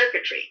intuitive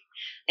circuitry.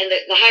 And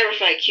the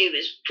Hierophant cube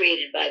is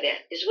created by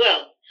that as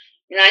well.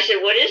 And I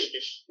said, what is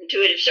this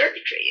intuitive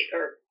circuitry?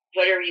 Or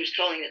whatever he was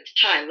calling it at the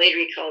time. Later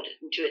he called it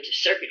intuitive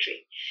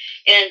circuitry.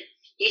 And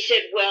he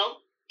said,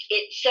 well,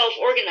 it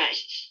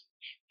self-organizes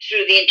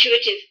through the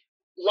intuitive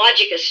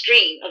logica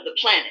stream of the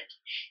planet.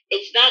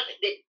 It's not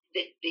that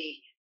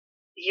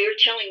you're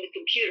telling the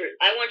computer,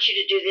 I want you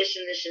to do this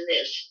and this and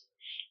this.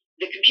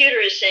 The computer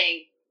is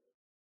saying,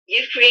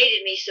 you've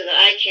created me so that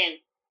I can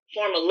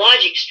form a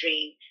logic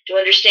stream to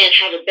understand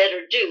how to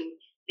better do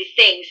the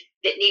things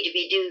that need to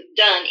be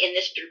done in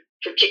this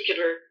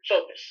particular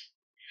focus.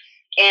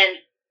 And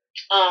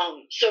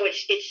so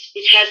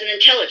it has an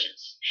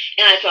intelligence.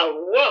 And I thought,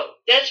 whoa,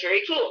 that's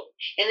very cool.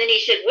 And then he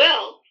said,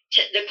 well,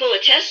 Nikola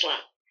Tesla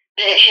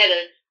had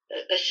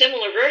a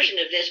similar version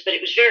of this, but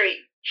it was very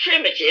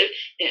primitive.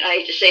 And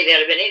I hate to say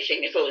that about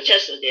anything Nikola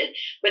Tesla did,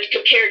 but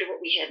compared to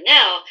what we have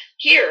now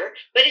here,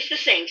 but it's the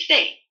same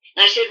thing.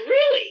 And I said,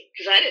 really?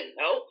 Because I didn't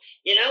know,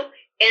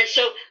 And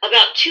so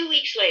about 2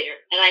 weeks later,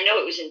 and I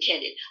know it was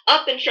intended,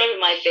 up in front of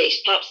my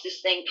face pops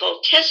this thing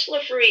called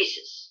Tesla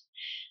phoresis.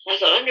 And I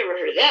thought, I've never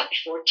heard of that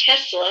before,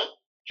 Tesla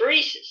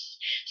phoresis.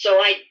 So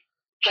I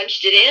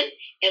punched it in,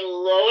 and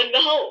lo and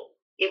behold,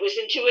 it was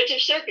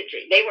intuitive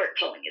circuitry. They weren't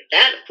calling it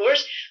that, of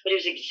course, but it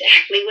was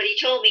exactly what he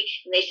told me.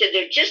 And they said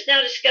they're just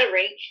now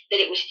discovering that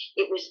it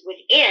was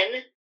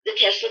within the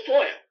Tesla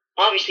coil.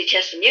 Obviously,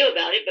 Tesla knew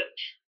about it, but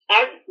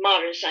our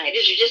modern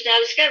scientists are just now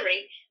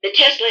discovering that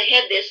Tesla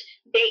had this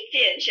baked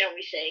in, shall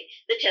we say,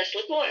 the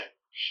Tesla coil.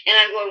 And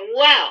I'm going,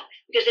 wow,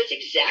 because that's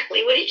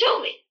exactly what he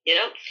told me,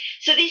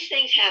 So these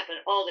things happen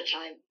all the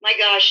time. My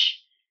gosh,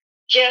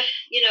 Jeff,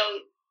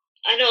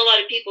 I know a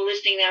lot of people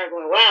listening now are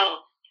going, wow,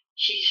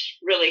 she's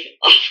really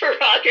off her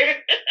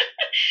rocker.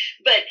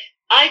 But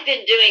I've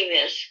been doing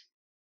this,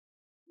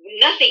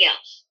 nothing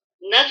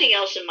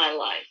else in my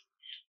life.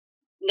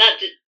 Not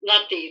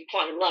the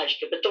quantum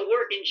logica, but the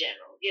work in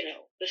general,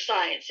 the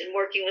science and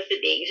working with the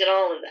beings and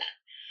all of that.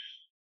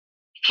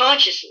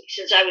 Consciously,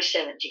 since I was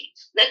 17.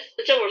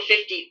 That's over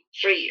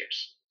 53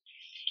 years.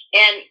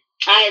 And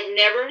I have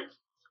never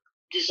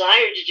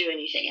desired to do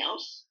anything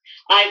else.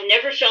 I've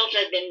never felt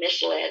I've been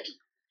misled.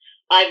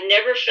 I've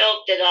never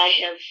felt that I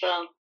have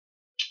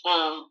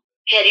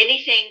had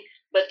anything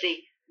but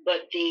the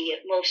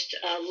most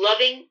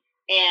loving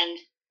and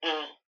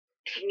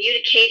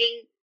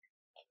communicating,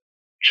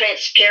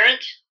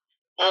 transparent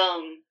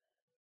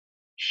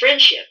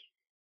friendship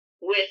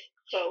with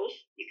Thoth,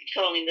 you could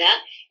call him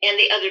that, and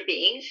the other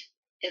beings.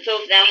 And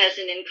Thoth now has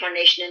an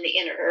incarnation in the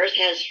inner earth,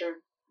 has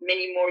for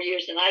many more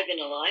years than I've been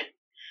alive.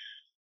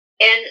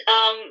 And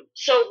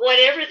so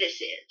whatever this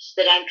is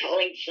that I'm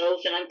calling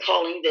Thoth, and I'm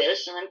calling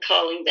this, and I'm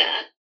calling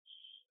that,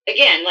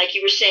 again, like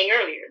you were saying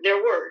earlier,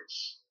 they're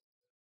words.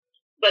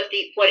 But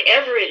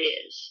whatever it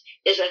is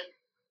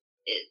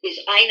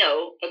I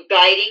know, a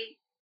guiding,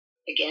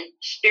 again,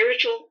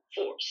 spiritual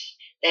force.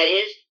 That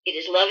is, it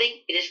is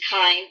loving, it is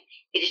kind,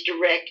 it is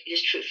direct, it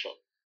is truthful.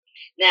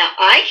 Now,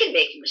 I can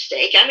make a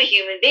mistake. I'm a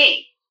human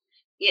being.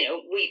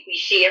 We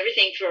see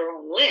everything through our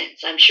own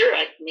lens. I'm sure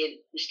I've made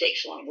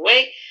mistakes along the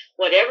way,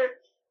 whatever.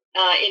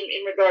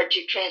 In regard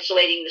to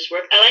translating this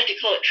work, I like to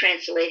call it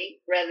translating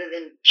rather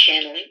than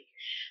channeling.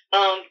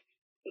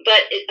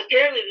 But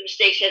apparently the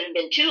mistakes haven't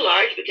been too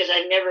large because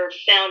I've never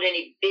found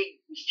any big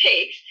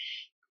mistakes.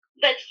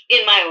 That's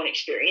in my own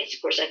experience.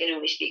 Of course, I can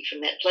only speak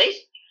from that place.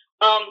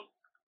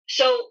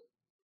 So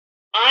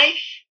I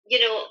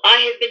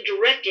have been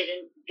directed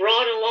and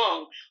brought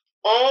along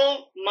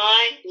all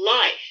my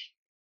life.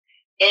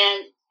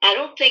 And I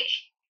don't think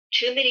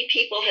too many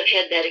people have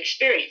had that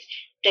experience.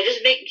 That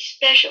doesn't make me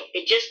special.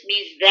 It just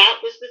means that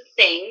was the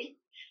thing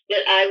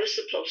that I was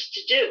supposed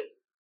to do.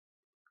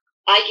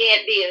 I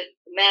can't be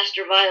a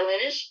master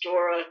violinist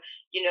or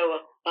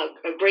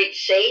a great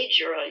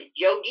sage or a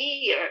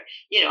yogi or,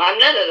 I'm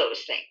none of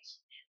those things.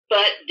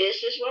 But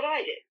this is what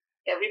I did.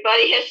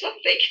 Everybody has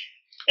something.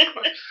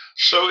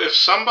 So if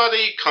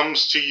somebody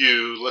comes to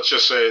you, let's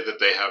just say that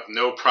they have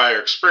no prior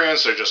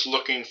experience, they're just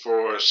looking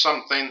for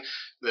something,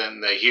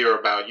 then they hear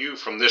about you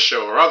from this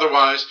show or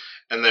otherwise,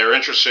 and they're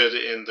interested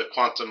in the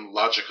Quantum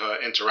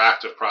Logica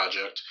Interactive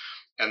project,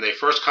 and they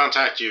first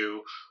contact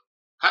you,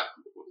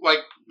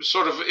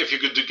 sort of, if you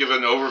could give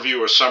an overview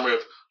or summary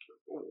of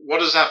what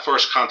does that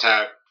first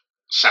contact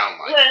sound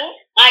like? Well,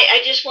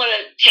 I just want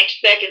to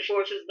text back and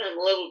forth with them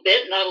a little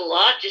bit, not a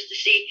lot, just to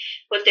see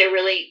what they're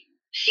really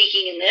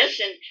seeking in this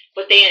and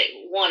what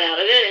they want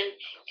out of it.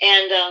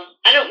 And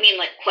I don't mean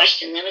like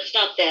question them. It's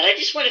not that. I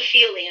just want to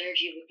feel the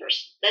energy of the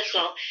person. That's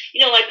all.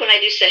 Like when I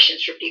do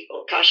sessions for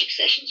people, Akashic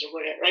sessions or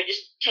whatever, I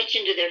just touch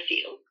into their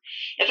field.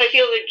 If I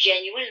feel they're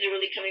genuine and they're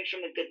really coming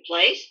from a good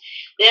place,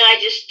 then I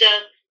just,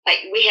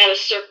 we have a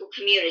circle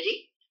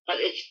community.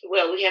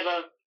 We have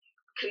a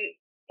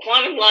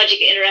Quantum Logic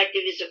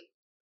Interactive is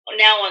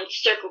now on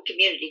Circle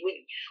Community.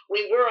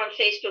 We were on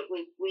Facebook.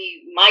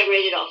 We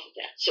migrated off of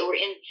that, so we're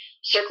in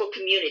Circle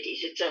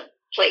Communities. It's a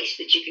place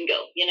that you can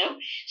go.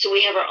 So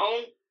we have our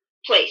own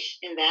place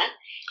in that.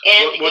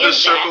 And what is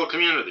Circle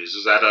Communities?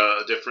 Is that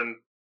a different?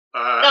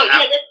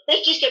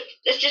 That's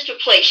just a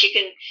place you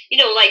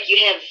can. Like you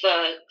have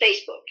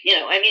Facebook.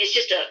 It's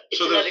just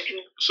another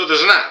community. So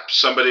there's an app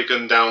somebody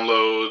can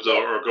download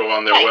or go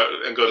on their web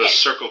and go to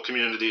Circle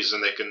Communities,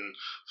 and they can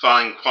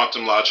find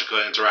Quantum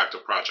Logica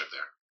Interactive project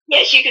there.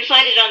 Yes, you can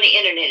find it on the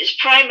internet.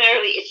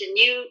 It's a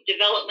new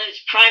development.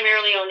 It's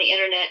primarily on the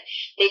internet.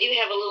 They do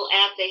have a little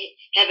app they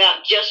have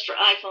out just for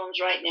iPhones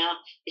right now.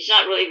 It's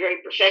not really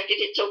very perfected.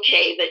 It's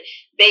okay, but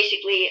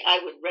basically I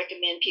would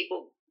recommend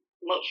people,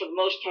 for the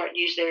most part,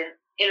 use their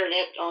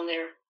internet on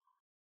their,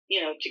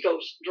 to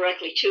go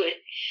directly to it.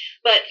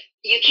 But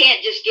you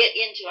can't just get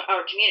into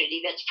our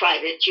community. That's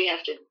private. You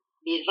have to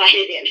be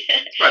invited in.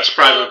 Right, it's a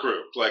private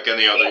group. Like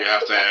any other, you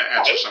have to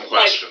answer some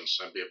questions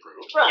and be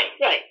approved. Right.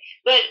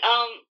 But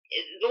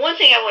the one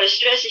thing I want to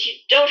stress is you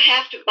don't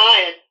have to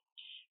buy a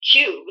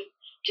cube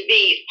to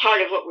be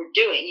part of what we're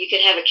doing. You can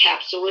have a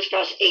capsule, which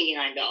costs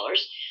 $89,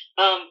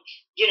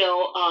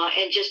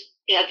 and just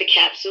have the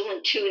capsule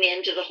and tune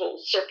into the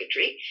whole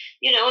circuitry,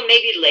 and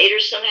maybe later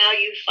somehow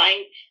you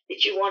find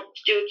that you want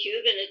to do a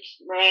cube and it's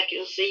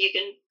miraculously you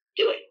can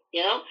do it,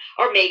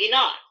 or maybe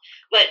not.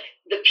 But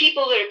the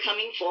people that are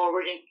coming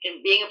forward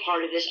and being a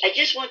part of this, I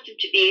just want them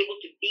to be able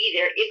to be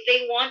there if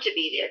they want to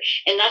be there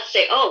and not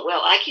say, oh,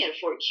 well, I can't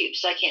afford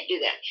cubes, so I can't do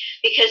that.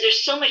 Because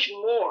there's so much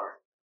more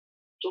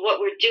to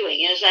what we're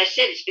doing. And as I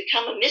said, it's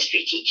become a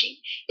mystery teaching.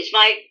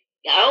 I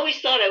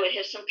always thought I would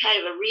have some kind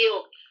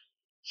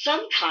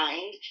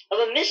of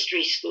a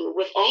mystery school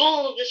with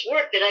all of this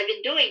work that I've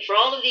been doing for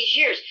all of these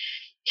years.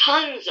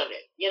 Tons of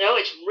it.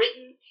 It's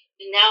written.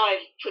 And now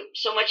I've put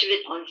so much of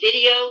it on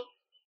video.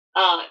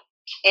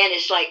 And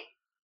it's like,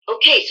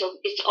 okay, so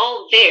it's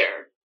all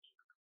there.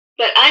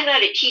 But I'm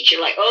not a teacher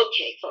like,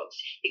 okay, folks,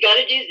 you got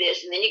to do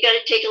this, and then you got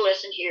to take a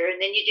lesson here,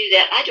 and then you do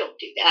that. I don't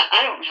do that.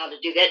 I don't know how to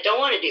do that. Don't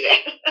want to do that.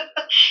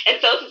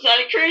 And folks, it's not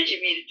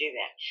encouraging me to do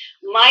that.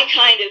 My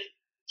kind of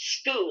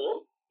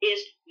school is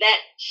that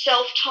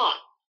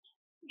self-taught,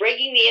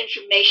 bringing the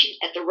information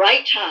at the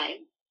right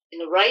time, in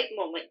the right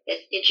moment,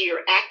 into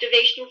your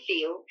activational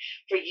field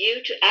for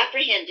you to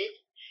apprehend it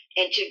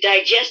and to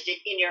digest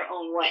it in your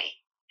own way.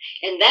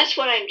 And that's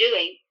what I'm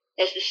doing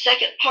as the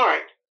second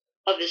part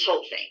of this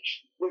whole thing.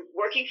 We're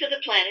working for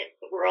the planet,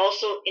 but we're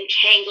also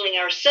entangling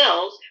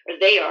ourselves, or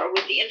they are,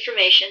 with the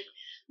information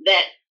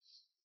that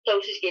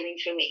Thoth is giving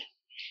through me.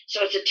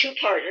 So it's a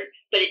two-parter,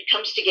 but it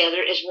comes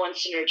together as one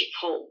synergic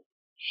whole.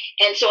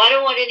 And so I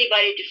don't want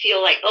anybody to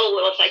feel like, oh,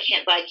 well, if I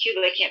can't buy a cube,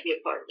 I can't be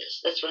a part of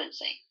this. That's what I'm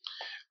saying.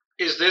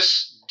 Is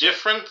this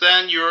different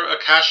than your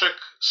Akashic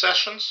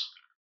sessions?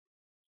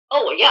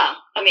 Oh, well, yeah.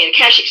 I mean,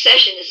 Akashic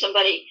session is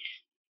somebody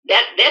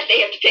that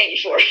they have to pay me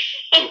for.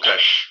 Okay.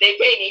 They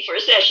pay me for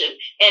a session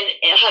and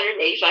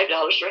 $185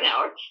 for an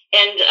hour,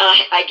 and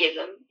I give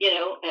them,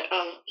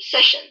 a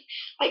session.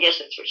 I guess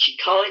that's what you'd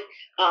call it.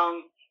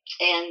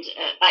 And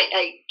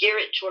I gear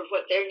it toward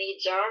what their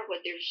needs are, what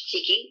they're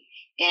seeking,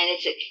 and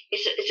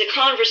it's a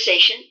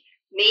conversation,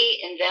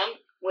 me and them,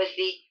 with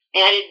the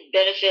added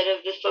benefit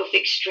of the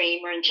Thothic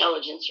stream or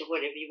intelligence or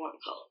whatever you want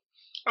to call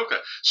it.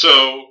 Okay,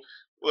 so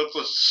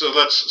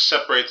let's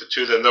separate the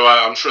two then. Though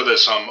I'm sure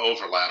there's some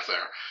overlap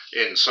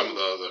there in some of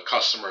the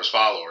customers,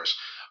 followers,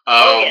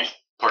 yes.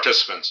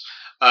 Participants.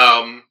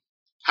 How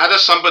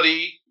does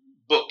somebody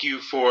book you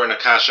for an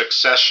Akashic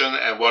session,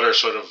 and what are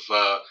sort of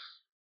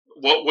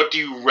what do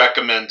you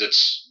recommend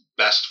it's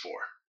best for?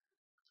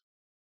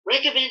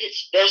 Recommend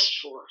it's best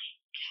for?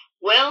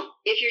 Well,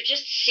 if you're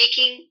just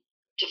seeking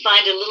to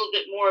find a little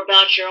bit more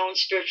about your own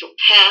spiritual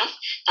path,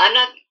 I'm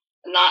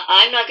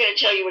not going to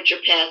tell you what your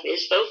path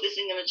is. Thoth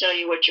isn't going to tell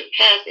you what your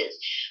path is,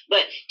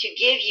 but to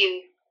give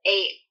you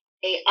a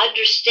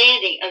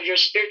understanding of your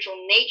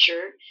spiritual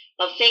nature,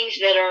 of things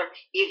that are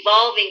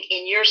evolving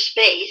in your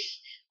space,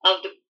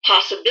 of the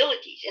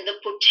possibilities and the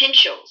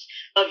potentials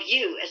of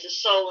you as a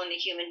soul and a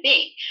human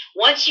being.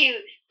 Once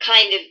you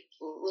kind of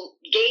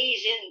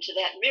gaze into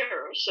that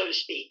mirror, so to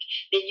speak,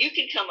 then you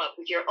can come up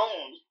with your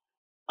own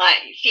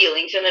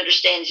feelings and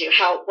understands you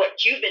how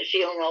what you've been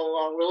feeling all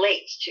along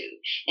relates to,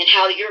 and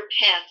how your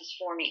path is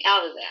forming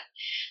out of that.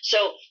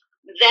 So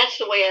that's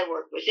the way I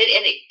work with it,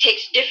 and it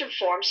takes different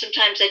forms.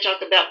 Sometimes I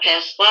talk about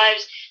past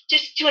lives,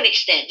 just to an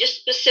extent, just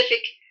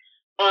specific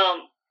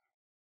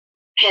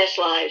past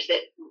lives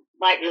that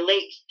might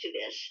relate to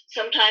this.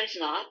 Sometimes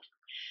not.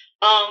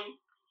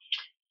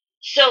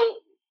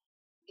 So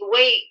the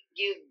way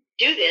you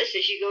do this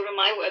is you go to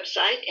my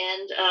website,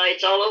 and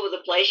it's all over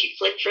the place. You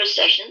click for a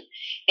session,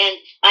 and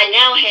I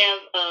now have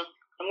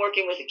I'm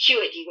working with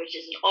Acuity, which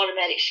is an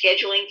automatic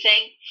scheduling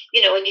thing,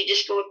 and you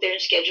just go up there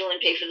and schedule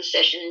and pay for the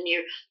session, and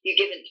you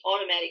give an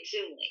automatic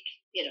Zoom link.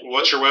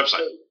 What's your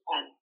website?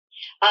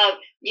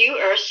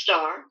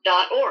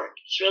 NewEarthStar.org.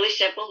 It's really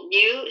simple.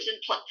 New is in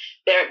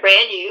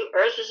brand new,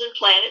 Earth is in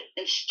planet,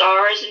 and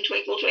star is in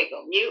twinkle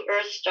twinkle.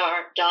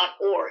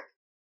 NewEarthStar.org.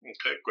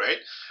 Okay, great.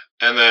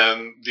 And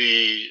then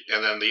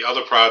the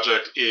other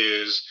project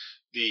is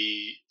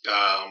the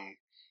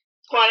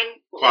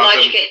Quantum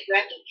Logic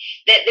Interactive.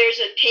 That there's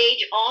a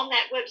page on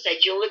that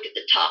website. You'll look at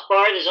the top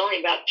bar. There's only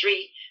about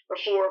 3 or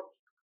 4,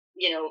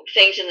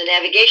 things in the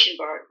navigation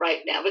bar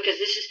right now, because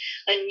this is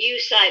a new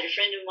site. A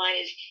friend of mine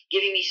is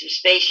giving me some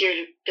space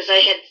here because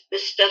I had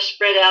this stuff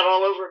spread out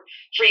all over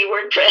free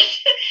WordPress.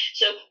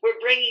 So we're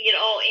bringing it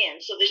all in.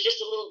 So there's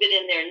just a little bit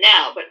in there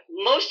now, but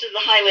most of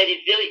the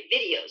highlighted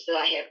videos that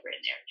I have are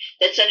in there.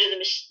 That's under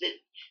the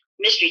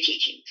mystery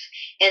teachings.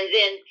 And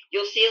then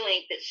you'll see a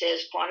link that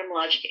says Quantum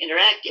Logic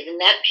Interactive, and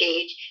that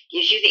page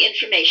gives you the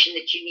information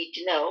that you need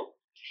to know,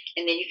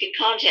 and then you can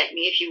contact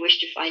me if you wish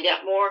to find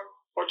out more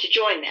or to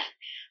join that.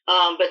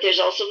 But there's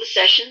also the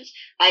sessions.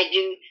 I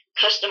do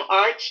custom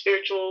art,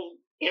 spiritual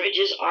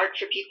images art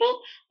for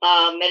people,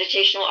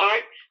 meditational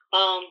art,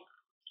 and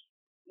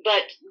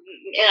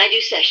I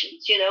do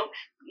sessions,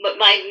 but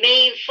my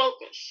main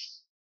focus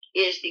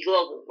is the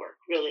global work,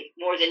 really,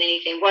 more than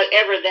anything,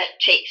 whatever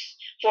that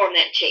form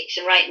that takes.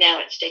 And right now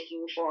it's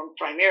taking the form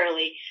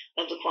primarily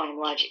of the Quantum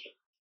Logic.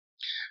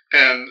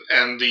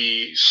 And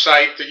the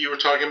site that you were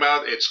talking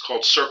about, it's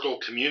called Circle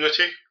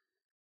Community?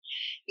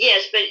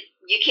 Yes, but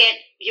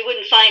you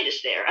wouldn't find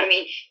us there. I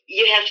mean,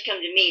 you have to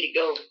come to me to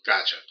go.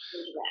 Gotcha.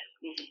 Into that.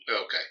 Mm-hmm.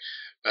 Okay.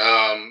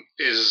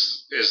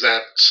 Is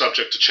that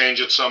subject to change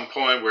at some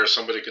point, where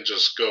somebody can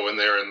just go in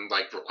there and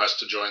request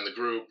to join the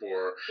group,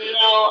 or?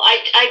 No,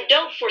 I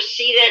don't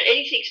foresee that.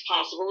 Anything's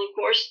possible, of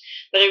course,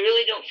 but I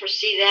really don't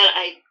foresee that.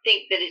 I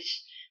think that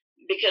it's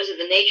because of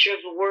the nature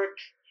of the work,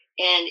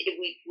 and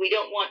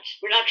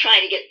we're not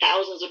trying to get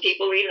thousands of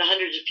people or even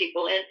hundreds of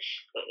people in.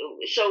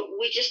 So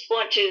we just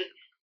want to.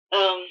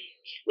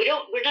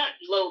 We're not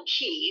low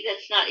key.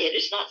 That's not it.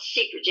 It's not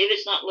secretive.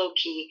 It's not low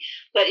key,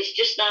 but it's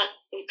just not,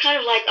 kind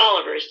of like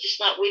Oliver. It's just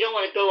not, we don't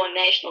want to go on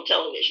national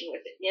television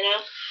with it,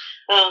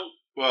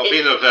 Well,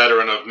 being a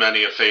veteran of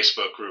many a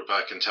Facebook group,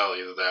 I can tell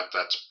you that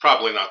that's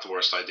probably not the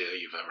worst idea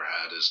you've ever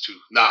had, is to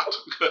not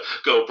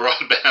go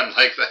broadband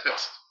like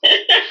that.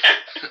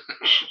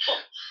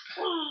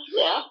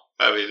 Yeah.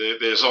 I mean,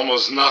 there's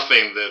almost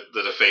nothing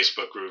that a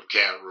Facebook group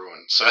can't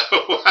ruin. So,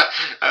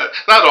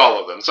 not all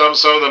of them. Some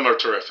of them are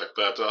terrific,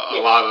 but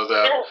a lot of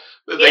them,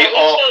 we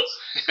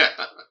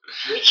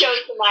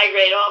chose to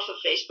migrate off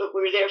of Facebook.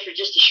 We were there for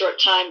just a short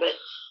time, but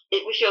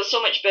we feel so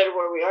much better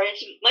where we are. And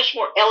it's a much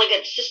more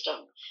elegant system,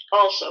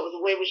 also,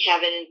 the way we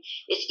have it, and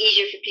it's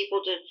easier for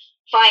people to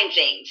find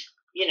things,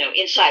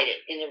 inside it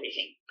and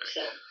everything.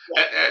 So,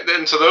 yeah.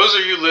 And to those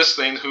of you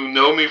listening who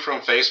know me from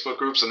Facebook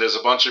groups, and there's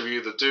a bunch of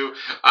you that do,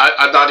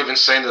 I'm not even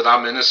saying that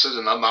I'm innocent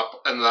and that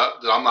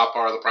I'm not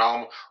part of the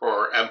problem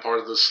or am part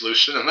of the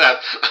solution, and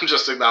that I'm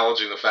just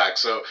acknowledging the fact.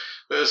 So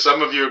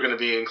some of you are going to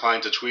be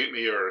inclined to tweet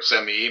me or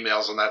send me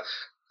emails on that.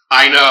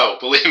 I know,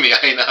 believe me,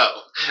 I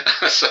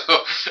know. So,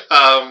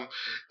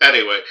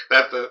 anyway,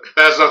 that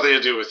has nothing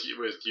to do with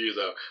you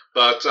though.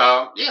 But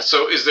yeah.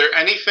 So, is there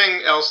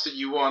anything else that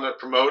you want to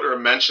promote or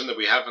mention that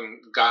we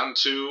haven't gotten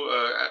to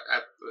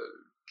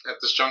at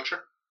this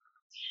juncture?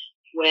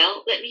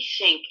 Well, let me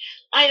think.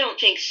 I don't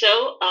think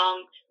so.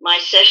 My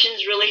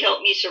sessions really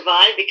help me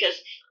survive because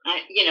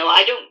I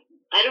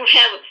don't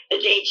have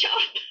a day job.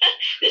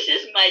 This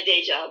is my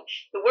day job.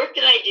 The work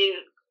that I do,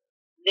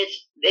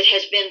 that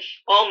has been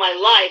all my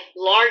life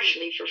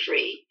largely for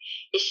free,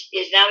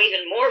 is now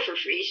even more for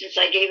free since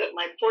I gave up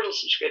my portal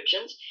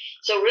subscriptions.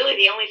 So really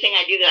the only thing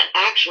I do that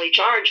I actually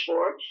charge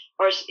for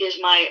is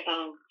my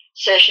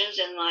sessions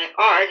and my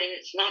art, and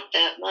it's not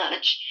that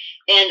much.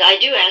 And I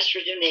do ask for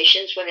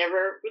donations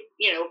whenever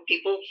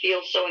people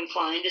feel so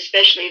inclined,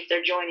 especially if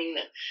they're joining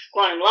the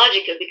Quantum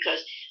Logica,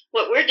 because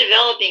what we're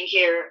developing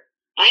here,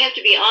 I have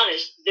to be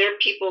honest, there are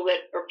people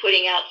that are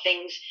putting out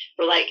things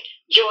for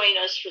join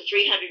us for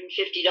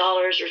 $350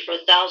 or for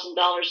 $1,000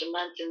 a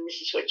month, and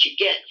this is what you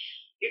get.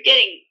 You're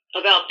getting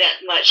about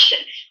that much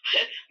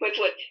with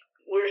what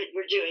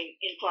we're doing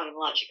in Quantum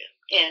Logica,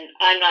 and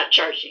I'm not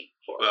charging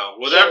Well,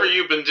 whatever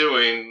you've been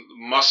doing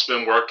must have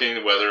been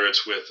working, whether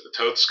it's with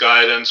Toth's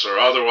guidance or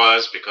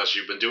otherwise, because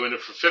you've been doing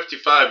it for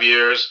 55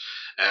 years,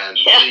 and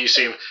you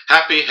seem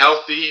happy,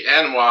 healthy,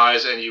 and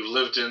wise, and you've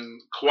lived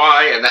in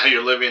Kauai, and now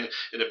you're living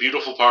in a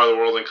beautiful part of the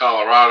world in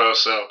Colorado.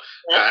 So,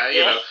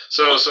 you know,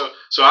 so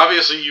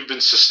obviously you've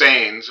been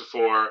sustained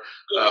for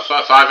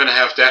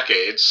 5.5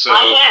 decades. So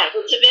I have.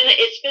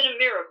 It's been a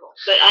miracle,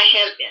 but I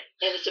have been,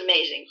 and it's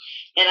amazing,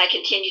 and I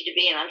continue to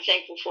be, and I'm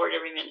thankful for it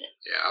every minute.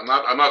 Yeah,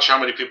 I'm not sure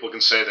how many people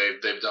can say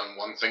they've done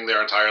one thing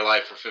their entire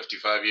life for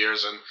 55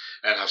 years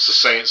and have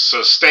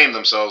sustained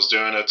themselves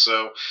doing it.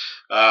 So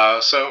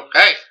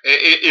hey,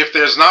 if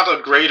there's not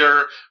a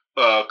greater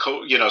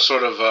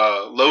sort of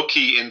low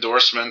key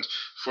endorsement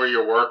for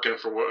your work and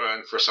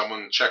for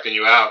someone checking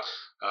you out,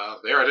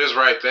 there it is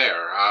right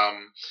there.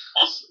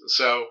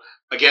 So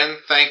again,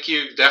 thank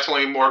you.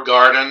 Definitely more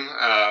garden.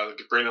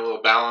 Bring a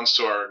little balance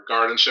to our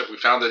gardenship. We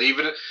found that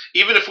even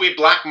if we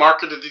black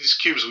marketed these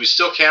cubes, we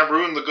still can't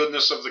ruin the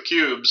goodness of the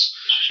cubes.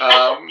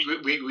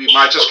 We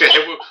might just get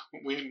hit.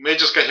 We may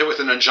just get hit with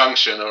an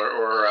injunction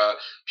or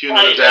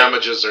punitive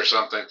damages or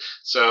something.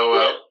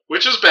 So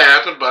which is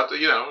bad, but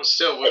you know,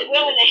 still. Well, and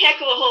a heck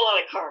of a whole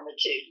lot of karma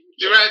too.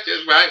 You're right.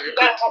 Right. You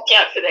got to watch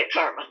out for that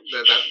karma.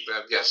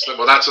 Yes.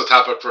 Well, that's a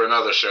topic for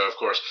another show, of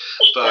course.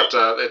 But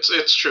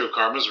it's true.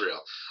 Karma's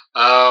real.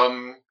 All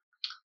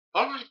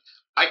right.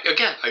 I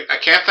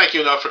can't thank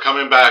you enough for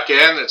coming back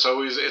in. It's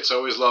always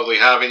lovely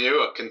having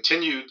you. A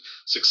continued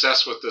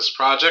success with this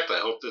project. I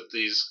hope that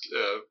these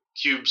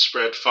cubes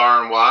spread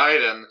far and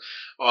wide, and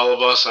all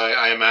of us,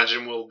 I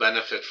imagine, will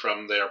benefit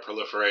from their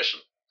proliferation.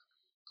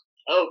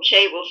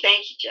 Okay. Well,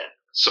 thank you, Jeff.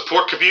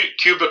 Support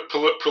cubic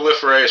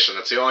proliferation.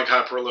 It's the only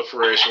kind of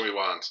proliferation we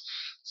want.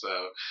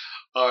 So,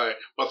 all right.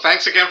 Well,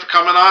 thanks again for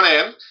coming on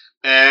in,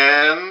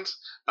 and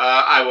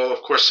I will,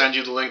 of course, send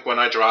you the link when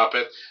I drop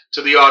it.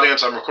 To the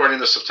audience, I'm recording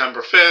this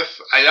September 5th.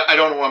 I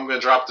don't know when I'm going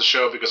to drop the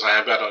show because I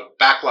have got a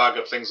backlog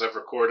of things I've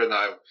recorded, and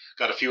I've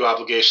got a few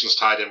obligations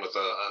tied in with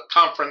a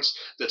conference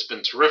that's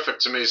been terrific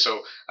to me.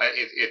 So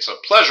it's a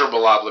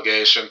pleasurable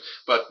obligation,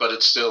 but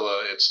it's still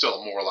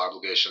a moral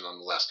obligation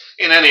nonetheless.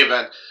 In any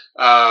event,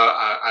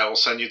 I will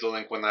send you the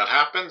link when that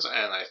happens,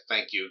 and I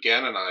thank you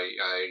again, and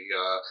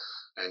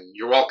and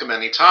you're welcome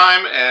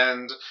anytime.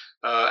 And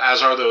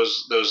as are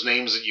those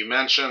names that you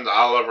mentioned,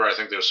 Oliver. I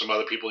think there's some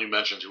other people you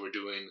mentioned who are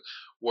doing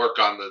work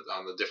on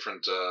the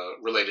different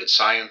related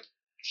science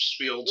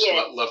fields.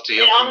 Yes. Love to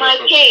hear from on my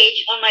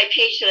page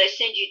that I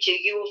send you to,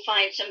 you will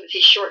find some of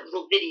his short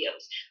little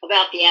videos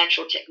about the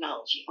actual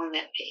technology on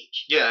that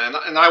page. Yeah,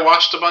 and I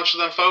watched a bunch of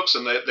them, folks,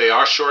 and they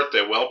are short.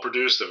 They're well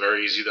produced. They're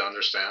very easy to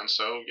understand.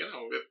 So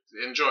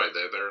enjoy.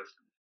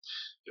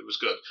 It was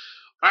good.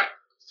 All right.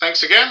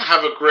 Thanks again.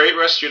 Have a great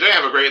rest of your day.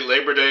 Have a great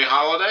Labor Day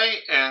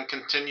holiday, and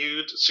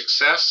continued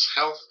success,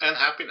 health, and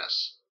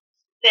happiness.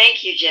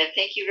 Thank you, Jeff.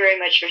 Thank you very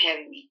much for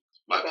having me.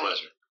 My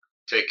pleasure.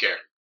 Take care.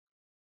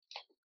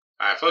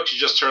 All right, folks, you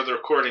just heard the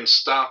recording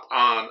stop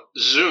on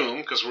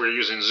Zoom because we're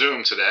using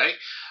Zoom today.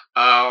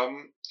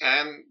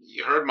 And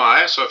you heard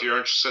Maia, so if you're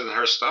interested in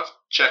her stuff,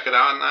 check it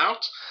out.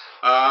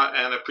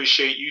 And I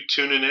appreciate you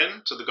tuning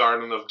in to the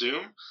Garden of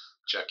Doom.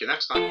 Check you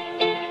next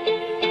time.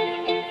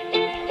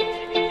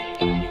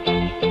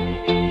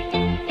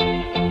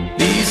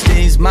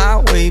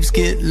 My waves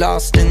get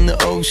lost in the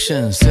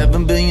ocean.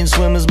 7 billion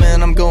swimmers,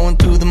 man, I'm going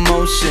through the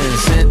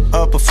motions. Set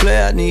up a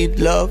flare, need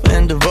love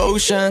and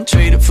devotion.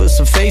 Trade it for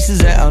some faces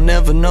that I'll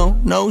never know,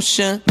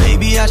 notion.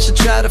 Maybe I should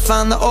try to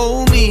find the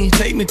old me.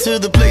 Take me to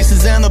the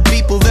places and the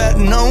people that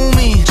know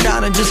me.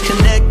 Trying to just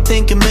connect,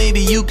 thinking maybe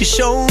you could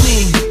show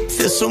me.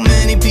 There's so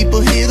many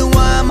people here, then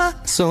why am I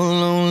so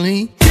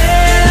lonely?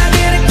 Can I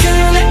get a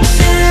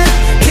connection?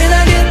 Can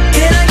I get a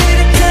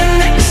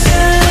connection?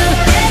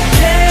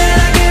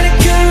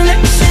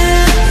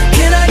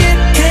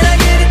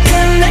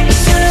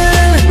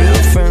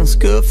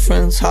 Good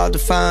friends, hard to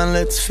find,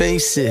 let's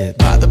face it.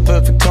 Buy the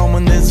perfect home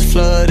when there's a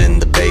flood in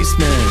the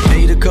basement.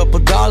 Paid a couple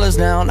dollars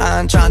now and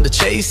I ain't trying to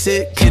chase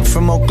it. Kid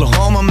from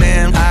Oklahoma,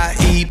 man, I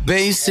eat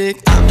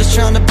basic. I'm just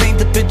trying to paint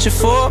the picture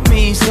for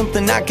me.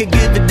 Something I could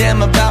give a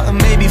damn about in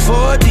maybe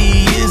 40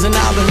 years. And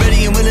I've been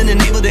ready and willing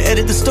and able to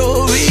edit the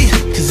story.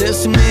 Cause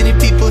there's so many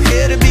people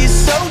here to be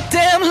so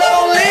damn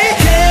lonely.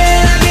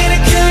 Can I get a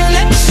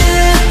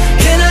connection?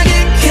 Can I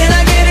get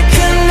a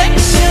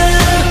connection?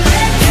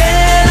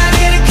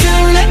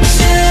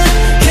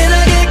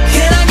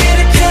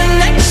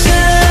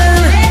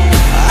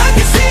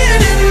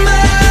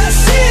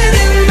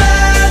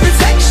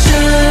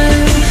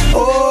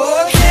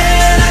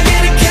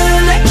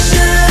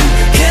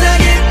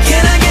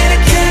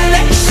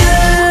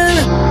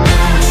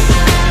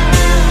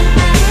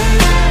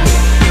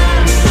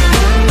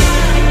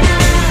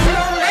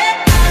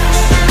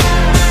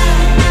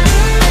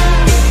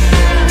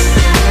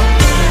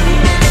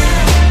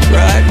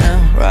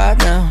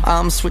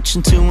 I'm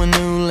switching to a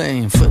new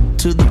lane. Foot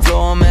to the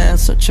floor, man,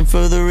 searching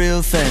for the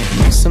real thing.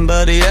 Meet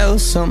somebody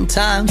else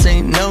sometimes,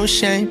 ain't no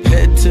shame.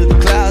 Head to the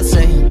clouds,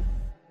 saying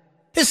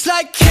it's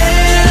like, can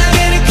I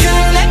get a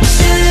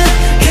connection?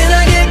 Can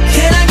I get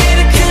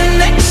a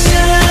connection?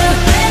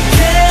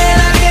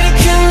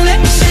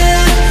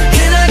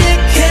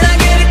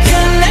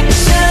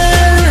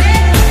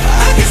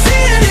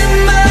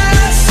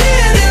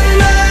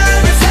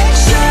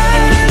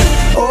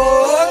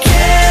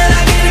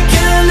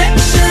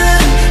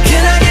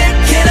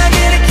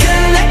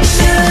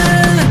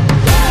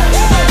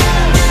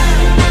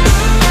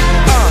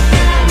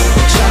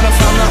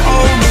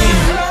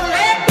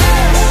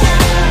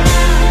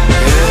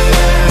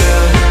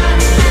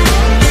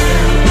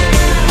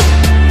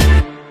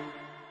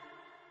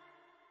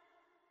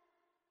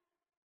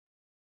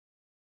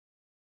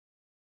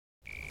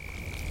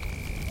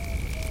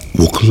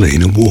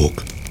 Kalina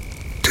Walk,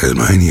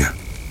 Tasmania,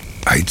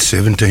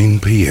 8:17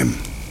 p.m.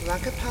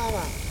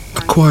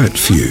 A quiet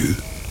few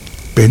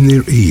bend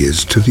their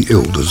ears to the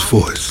elder's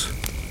voice.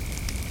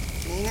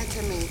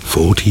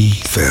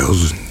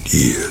 40,000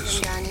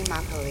 years.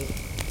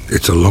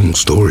 It's a long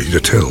story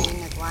to tell,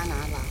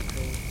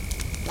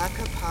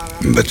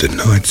 but the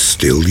night's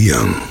still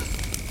young.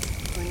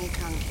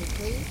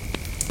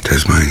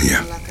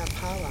 Tasmania,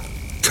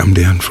 come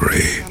down for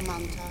air.